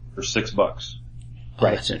 Okay. For $6. Oh,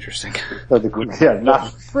 right. That's interesting. So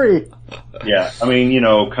not free. Yeah, I mean,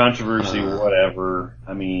 controversy, whatever.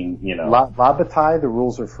 I mean, Labatai, the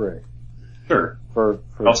rules are free. Sure. For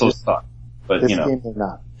also suck, but this game they're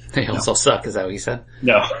not. They also suck. Is that what you said?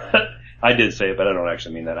 No, I did say it, but I don't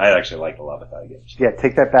actually mean that. I actually like the Labatai games. Yeah,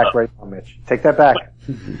 take that back right now, Mitch. Take that back.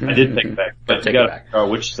 I did take it back, but you got to figure out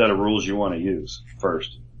which set of rules you want to use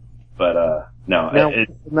first. But no.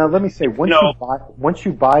 Now let me say, once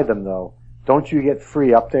you buy them though, don't you get free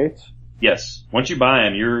updates? Yes. Once you buy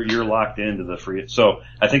them, you're locked into the free. So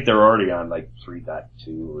I think they're already on like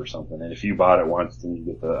 3.2 or something. And if you bought it once, then you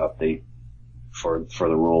get the update for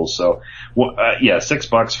the rules. So, yeah,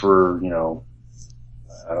 $6 for, I don't know,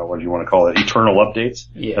 what do you want to call it? Eternal updates?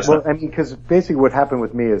 Yeah. Well, I mean, because basically what happened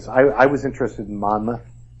with me is I was interested in Monmouth,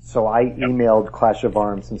 so I emailed Clash of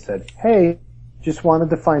Arms and said, hey, just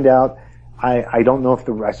wanted to find out. I don't know if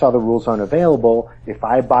I saw the rules aren't available. If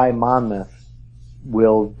I buy Monmouth,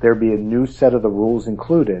 will there be a new set of the rules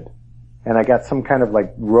included? And I got some kind of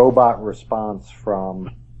like robot response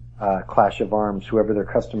from Clash of Arms, whoever their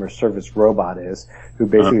customer service robot is, who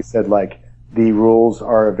basically said like, the rules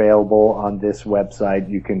are available on this website,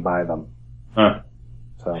 you can buy them. Huh.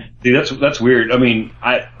 So. See, that's weird. I mean,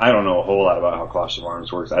 I don't know a whole lot about how Clash of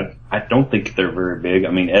Arms works. I don't think they're very big.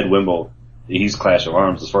 I mean, Ed Wimble, he's Clash of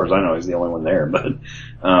Arms, as far as I know, he's the only one there, but,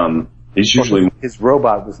 he's usually... His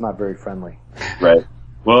robot was not very friendly. Right.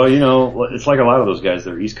 Well, it's like a lot of those guys,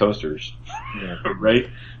 they're East Coasters. Yeah. Right?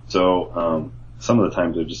 So, some of the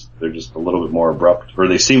times they're just a little bit more abrupt, or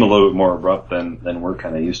they seem a little bit more abrupt than we're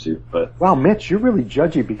kind of used to, but... Wow, Mitch, you're really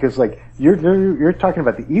judgy because like, you're talking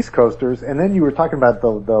about the East Coasters, and then you were talking about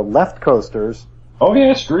the left coasters. Oh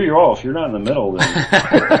yeah, screw you all. If you're not in the middle, then...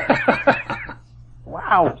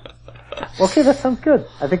 Wow. Okay, that sounds good.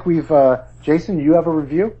 I think we've, Jason, you have a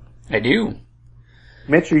review? I do.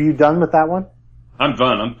 Mitch, are you done with that one? I'm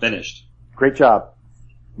done. I'm finished. Great job.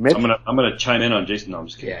 Mitch? I'm gonna chime in on Jason. No, I'm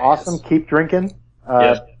just kidding. Yeah, awesome. Yes. Keep drinking.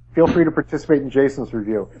 Yes. Feel free to participate in Jason's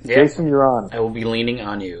review. Yeah. Jason, you're on. I will be leaning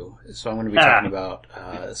on you. So I'm going to be talking about,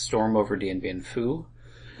 Storm over Dien Bien Phu.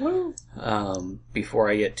 Woo. Before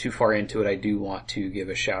I get too far into it, I do want to give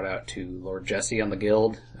a shout out to Lord Jesse on the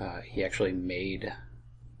guild. He actually made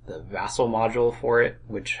the Vassal module for it,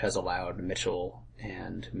 which has allowed Mitchell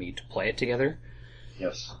and me to play it together.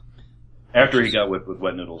 Yes. After he got whipped with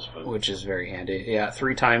wet noodles. But... Which is very handy. Yeah,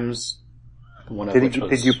 3 times. One of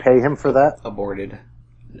Did you pay him for that? Aborted.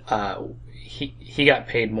 He got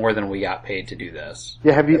paid more than we got paid to do this.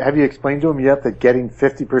 Yeah, have you explained to him yet that getting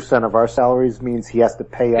 50% of our salaries means he has to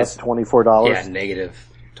pay us $24? Yeah, negative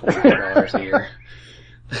 $24 a year.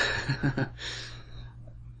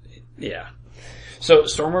 Yeah. So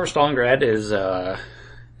Storm over Stalingrad is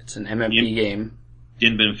it's an MMP game.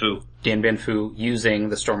 Dien Bien Phu. Dien Bien Phu using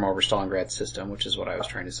the Storm over Stalingrad system, which is what I was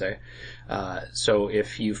trying to say. So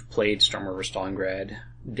if you've played Storm over Stalingrad,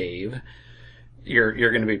 Dave, you're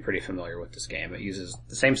going to be pretty familiar with this game. It uses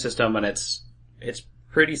the same system, and it's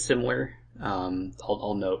pretty similar.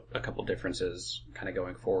 I'll note a couple differences kind of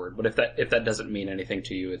going forward. But if that doesn't mean anything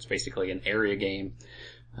to you, it's basically an area game.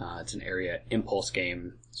 It's an area impulse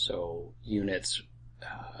game. So units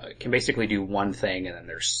can basically do one thing, and then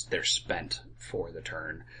they're spent for the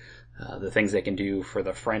turn. The things they can do for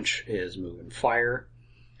the French is move and fire.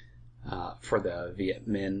 For the Viet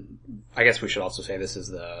Minh, I guess we should also say this is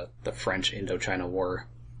the French Indochina War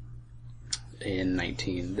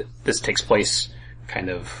this takes place kind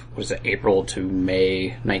of, April to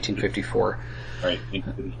May 1954. Right,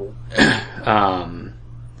 1954.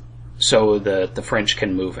 So the French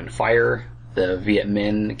can move and fire. The Viet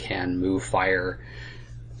Minh can move, fire.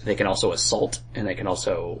 They can also assault, and they can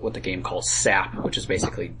also, what the game calls sap, which is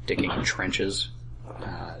basically digging trenches.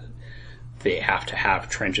 They have to have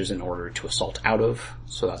trenches in order to assault out of,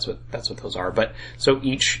 so that's what those are. But, so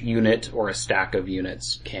each unit or a stack of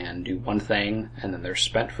units can do one thing, and then they're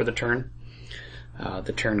spent for the turn.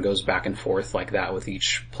 The turn goes back and forth like that, with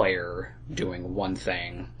each player doing one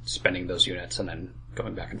thing, spending those units, and then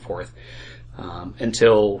going back and forth,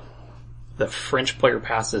 until the French player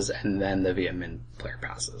passes, and then the Viet Minh player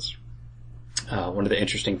passes. One of the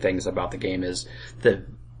interesting things about the game is the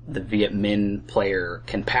Viet Minh player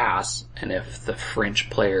can pass, and if the French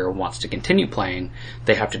player wants to continue playing,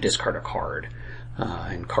 they have to discard a card.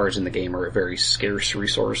 And cards in the game are a very scarce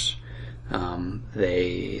resource.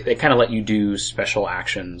 They kind of let you do special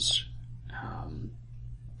actions.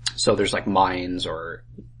 So there's like mines or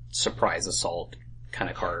surprise assault kind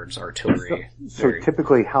of cards, artillery. So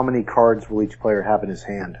typically, how many cards will each player have in his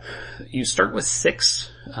hand? You start with 6.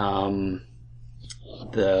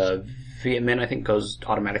 The Viet Minh, I think, goes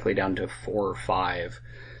automatically down to 4 or 5.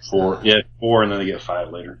 4, 4, and then they get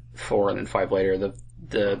 5 later. 4 and then 5 later.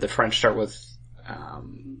 The French start with,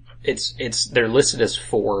 they're listed as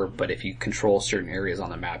 4, but if you control certain areas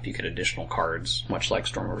on the map, you get additional cards, much like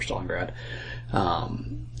Storm over Stalingrad.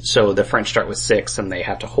 So the French start with 6, and they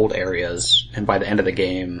have to hold areas, and by the end of the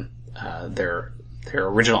game, their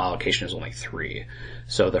original allocation is only 3.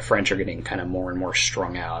 So the French are getting kind of more and more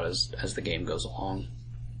strung out as the game goes along.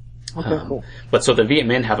 Okay, cool. But so the Viet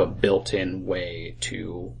Minh have a built-in way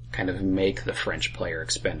to kind of make the French player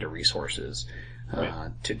expend resources,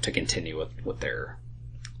 to continue with their,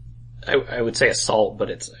 I would say assault,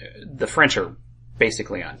 but the French are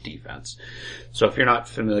basically on defense. So if you're not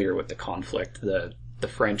familiar with the conflict, the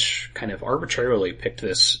French kind of arbitrarily picked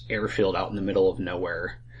this airfield out in the middle of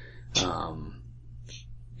nowhere,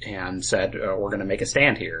 and said, we're going to make a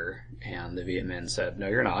stand here. And the Viet Minh said, no,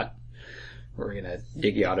 you're not. We're going to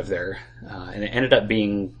dig you out of there. And it ended up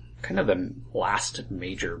being kind of the last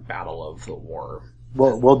major battle of the war.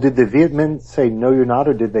 Well, did the Viet Minh say, no, you're not,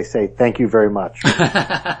 or did they say, thank you very much?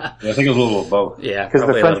 Yeah, I think it was a little of both. Yeah, because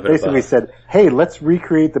the French basically said, hey, let's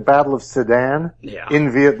recreate the Battle of Sedan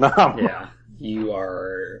in Vietnam. Yeah. You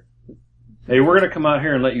are... Hey, we're going to come out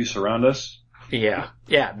here and let you surround us. Yeah.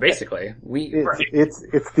 Yeah, basically.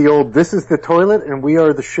 It's the old, this is the toilet and we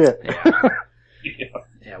are the shit. Yeah.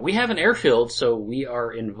 Yeah, we have an airfield, so we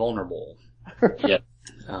are invulnerable. Yeah.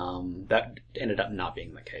 That ended up not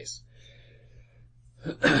being the case.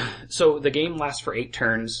 So the game lasts for 8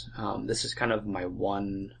 turns. This is kind of my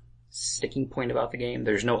one sticking point about the game.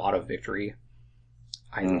 There's no auto victory.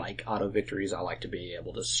 I like auto victories. I like to be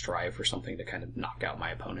able to strive for something to kind of knock out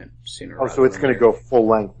my opponent sooner. Oh, so it's going to go full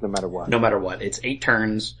length no matter what. No matter what. It's 8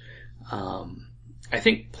 turns. I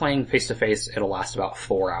think playing face to face, it'll last about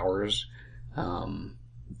 4 hours.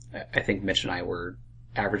 I think Mitch and I were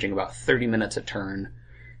averaging about 30 minutes a turn,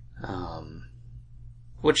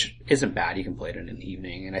 which isn't bad. You can play it in an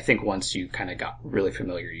evening. And I think once you kind of got really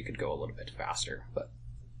familiar, you could go a little bit faster, but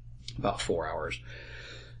about 4 hours.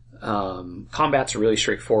 Combat's really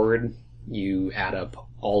straightforward. You add up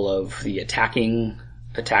all of the attack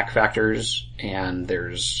factors, and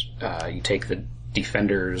you take the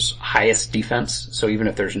defender's highest defense. So even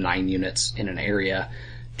if there's 9 units in an area,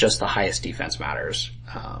 just the highest defense matters.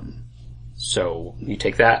 So you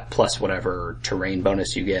take that plus whatever terrain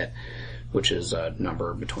bonus you get, which is a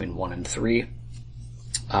number between 1 and 3.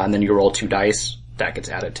 And then you roll 2 dice. That gets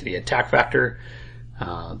added to the attack factor.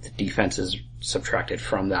 The defense is subtracted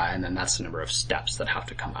from that, and then that's the number of steps that have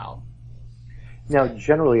to come out. Now,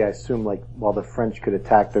 generally, I assume, like, while the French could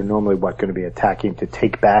attack, they're normally going to be attacking to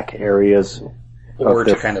take back areas, or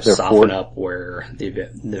to kind of soften up where the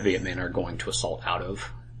Viet Minh are going to assault out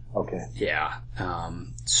of. Okay. Yeah.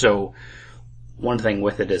 So one thing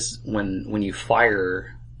with it is when you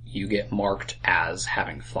fire, you get marked as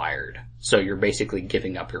having fired. So you're basically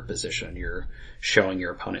giving up your position. You're showing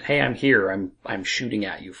your opponent, hey, I'm here. I'm shooting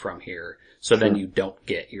at you from here. So then you don't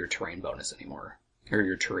get your terrain bonus anymore, or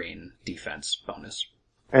your terrain defense bonus.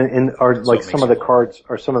 And are like some of the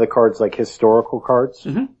cards like historical cards?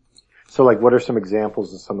 Mm-hmm. So like what are some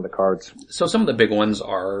examples of some of the cards? So some of the big ones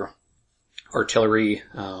are artillery,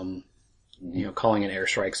 calling in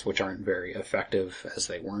airstrikes, which aren't very effective as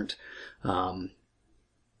they weren't. One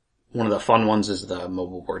of the fun ones is the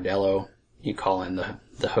mobile bordello. You call in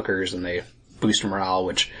the hookers and they boost morale,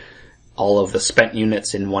 which all of the spent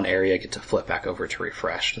units in one area get to flip back over to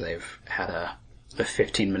refreshed. They've had a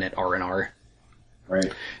 15-minute R&R.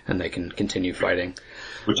 Right. And they can continue fighting.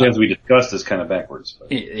 Which, as we discussed, is kind of backwards.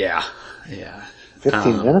 But. Yeah.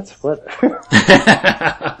 15 minutes? What?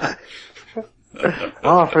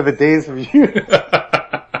 Oh, for the days of youth.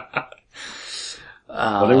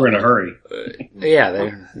 Well, they were in a hurry. Yeah,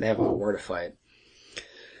 they have a war to fight.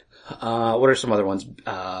 What are some other ones?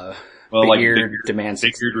 Big-Eared demands...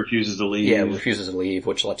 Big-Eared refuses to leave. Yeah, refuses to leave,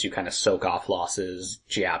 which lets you kind of soak off losses.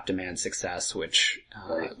 Giap demands success, which,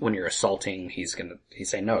 when you're assaulting, he's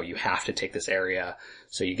saying, no, you have to take this area,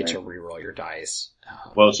 so you get to reroll your dice.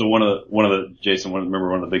 Well, so remember one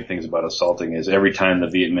of the big things about assaulting is every time the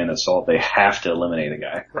Viet Minh assault, they have to eliminate a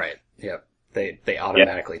guy. Right, yep. They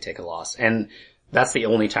automatically take a loss. And that's the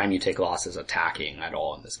only time you take losses attacking at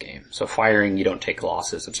all in this game. So firing, you don't take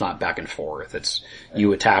losses. It's not back and forth. It's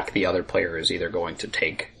you attack, the other player is either going to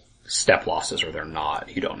take step losses or they're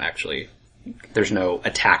not. You don't actually, there's no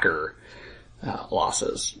attacker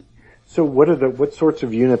losses. So what sorts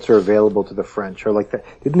of units are available to the French? Or like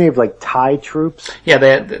didn't they have like Thai troops? Yeah,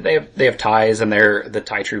 they have Thais, and the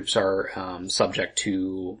Thai troops are subject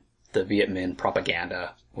to the Viet Minh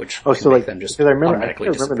propaganda, which can make them just automatically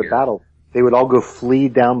disappear. I remember the battle. They would all go flee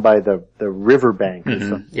down by the riverbank or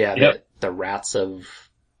something. Yeah, the rats of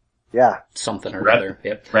something or other.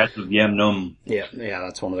 Yep. Rats of Yam Num. Yeah,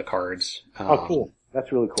 that's one of the cards. Oh, cool.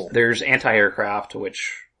 That's really cool. There's anti-aircraft,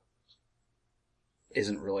 which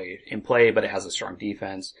isn't really in play, but it has a strong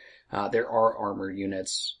defense. There are armored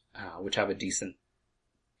units, which have a decent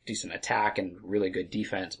attack and really good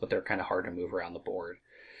defense, but they're kind of hard to move around the board.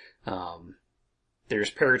 There's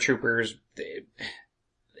paratroopers.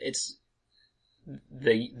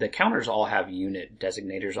 the counters all have unit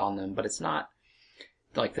designators on them, but it's not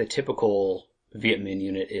like the typical Viet Minh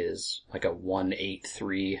unit is like a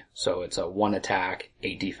 1-8-3, so it's a 1 attack,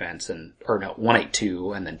 8 defense,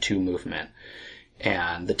 1-8-2, and then 2 movement.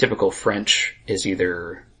 And the typical French is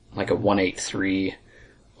either like a 1-8-3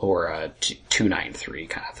 or a 2-9-3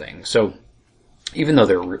 kind of thing. So even though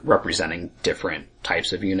they're representing different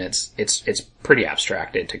types of units, it's pretty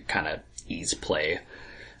abstracted to kind of ease play.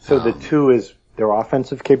 So the 2 is their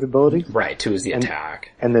offensive capability? Right, 2 is the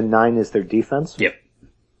attack. And then 9 is their defense? Yep.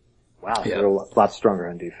 Wow, they're a lot stronger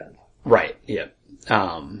on defense. Right, yep.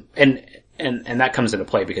 And that comes into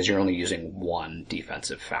play because you're only using one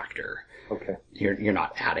defensive factor. Okay. You're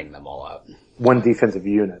not adding them all up. One defensive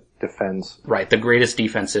unit defends. Right, the greatest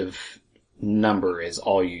defensive number is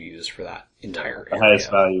all you use for that entire area. The highest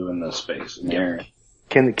value in the space in the area.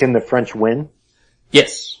 Can the French win?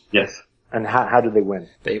 Yes. Yes. And how do they win?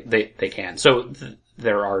 They can. So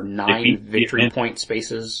there are 9 victory point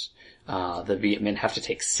spaces. The Viet Minh have to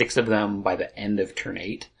take 6 of them by the end of turn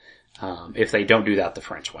 8. If they don't do that, the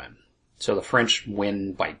French win. So the French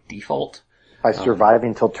win by default. By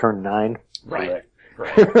surviving till turn 9? Right.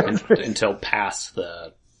 Until past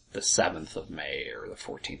the 7th of May or the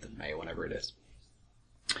 14th of May, whenever it is.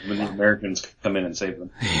 When the Americans come in and save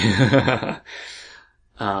them.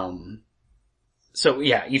 So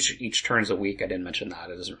yeah, each turn's a week. I didn't mention that.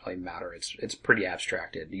 It doesn't really matter. It's pretty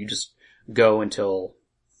abstracted. You just go until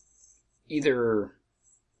either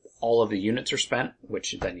all of the units are spent,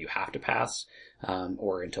 which then you have to pass,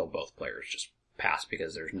 or until both players just pass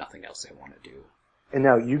because there's nothing else they want to do. And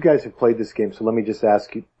now you guys have played this game, so let me just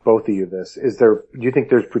ask you, both of you this. Do you think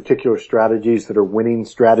there's particular strategies that are winning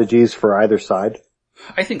strategies for either side?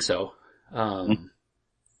 I think so.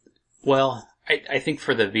 Well, I think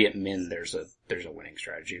for the Viet Minh there's a winning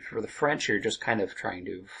strategy. For the French, you're just kind of trying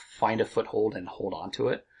to find a foothold and hold on to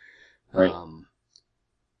it. Right.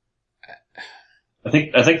 I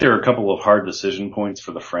think there are a couple of hard decision points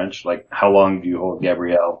for the French, like how long do you hold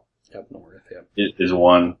Gabrielle? Up north, yeah. Is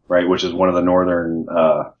one, right, which is one of the northern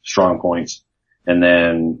strong points. And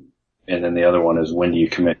then the other one is when do you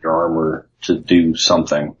commit your armor to do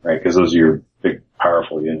something, right? Because those are your big,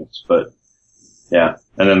 powerful units. But yeah,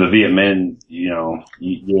 and then the Viet Minh,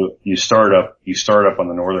 you start up on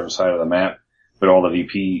the northern side of the map, but all the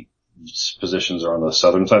VP positions are on the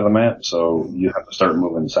southern side of the map, so you have to start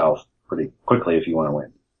moving south pretty quickly if you want to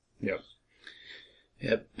win.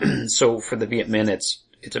 Yep. So for the Viet Minh,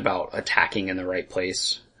 it's about attacking in the right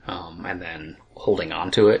place, and then holding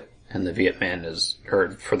on to it. And the Viet Minh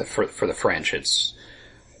for the French, it's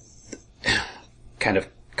kind of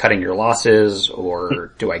cutting your losses,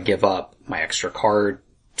 or do I give up my extra card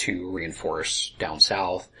to reinforce down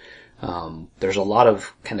south? There's a lot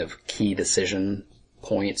of kind of key decision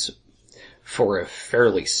points for a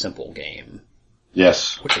fairly simple game.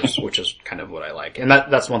 Yes. Which is kind of what I like. And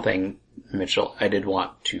that's one thing, Mitchell, I did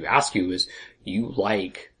want to ask you is you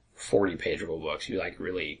like 40-page rule books. You like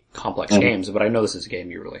really complex games, but I know this is a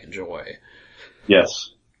game you really enjoy.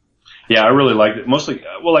 Yes. Yeah, I really liked it. Mostly,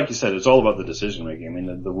 well, like you said, it's all about the decision making. I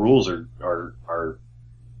mean, the rules are,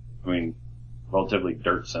 relatively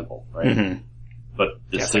dirt simple, right? Mm-hmm. But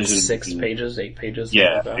decision. It's like 6 pages, 8 pages.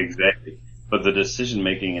 Yeah, exactly. But the decision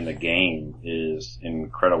making in the game is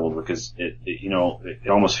incredible because it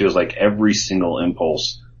almost feels like every single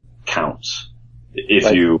impulse counts.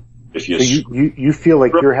 So you feel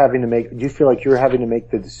like you're having to make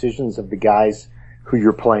the decisions of the guys who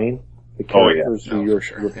you're playing, the characters who you're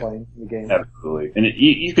playing in the game. Absolutely. And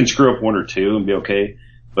you can screw up 1 or 2 and be okay,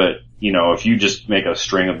 but if you just make a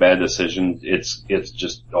string of bad decisions, it's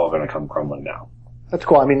just all going to come crumbling down. That's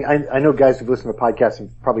cool. I mean, I know guys who've listened to podcasts have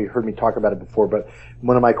probably heard me talk about it before, but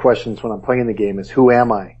one of my questions when I'm playing the game is, who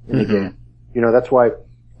am I in the game? That's why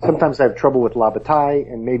sometimes I have trouble with La Bataille,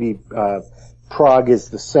 and maybe Prague is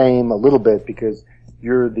the same a little bit because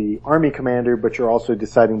you're the army commander, but you're also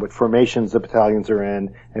deciding what formations the battalions are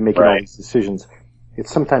in and making all these decisions.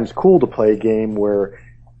 It's sometimes cool to play a game where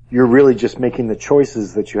you're really just making the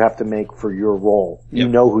choices that you have to make for your role. Yep. You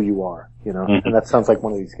know who you are, and that sounds like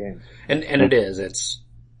one of these games. And it is. It's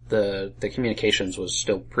the communications was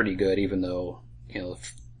still pretty good, even though,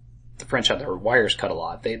 the French had their wires cut a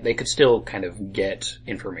lot. They could still kind of get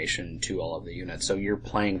information to all of the units. So you're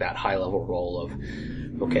playing that high level role of,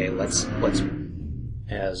 okay, let's,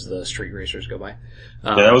 as the street racers go by.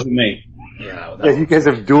 That wasn't me. Yeah, you guys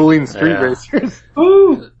have dueling street racers.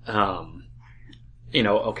 Woo!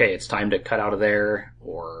 Okay, it's time to cut out of there,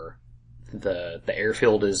 or the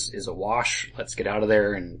airfield is awash. Let's get out of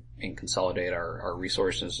there and consolidate our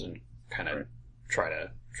resources and kind of try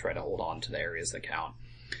to hold on to the areas that count.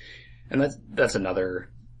 And that's another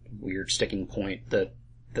weird sticking point.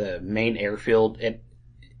 The main airfield,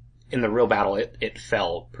 in the real battle, it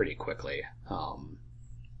fell pretty quickly.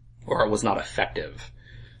 Or it was not effective,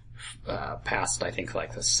 past, I think,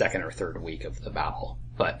 like the second or third week of the battle.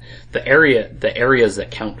 But the areas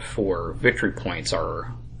that count for victory points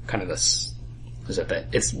are kind of this,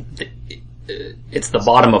 it's the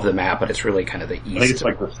bottom of the map, but it's really kind of the east I think it's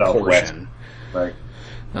like the southwest. portion. Right.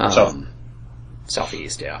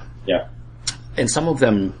 Southeast, yeah. Yeah. And some of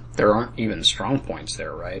them, there aren't even strong points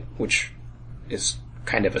there, right? Which is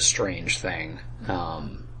kind of a strange thing.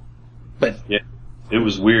 But yeah, it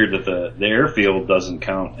was weird that the airfield doesn't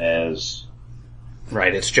count as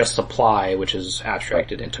right. It's just supply, which is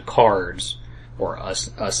abstracted into cards or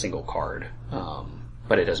a single card.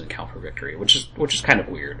 But it doesn't count for victory, which is kind of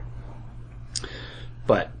weird.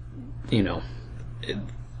 But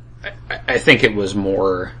I think it's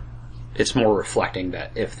more reflecting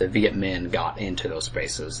that if the Viet Minh got into those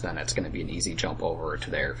spaces, then it's going to be an easy jump over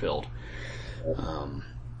to the airfield.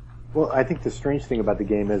 Well, I think the strange thing about the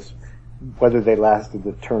game is whether they lasted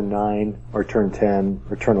to turn 9 or turn 10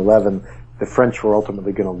 or turn 11, the French were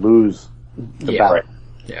ultimately going to lose the battle. Right.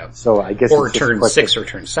 Yeah. So I guess or it's turn 6 or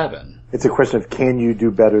turn 7. It's a question of can you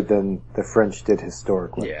do better than the French did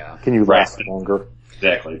historically? Yeah. Can you last longer?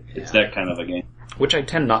 Exactly. It's that kind of a game. Which I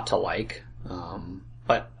tend not to like.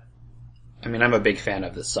 But, I mean, I'm a big fan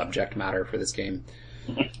of the subject matter for this game.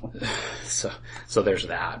 So there's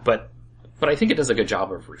that. But I think it does a good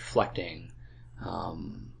job of reflecting,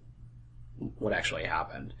 what actually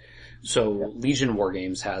happened. So Legion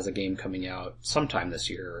Wargames has a game coming out sometime this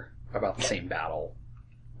year about the same battle.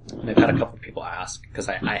 And I've had a couple of people ask, because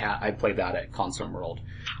I played that at Console World.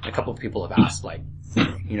 And a couple of people have asked, like,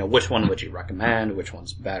 which one would you recommend? Which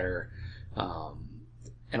one's better?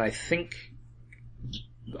 And I think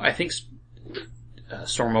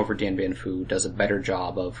Storm over Dien Bien Phu does a better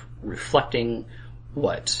job of reflecting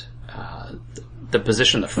what the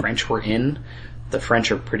position the French were in. The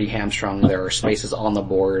French are pretty hamstrung. There are spaces on the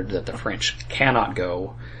board that the French cannot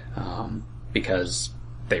go because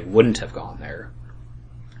they wouldn't have gone there.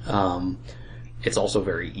 It's also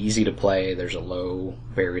very easy to play. There's a low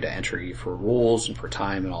barrier to entry for rules and for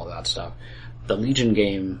time and all that stuff. The Legion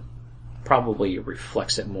game probably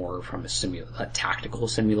reflects it more from a tactical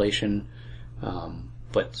simulation.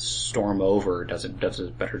 But Storm Over does a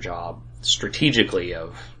better job strategically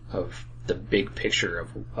of the big picture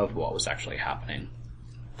of what was actually happening.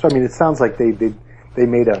 So I mean, it sounds like they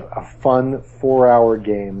made a fun 4-hour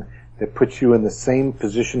game that puts you in the same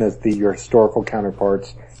position as your historical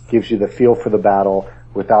counterparts, gives you the feel for the battle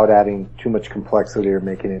without adding too much complexity or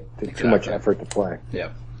making it too much effort to play.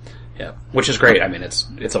 Yeah. Yeah. Which is great. I mean, it's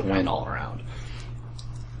a win all around.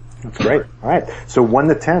 That's great. All right. So 1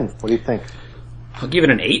 to 10. What do you think? I'll give it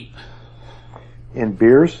an 8. In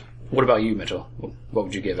beers? What about you, Mitchell? What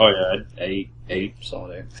would you give it? Oh yeah, 8.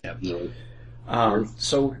 Solid 8. Yeah. Really.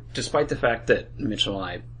 So despite the fact that Mitchell and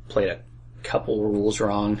I played a couple rules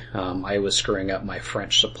wrong, I was screwing up my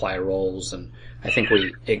French supply rolls, and I think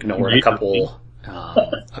we ignored a couple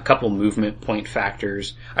movement point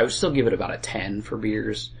factors. I would still give it about a 10 for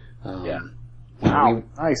beers. Wow.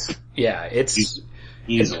 Nice. Yeah, it's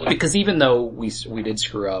easily. because even though we did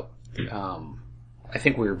screw up, I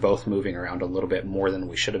think we were both moving around a little bit more than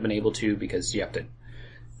we should have been able to, because you have to,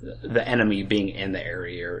 the enemy being in the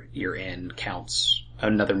area you're in counts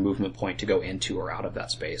another movement point to go into or out of that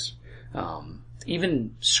space.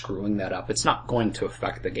 Even screwing that up, it's not going to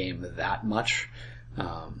affect the game that much.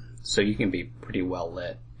 So you can be pretty well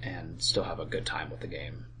lit and still have a good time with the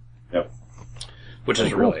game. Yep. Which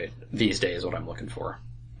is really, these days, what I'm looking for.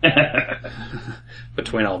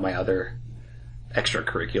 Between all my other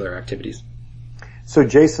extracurricular activities. So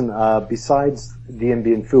Jason, besides Dien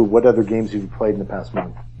Bien Phu, what other games have you played in the past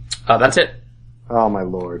month? That's it. Oh my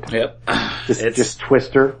lord. Yep. Just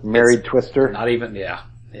Twister, Married Twister. Not even, yeah.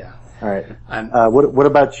 All right. What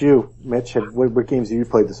about you, Mitch? What games have you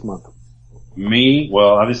played this month? Me, well,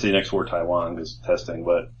 obviously Next War Taiwan is testing,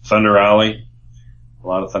 but Thunder Alley, a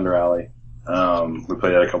lot of Thunder Alley. We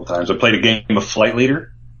played that a couple times. I played a game of Flight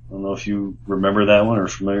Leader. I don't know if you remember that one or are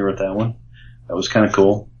familiar with that one. That was kind of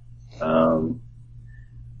cool.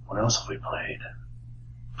 What else have we played?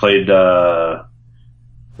 Played Bar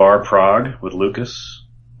Prague with Lucas.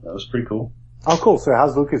 That was pretty cool. Oh, cool. So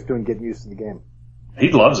how's Lucas doing getting used to the game?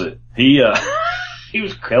 He loves it. He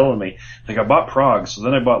was killing me. Like, I bought Prague, so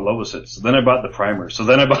then I bought Loiset, so then I bought the primer, so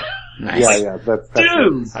then I bought... Nice. Yeah,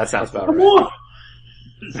 dude! That sounds about right.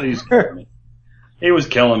 So he's killing me. He was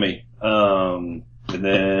killing me. And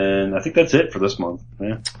then I think that's it for this month.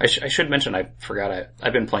 Yeah. I should mention, I forgot,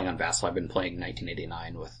 I've been playing on Vassal. I've been playing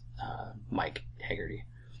 1989 with Mike Haggerty.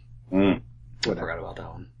 Mm. I forgot about that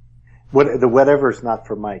one. The whatever's not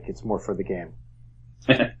for Mike, it's more for the game.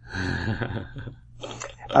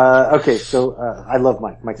 Okay, so I love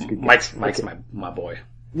Mike. Mike's a good guy. Mike's my boy.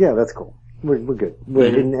 Yeah, that's cool. We're good.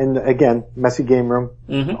 And again, Messy Game Room.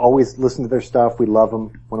 Always listen to their stuff. We love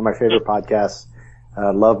them. One of my favorite podcasts.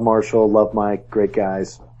 Love Marshall. Love Mike. Great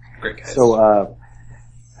guys. Great guys. So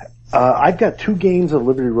I've got 2 games of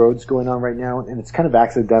Liberty Roads going on right now, and it's kind of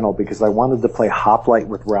accidental because I wanted to play Hoplite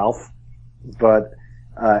with Ralph, but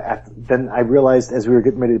then I realized as we were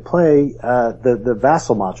getting ready to play, the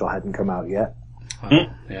Vassal module hadn't come out yet.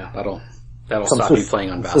 Yeah, that'll stop you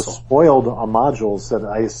playing on Vassal. So spoiled on modules that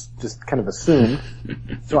I just kind of assumed.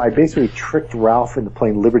 So I basically tricked Ralph into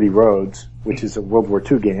playing Liberty Roads, which is a World War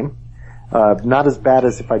II game. Not as bad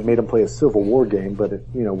as if I'd made him play a Civil War game, but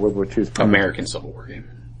World War II is American Civil War game.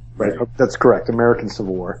 Right, that's correct. American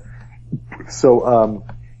Civil War. So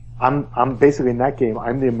I'm basically in that game.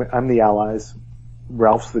 I'm the Allies.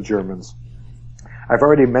 Ralph's the Germans. I've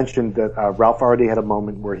already mentioned that Ralph already had a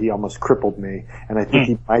moment where he almost crippled me, and I think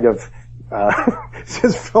he might have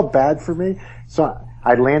just felt bad for me. So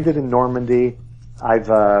I landed in Normandy.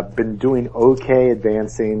 I've been doing okay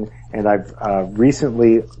advancing, and I've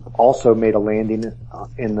recently also made a landing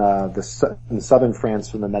in southern France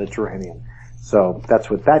from the Mediterranean. So that's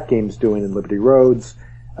what that game's doing in Liberty Roads.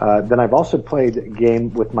 Then I've also played a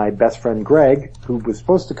game with my best friend Greg, who was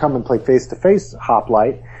supposed to come and play face-to-face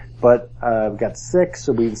Hoplite, but got sick,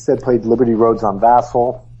 so we instead played Liberty Roads on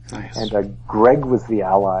Vassal. Nice. And Greg was the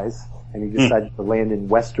Allies, and he decided to land in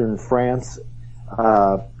western France,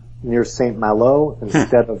 near Saint Malo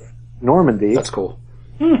instead of Normandy. That's cool.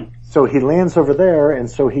 So he lands over there, and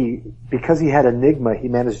so because he had Enigma, he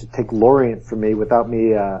managed to take Lorient from me without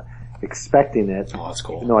me expecting it. Oh, that's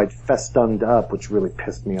cool. Even though I'd festooned up, which really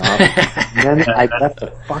pissed me off. And then I left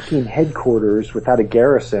the fucking headquarters without a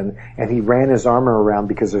garrison, and he ran his armor around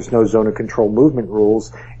because there's no zone of control movement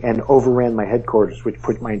rules, and overran my headquarters, which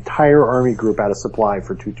put my entire army group out of supply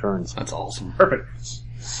for 2 turns. That's awesome. Perfect.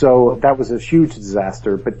 So that was a huge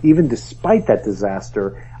disaster, but even despite that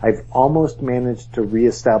disaster, I've almost managed to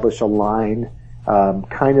reestablish a line,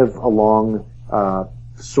 kind of along,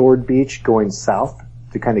 Sword Beach going south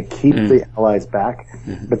to kind of keep the Allies back.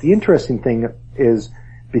 But the interesting thing is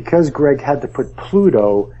because Greg had to put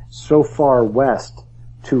Pluto so far west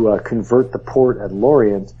to convert the port at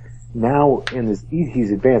Lorient, now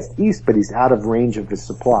he's advanced east, but he's out of range of his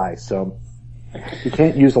supply. So he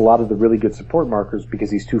can't use a lot of the really good support markers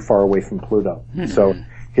because he's too far away from Pluto. So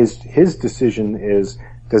his decision is,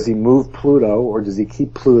 does he move Pluto or does he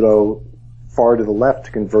keep Pluto far to the left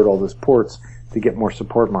to convert all those ports to get more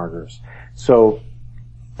support markers? So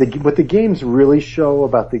what the games really show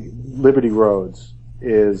about the Liberty Roads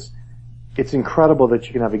is it's incredible that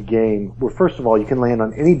you can have a game where, first of all, you can land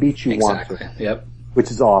on any beach you want to. Yep. Which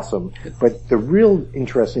is awesome. But the real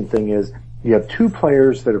interesting thing is you have 2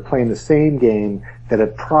 players that are playing the same game that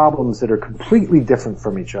have problems that are completely different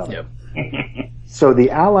from each other. Yep. So the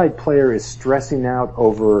Allied player is stressing out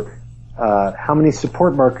over how many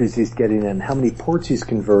support markers he's getting in, how many ports he's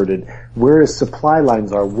converted, where his supply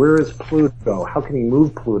lines are, where is Pluto, how can he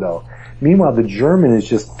move Pluto. Meanwhile, the German is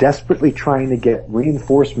just desperately trying to get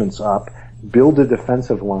reinforcements up, build a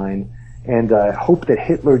defensive line, and hope that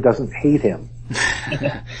Hitler doesn't hate him.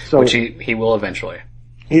 So, which he will eventually.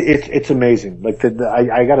 It's amazing. Like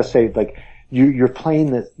I gotta say, like you're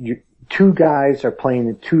playing 2 guys are playing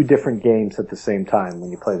in 2 different games at the same time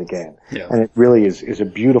when you play the game. Yeah. And it really is a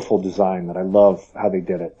beautiful design that I love how they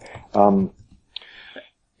did it.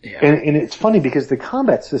 Yeah. And it's funny because the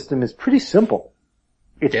combat system is pretty simple.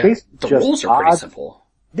 It's basically the just rules are pretty simple.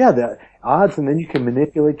 Yeah, the odds, and then you can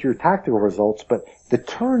manipulate your tactical results, but the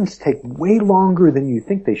turns take way longer than you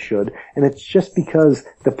think they should, and it's just because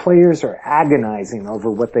the players are agonizing over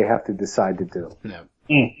what they have to decide to do.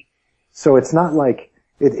 Yeah. So it's not like,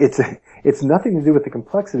 it's nothing to do with the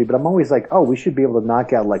complexity, but I'm always like, oh, we should be able to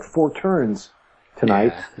knock out like 4 turns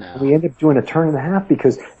tonight. Yeah, no. And we end up doing a turn and a half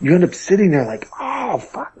because you end up sitting there like, oh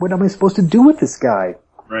fuck, what am I supposed to do with this guy?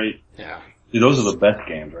 Right. Yeah. Dude, those are the best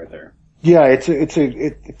games right there. Yeah, it's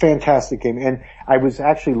a fantastic game. And I was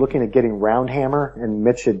actually looking at getting Roundhammer, and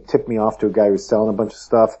Mitch had tipped me off to a guy who was selling a bunch of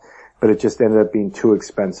stuff, but it just ended up being too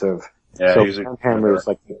expensive. Yeah, so Roundhammer's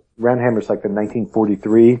like the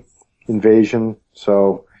 1943 invasion,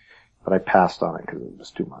 but I passed on it because it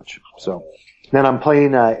was too much. So then I'm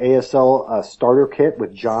playing ASL starter kit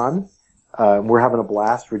with John. We're having a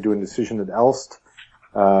blast. We're doing Decision at Elst.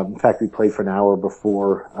 In fact, we played for an hour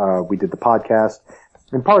before we did the podcast.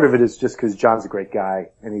 And part of it is just because John's a great guy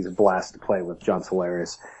and he's a blast to play with. John's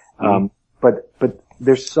hilarious. But but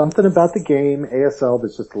there's something about the game, ASL,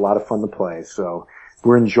 that's just a lot of fun to play. So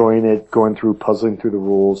we're enjoying it, going through, puzzling through the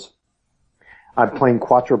rules. I'm playing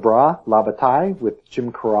Quatre Bras, La Bataille with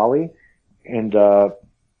Jim Corrali, and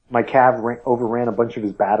my cav overran a bunch of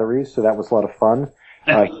his batteries, so that was a lot of fun.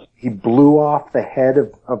 He blew off the head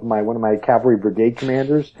of one of my cavalry brigade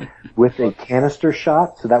commanders with a canister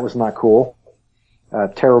shot, so that was not cool.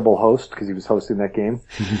 Terrible host, because he was hosting that game.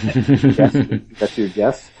 Yes, that's your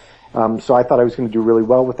guess. So I thought I was going to do really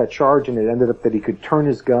well with that charge, and it ended up that he could turn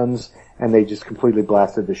his guns, and they just completely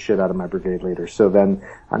blasted the shit out of my brigade leader. So then,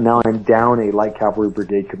 now I'm down a light cavalry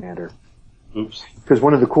brigade commander. Oops. Because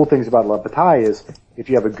one of the cool things about La Bataille is, if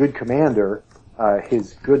you have a good commander,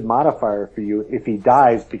 his good modifier for you, if he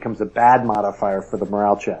dies, becomes a bad modifier for the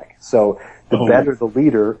morale check. So the better the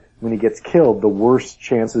leader, when he gets killed, the worse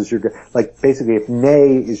chances like basically if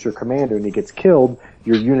Ney is your commander and he gets killed,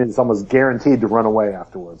 your unit is almost guaranteed to run away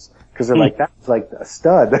afterwards. Cause they're like, that was like a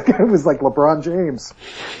stud. That guy was like LeBron James.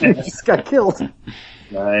 He just got killed.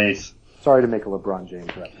 Nice. Sorry to make a LeBron James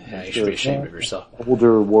reference. Yeah, you should be ashamed of yourself.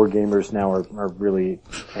 Older war gamers now are really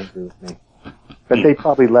angry with me. But they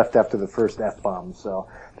probably left after the first F-bomb, so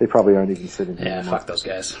they probably aren't even sitting here anymore. Fuck those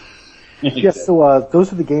guys. Yes, so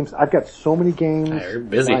those are the games. I've got so many games. You're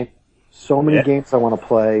busy. So many games I want to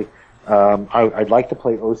play. I'd like to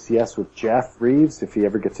play OCS with Jeff Reeves if he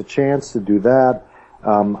ever gets a chance to do that.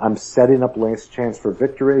 I'm setting up Last Chance for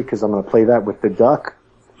Victory because I'm going to play that with the Duck.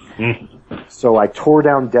 So I tore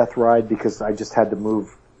down Death Ride because I just had to move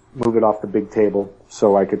it off the big table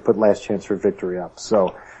so I could put Last Chance for Victory up.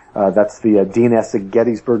 So that's the Dean Essig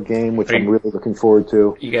Gettysburg game, which I'm really looking forward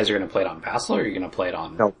to. You guys are going to play it on Vassal, or are you going to play it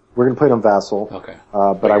on? No, we're going to play it on Vassal. Okay.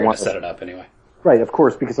 But I want to set it up anyway. Right, of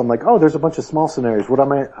course, because I'm like, there's a bunch of small scenarios. What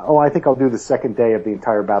am I? I think I'll do the second day of the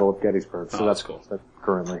entire Battle of Gettysburg. So that's cool. That's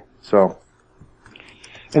currently. So,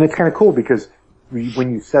 and it's kind of cool because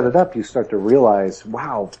when you set it up, you start to realize,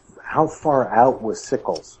 wow, how far out was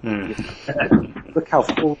Sickles? Look how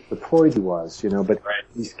full deployed he was, but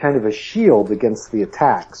he's kind of a shield against the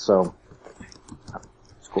attack. So,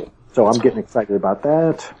 it's cool. So I'm getting excited about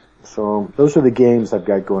that. So those are the games I've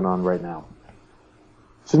got going on right now.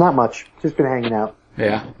 So not much. Just been hanging out.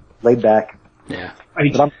 Yeah. Laid back. Yeah.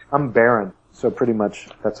 But I'm barren, so pretty much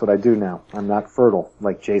that's what I do now. I'm not fertile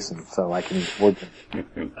like Jason, so I can avoid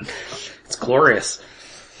them. It's glorious.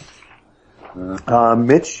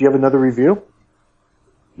 Mitch, do you have another review?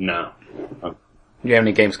 No. Do you have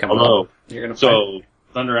any games coming up? You're gonna play? So,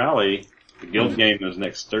 Thunder Alley, the guild game is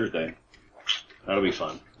next Thursday. That'll be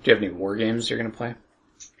fun. Do you have any war games you're gonna play?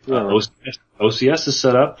 OCS is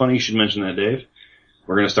set up. Funny you should mention that, Dave.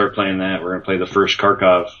 We're going to start playing that. We're going to play the first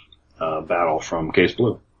Kharkov battle from Case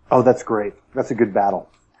Blue. Oh, that's great. That's a good battle.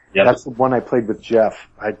 Yep. That's the one I played with Jeff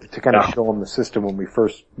to kind of show him the system when we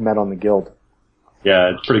first met on the guild. Yeah,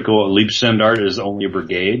 it's pretty cool. Liebstandart is only a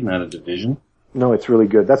brigade, not a division. No, it's really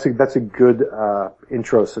good. That's a good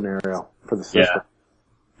intro scenario for the system.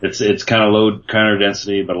 Yeah. It's kind of low counter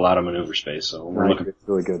density, but a lot of maneuver space. So we're looking. It's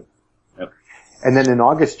really good. Yep. And then in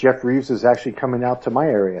August, Jeff Reeves is actually coming out to my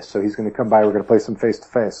area, so he's going to come by. We're going to play some face to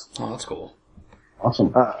face. Oh, that's cool.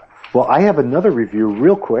 Awesome. Well, I have another review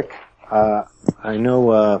real quick. I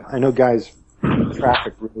know guys in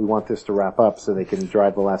traffic really want this to wrap up so they can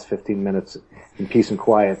drive the last 15 minutes in peace and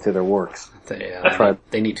quiet to their works.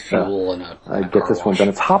 They need fuel and I get this one done.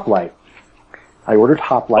 It's Hoplite. I ordered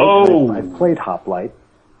Hoplite. Oh. I played Hoplite.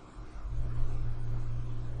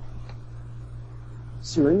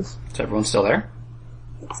 Series. Is everyone still there?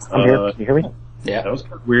 I'm here. Can you hear me? Yeah. That was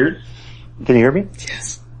weird. Can you hear me?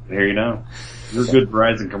 Yes. I hear you now. You're a good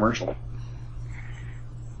Verizon commercial.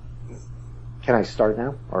 Can I start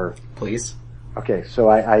now? Or Please. okay, so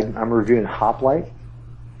I'm reviewing Hoplite.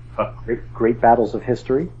 Great Battles of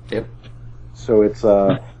History. Yep. So it's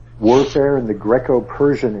warfare in the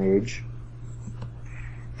Greco-Persian age.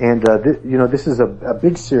 And this is a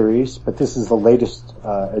big series, but this is the latest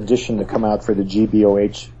edition to come out for the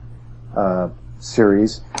GBOH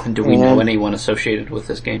series. And do we know anyone associated with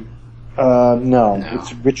this game? No.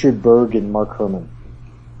 It's Richard Berg and Mark Herman.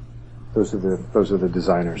 Those are the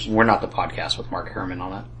designers. We're not the podcast with Mark Herman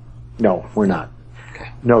on it. No, we're not. Okay.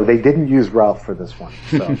 No, they didn't use Ralph for this one.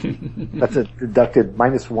 So that's a deducted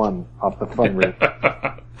 -1 off the fun rate.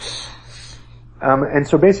 And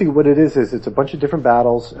so basically what it is it's a bunch of different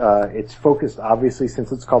battles. It's focused, obviously,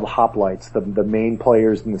 since it's called Hoplites, the main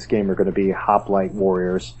players in this game are going to be Hoplite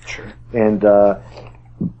warriors. Sure. And,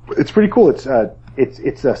 it's pretty cool.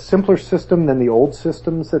 It's a simpler system than the old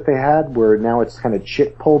systems that they had, where now it's kind of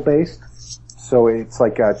chit pull based. So it's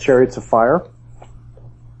like, Chariots of Fire.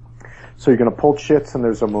 So you're going to pull chits, and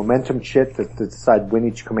there's a momentum chit to decide when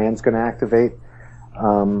each command's going to activate.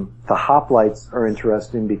 The hoplites are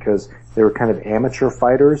interesting because they were kind of amateur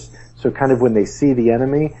fighters. So kind of when they see the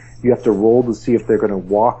enemy, you have to roll to see if they're going to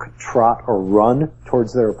walk, trot, or run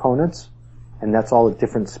towards their opponents. And that's all at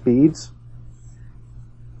different speeds.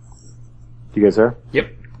 You guys there?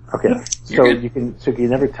 Yep. Okay. So you can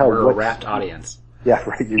never tell We're what a rapt audience. Yeah,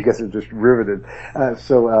 right. You guys are just riveted.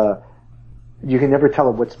 You can never tell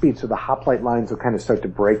at what speed. So the hoplite lines will kind of start to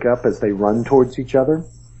break up as they run towards each other.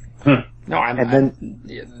 No,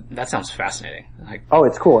 that sounds fascinating. Oh,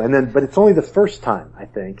 it's cool. But it's only the first time, I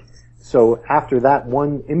think. So after that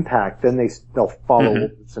one impact, then they'll follow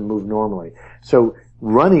orders and move normally. So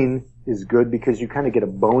running is good because you kind of get a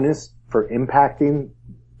bonus for impacting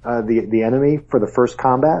the enemy for the first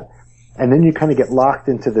combat, and then you kind of get locked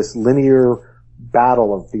into this linear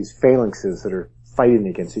battle of these phalanxes that are fighting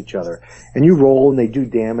against each other. And you roll and they do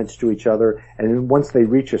damage to each other, and then once they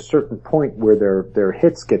reach a certain point where their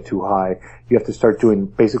hits get too high, you have to start doing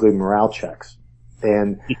basically morale checks.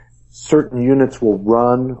 And certain units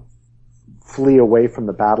will flee away from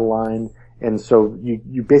the battle line, and so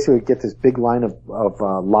you basically get this big line of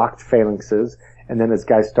locked phalanxes, and then as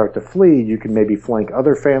guys start to flee, you can maybe flank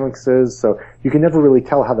other phalanxes, so you can never really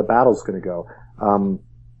tell how the battle's gonna go.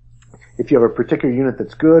 If you have a particular unit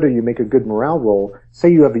that's good, or you make a good morale roll,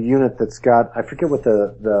 say you have a unit that's got, I forget what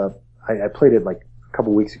I played it like a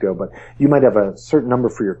couple weeks ago, but you might have a certain number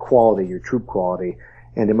for your quality, your troop quality,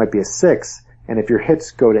 and it might be a 6, and if your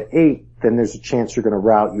hits go to 8, then there's a chance you're gonna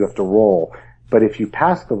rout, you have to roll. But if you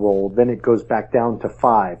pass the roll, then it goes back down to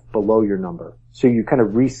 5 below your number. So you kind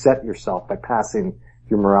of reset yourself by passing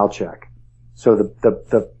your morale check. So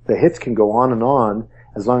the hits can go on and on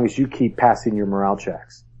as long as you keep passing your morale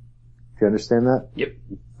checks. Do you understand that? Yep.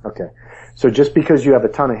 Okay. So just because you have a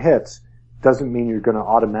ton of hits doesn't mean you're going to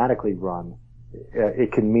automatically run.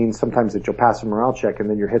 It can mean sometimes that you'll pass a morale check and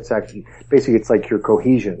then your hits actually, basically it's like your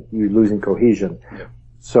cohesion. You're losing cohesion. Yep.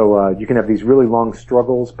 So, you can have these really long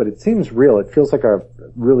struggles, but it seems real. It feels like a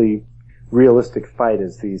really realistic fight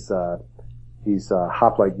as these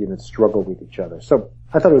hoplite units struggle with each other. So,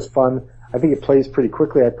 I thought it was fun. I think it plays pretty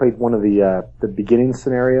quickly. I played one of the beginning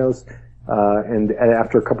scenarios, and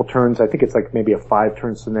after a couple turns, I think it's like maybe a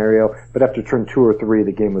 5-turn scenario, but after turn 2 or 3,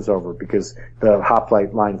 the game was over because the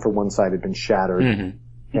hoplite line for one side had been shattered. Mm-hmm.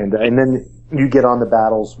 And then you get on the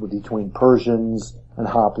battles between Persians and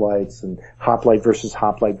hoplites, and hoplite versus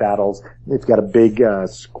hoplite battles. They've got a big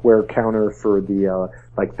square counter for the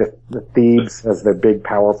Thebes as their big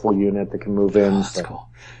powerful unit that can move in. That's cool.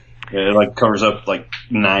 Yeah, it covers up 9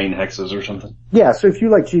 hexes or something. Yeah, so if you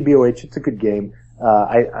like GBOH, it's a good game.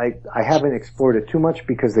 I haven't explored it too much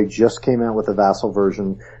because they just came out with a Vassal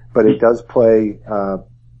version, but it does play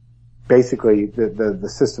basically the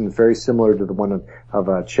system is very similar to the one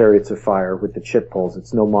of Chariots of Fire with the chit pulls.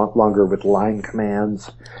 It's no longer with line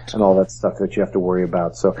commands and all that stuff that you have to worry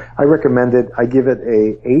about. So I recommend it. I give it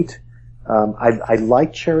a 8. I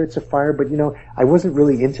like Chariots of Fire, but I wasn't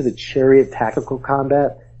really into the chariot tactical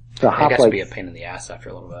combat. It has to be a pain in the ass after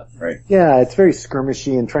a little bit. Right. Yeah, it's very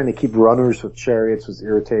skirmishy, and trying to keep runners with chariots was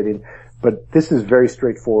irritating. But this is very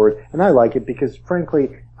straightforward, and I like it because, frankly,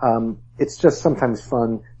 it's just sometimes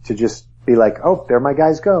fun to just be like, oh, there my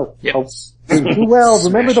guys go. Yep. Oh, do well.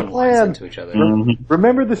 Remember the plan. Into each other.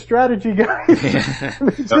 Remember the strategy, guys.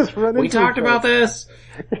 Just run we into talked about this.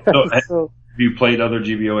 Yeah, so, have you played other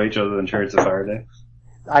GBOH other than Chariots of Fire decks?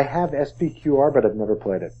 I have SPQR, but I've never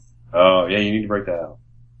played it. Oh, yeah, you need to break that out.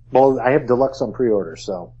 Well, I have Deluxe on pre-order,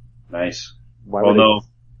 so. Nice. Why well, no.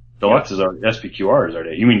 Deluxe is our SPQR is our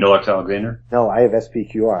day. You mean Deluxe Alexander? No, I have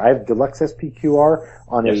SPQR. I have Deluxe SPQR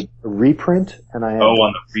on a reprint, and I have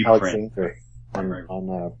on the reprint. Alexander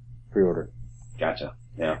on pre-order. Gotcha.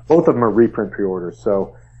 Yeah. Both of them are reprint pre-orders.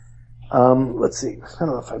 So, let's see. I don't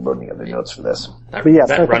know if I wrote any other notes for this, but yeah,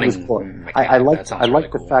 that was cool. I like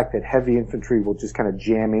the fact that heavy infantry will just kind of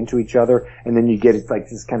jam into each other, and then you get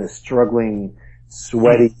this kind of struggling,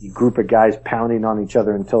 sweaty group of guys pounding on each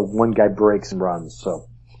other until one guy breaks and runs. So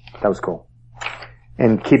that was cool.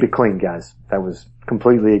 And keep it clean, guys. That was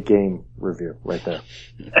completely a game review right there.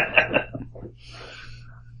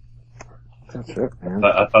 That's it, man.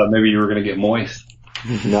 I thought maybe you were going to get moist.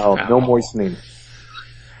 No moistening.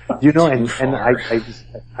 I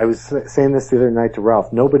was saying this the other night to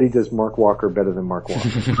Ralph. Nobody does Mark Walker better than Mark Walker.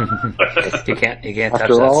 You can't touch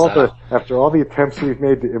that style. After all the attempts we've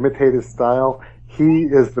made to imitate his style, he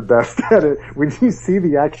is the best at it. When you see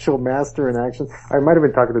the actual master in action, I might have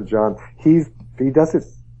been talking to John. He does it.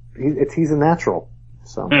 He's a natural.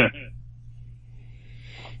 So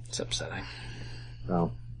it's upsetting.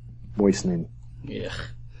 No moistening. Yeah.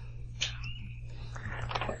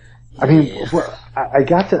 I mean, I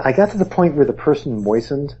got to the point where the person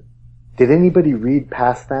moistened. Did anybody read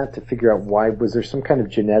past that to figure out why? Was there some kind of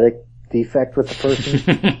genetic defect with the person?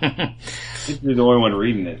 I think you're the only one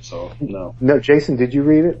reading it, so no. No, Jason, did you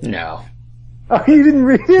read it? No. Oh, you didn't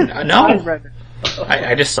read it? No. I read it.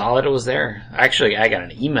 I just saw that it was there. Actually, I got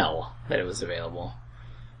an email that it was available.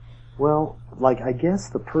 Well, like, I guess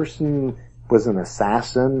the person was an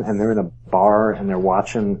assassin and they're in a bar and they're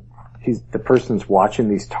watching, the person's watching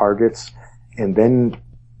these targets and then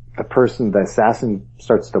the assassin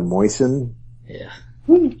starts to moisten. Yeah.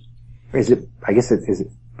 Is it, I guess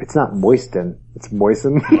it's not moisten, it's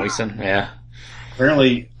moisten. Moisten, yeah.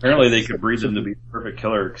 Apparently they could breed them to be the perfect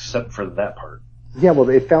killer except for that part. Yeah, well,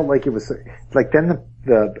 it felt like it was, like then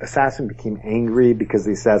the assassin became angry because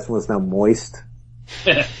the assassin was now moist.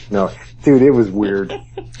 No, dude, it was weird.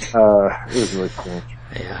 It was really strange.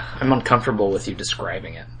 Yeah, I'm uncomfortable with you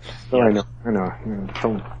describing it. Oh, yeah. I know.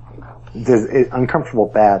 Uncomfortable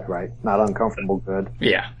bad, right? Not uncomfortable good.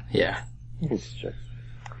 Yeah.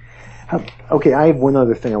 Okay, I have one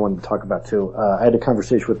other thing I wanted to talk about too. I had a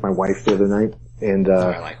conversation with my wife the other night, and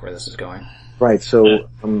I like where this is going. Right, so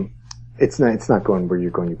it's not going where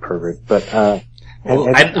you're going, you pervert. But I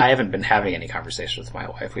haven't been having any conversations with my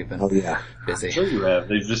wife. We've been busy. I'm sure you have.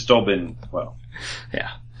 They've just all been Yeah.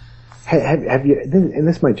 Have you? And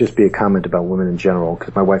this might just be a comment about women in general,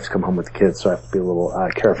 because my wife's come home with kids, so I have to be a little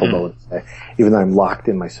careful about what I say, even though I'm locked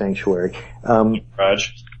in my sanctuary. Garage.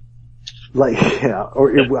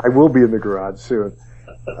 I will be in the garage soon.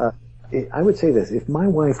 I would say this: if my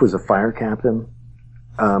wife was a fire captain,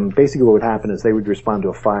 basically what would happen is they would respond to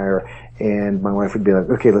a fire, and my wife would be like,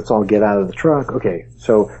 "Okay, let's all get out of the truck. Okay,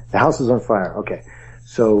 so the house is on fire. Okay,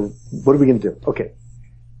 so what are we going to do? Okay."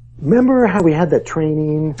 Remember how we had that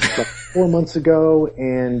training like 4 months ago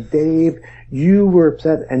and Dave, you were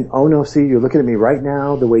upset and oh no, see, you're looking at me right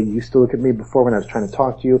now the way you used to look at me before when I was trying to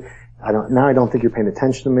talk to you. I don't think you're paying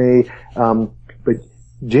attention to me. But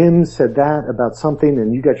Jim said that about something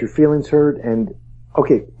and you got your feelings hurt and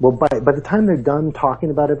okay, well by the time they're done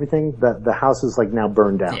talking about everything, the house is like now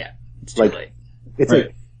burned down. Yeah. It's too late. It's right.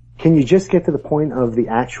 Like, can you just get to the point of the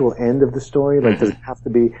actual end of the story? Like, does it have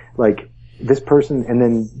to be like, this person, and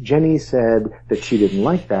then Jenny said that she didn't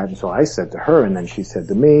like that, and so I said to her, and then she said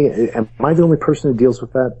to me, am I the only person who deals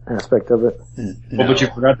with that aspect of it? No. Well, but you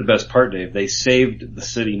forgot the best part, Dave. They saved the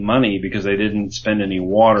city money because they didn't spend any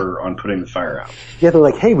water on putting the fire out. Yeah, they're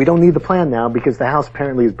like, hey, we don't need the plan now because the house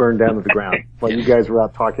apparently is burned down to the ground. While you guys were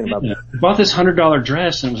out talking about that. I bought this $100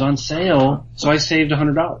 dress and it was on sale, so I saved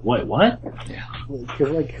 $100. Wait, what? Yeah.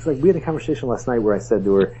 Cause we had a conversation last night where I said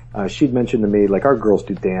to her, she'd mentioned to me, like our girls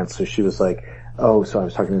do dance, so she was like, oh, so I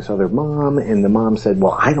was talking to this other mom, and the mom said,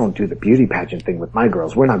 well, I don't do the beauty pageant thing with my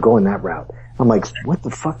girls. We're not going that route. I'm like, what the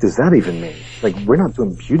fuck does that even mean? Like, we're not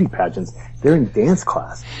doing beauty pageants. They're in dance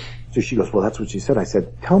class. So she goes, well, that's what she said. I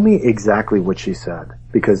said, tell me exactly what she said.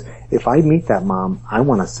 Because if I meet that mom, I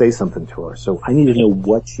want to say something to her. So I need to know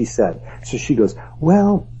what she said. So she goes,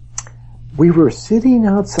 well, we were sitting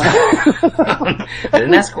outside. I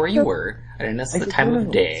didn't ask where you were. I didn't ask the time of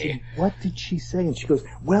day. Said, what did she say? And she goes,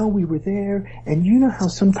 well, we were there, and you know how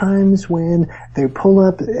sometimes when they pull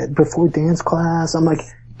up before dance class, I'm like,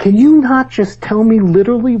 can you not just tell me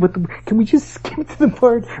literally can we just skip to the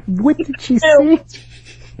part, what did she say?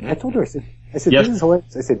 I told her, I said, yes. This is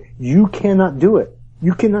hilarious. I said, you cannot do it.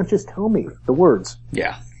 You cannot just tell me the words.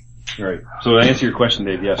 Yeah. Right. So to answer your question,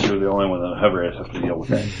 Dave, yes, you're the only one that ever has to deal with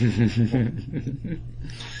that.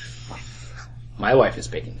 My wife is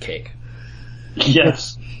baking cake.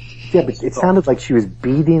 Yes. Yeah, but it sounded like she was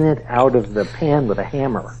beating it out of the pan with a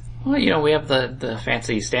hammer. Well, you know, we have the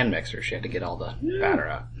fancy stand mixer. She had to get all the batter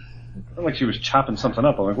out. It sounded like she was chopping something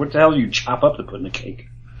up. I'm like, what the hell do you chop up to put in a cake?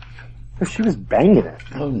 She was banging it.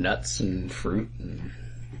 Oh, nuts and fruit and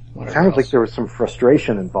whatever. It sounded else. like there was some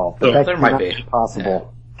frustration involved. But that there might be.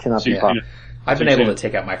 Possible. Yeah. Cannot be possible. I've been able to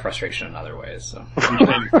take out my frustration in other ways, so.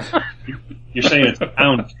 You're saying it's a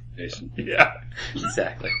pound, Jason. Yeah.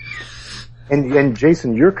 Exactly. And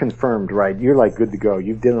Jason, you're confirmed, right? You're like good to go.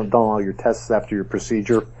 You've done all your tests after your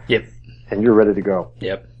procedure. Yep. And you're ready to go.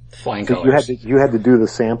 Yep. Flying so colors. You had to do the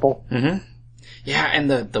sample? Mm-hmm. Yeah,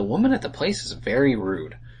 and the woman at the place is very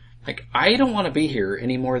rude. Like, I don't want to be here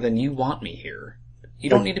any more than you want me here.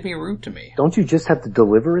 You don't need to be rude to me. Don't you just have to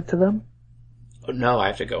deliver it to them? No, I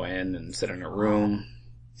have to go in and sit in a room.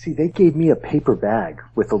 See, they gave me a paper bag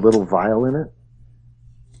with a little vial in it.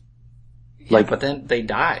 Yeah, but then they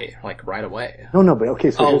die, like, right away. No, but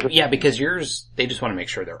okay, so... yeah, because yours, they just want to make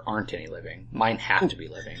sure there aren't any living. Mine have to be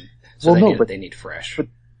living. So they need fresh.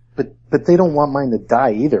 But they don't want mine to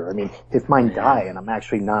die either. I mean, if mine die and I'm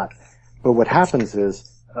actually not... But what happens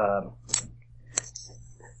is,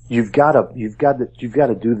 you've got to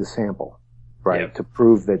do the sample, right? Yep. To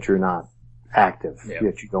prove that you're not active, Yep.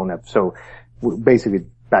 that you don't have. So basically,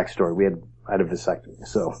 backstory: I had a vasectomy,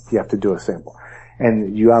 so you have to do a sample,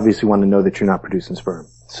 and you obviously want to know that you're not producing sperm.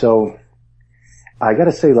 So I got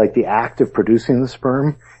to say, like, the act of producing the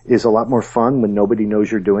sperm is a lot more fun when nobody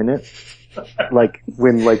knows you're doing it. Like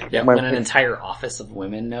when when an entire office of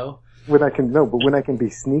women know. When I can be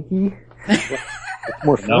sneaky, it's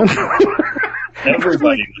more fun.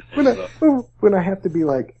 Everybody. When I have to be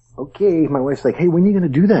like, okay, my wife's like, hey, when are you going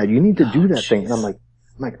to do that? You need to do that thing. And I'm like,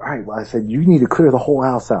 all right, well, I said, you need to clear the whole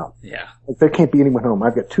house out. Yeah. Like, there can't be anyone home.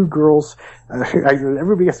 I've got 2 girls.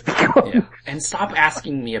 Everybody has to be gone. Yeah. And stop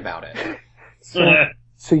asking me about it.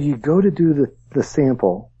 So you go to do the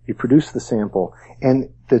sample, you produce the sample, and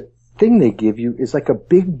the thing they give you is like a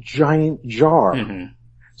big giant jar. Mm-hmm.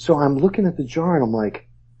 So I'm looking at the jar and I'm like,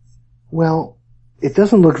 well, it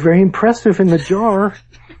doesn't look very impressive in the jar.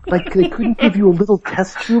 Like, they couldn't give you a little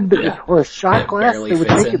test tube or a shot glass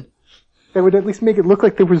that would at least make it look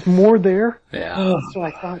like there was more there. Yeah. So I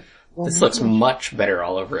thought, well, this looks much better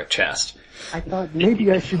all over a chest. I thought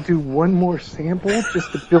maybe I should do one more sample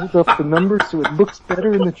just to build up the numbers so it looks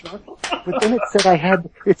better in the jar. But then it said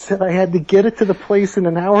I had to get it to the place in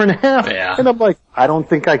an hour and a half. Yeah. And I'm like, I don't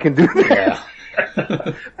think I can do that. Yeah.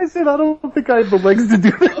 I said, I don't think I have the legs to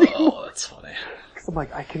do that anymore. Oh, that's funny. Because I'm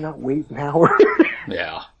like, I cannot wait an hour.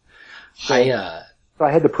 Yeah. So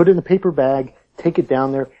I had to put it in a paper bag, take it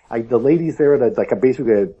down there. The lady's there at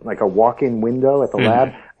basically a walk-in window at the lab.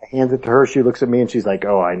 I hand it to her. She looks at me and she's like,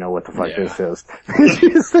 oh, I know what the fuck this is.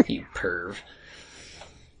 You perv.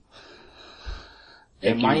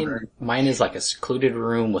 And mine is like a secluded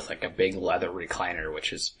room with like a big leather recliner,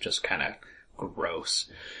 which is just kind of gross.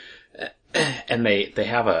 And they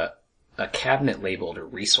have a cabinet labeled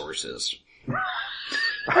resources.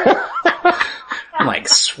 I'm like,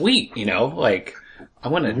 sweet, like, I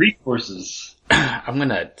want to... Resources. I'm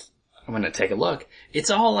gonna take a look. It's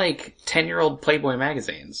all like 10-year-old Playboy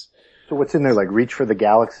magazines. So what's in there, like Reach for the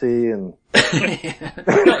Galaxy and...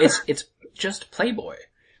 No, it's just Playboy.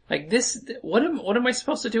 Like this, what am I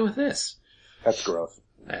supposed to do with this? That's gross.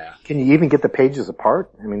 Yeah. Can you even get the pages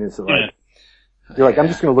apart? I mean, is it like... You're like, I'm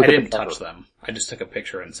just gonna look at the cover. I didn't touch them. I just took a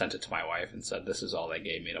picture and sent it to my wife and said, this is all they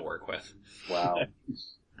gave me to work with. Wow.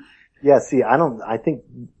 Yeah, see, I think,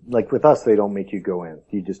 like with us, they don't make you go in.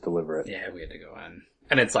 You just deliver it. Yeah, we had to go in.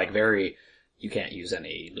 And it's like you can't use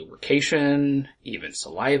any lubrication, even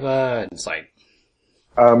saliva, and it's like,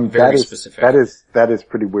 very specific. That is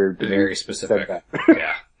pretty weird. Very specific.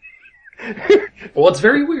 Yeah. Well, it's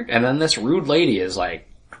very weird. And then this rude lady is like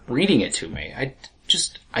reading it to me.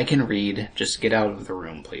 I can read. Just get out of the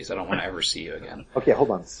room, please. I don't want to ever see you again. Okay, hold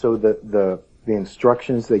on. So the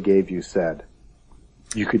instructions they gave you said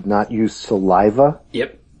you could not use saliva?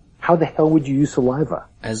 Yep. How the hell would you use saliva?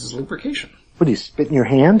 As lubrication. What, do you spit in your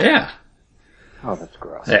hand? Yeah. Oh, that's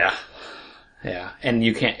gross. Yeah. Yeah. And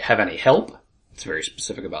you can't have any help. It's very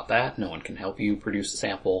specific about that. No one can help you produce a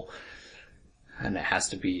sample. And it has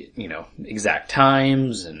to be, exact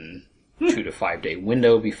times and 2 to 5 day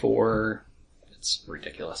window before. It's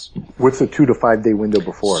ridiculous. What's a 2 to 5 day window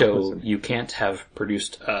before? So you can't have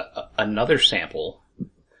produced another sample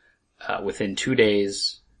within 2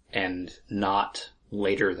 days and not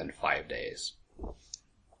later than 5 days.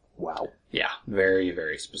 Wow. Yeah, very,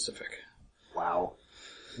 very specific. Wow.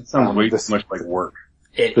 It sounds way too much like work.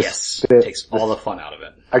 It takes all the fun out of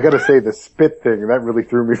it. I gotta say, the spit thing, that really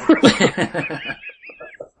threw me for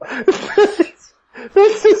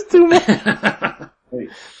That's just too much.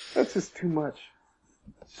 That's just too much.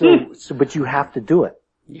 So, but you have to do it.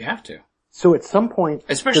 You have to. So at some point,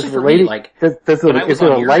 especially for me, like, is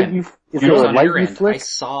there a light you flick? I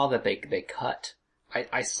saw that they cut.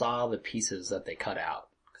 I saw the pieces that they cut out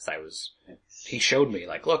because he showed me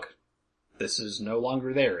like, look, this is no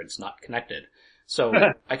longer there. It's not connected. So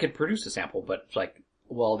I could produce a sample, but like,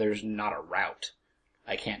 well, there's not a route.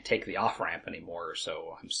 I can't take the off ramp anymore,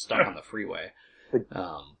 so I'm stuck on the freeway.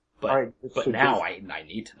 But now I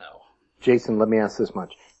need to know. Jason, let me ask this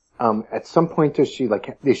much. At some point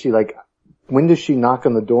when does she knock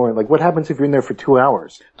on the door? Like, what happens if you're in there for 2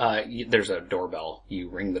 hours? There's a doorbell. You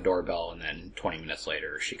ring the doorbell and then 20 minutes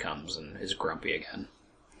later she comes and is grumpy again.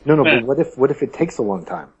 No, but what if it takes a long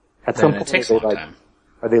time? At some point, it takes a long time.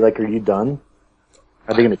 Are they like, are you done?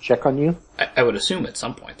 Are they going to check on you? I would assume at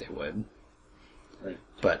some point they would. Right.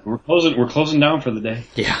 But we're closing down for the day.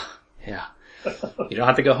 Yeah. You don't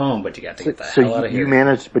have to go home, but you got to get the hell out of here. You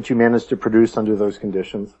managed to produce under those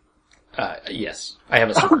conditions? Yes. I have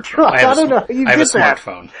a Oh, smartphone. God, I don't know how you I have a did that.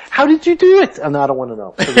 smartphone. How did you do it? Oh, no, I don't want to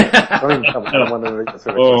know. Don't even tell me. I don't want to know.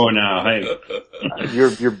 Oh no, hey.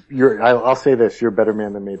 I'll say this, you're a better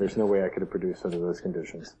man than me. There's no way I could have produced under those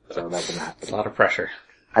conditions. So that wouldn't happen. It's a lot of pressure.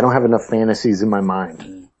 I don't have enough fantasies in my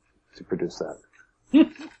mind to produce that. Yeah.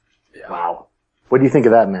 Wow. What do you think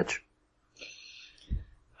of that, Mitch?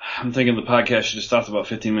 I'm thinking the podcast should have stopped about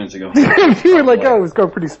 15 minutes ago. You were like, oh, it was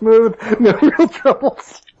going pretty smooth. No real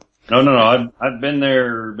troubles. No. I've been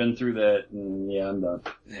there, been through that, and yeah, I'm done.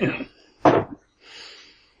 Yeah.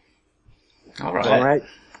 All right. All right.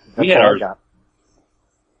 That's We had all ours. I got.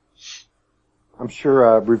 I'm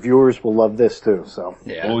sure reviewers will love this too. So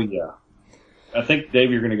Yeah. Oh yeah. I think,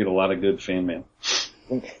 Dave, you're going to get a lot of good fan mail.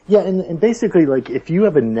 yeah, and basically, like, if you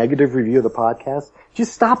have a negative review of the podcast,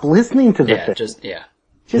 just stop listening to the thing. Just I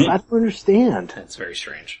don't understand. That's very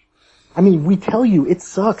strange. I mean, we tell you it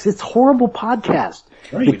sucks. It's a horrible podcast.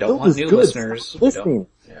 Right. The We don't film want is new good. listeners. Stop We don't- listening.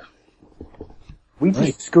 Yeah. We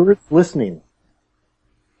Right. discourage listening.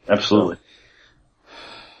 Absolutely.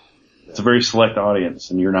 It's a very select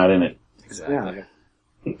audience, and you're not in it. Exactly.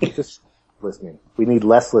 Yeah. Just listening. We need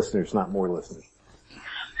less listeners, not more listeners.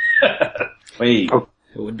 Wait. Oh.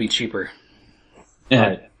 It would be cheaper. Yeah.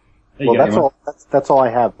 Right. Hey, Well, you got that's anyone? all. That's all I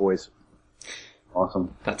have, boys.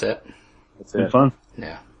 Awesome. That's it. That's Been it. fun.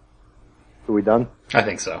 Yeah. Are we done? I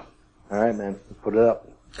think so. All right, man. Put it up.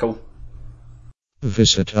 Cool.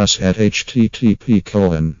 Visit us at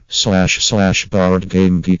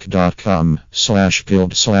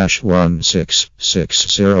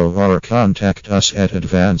http://boardgamegeek.com/guild/1660 or contact us at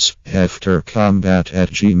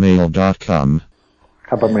advanceaftercombat@gmail.com.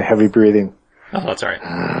 How about my heavy breathing? Oh, that's all right.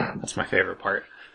 That's my favorite part.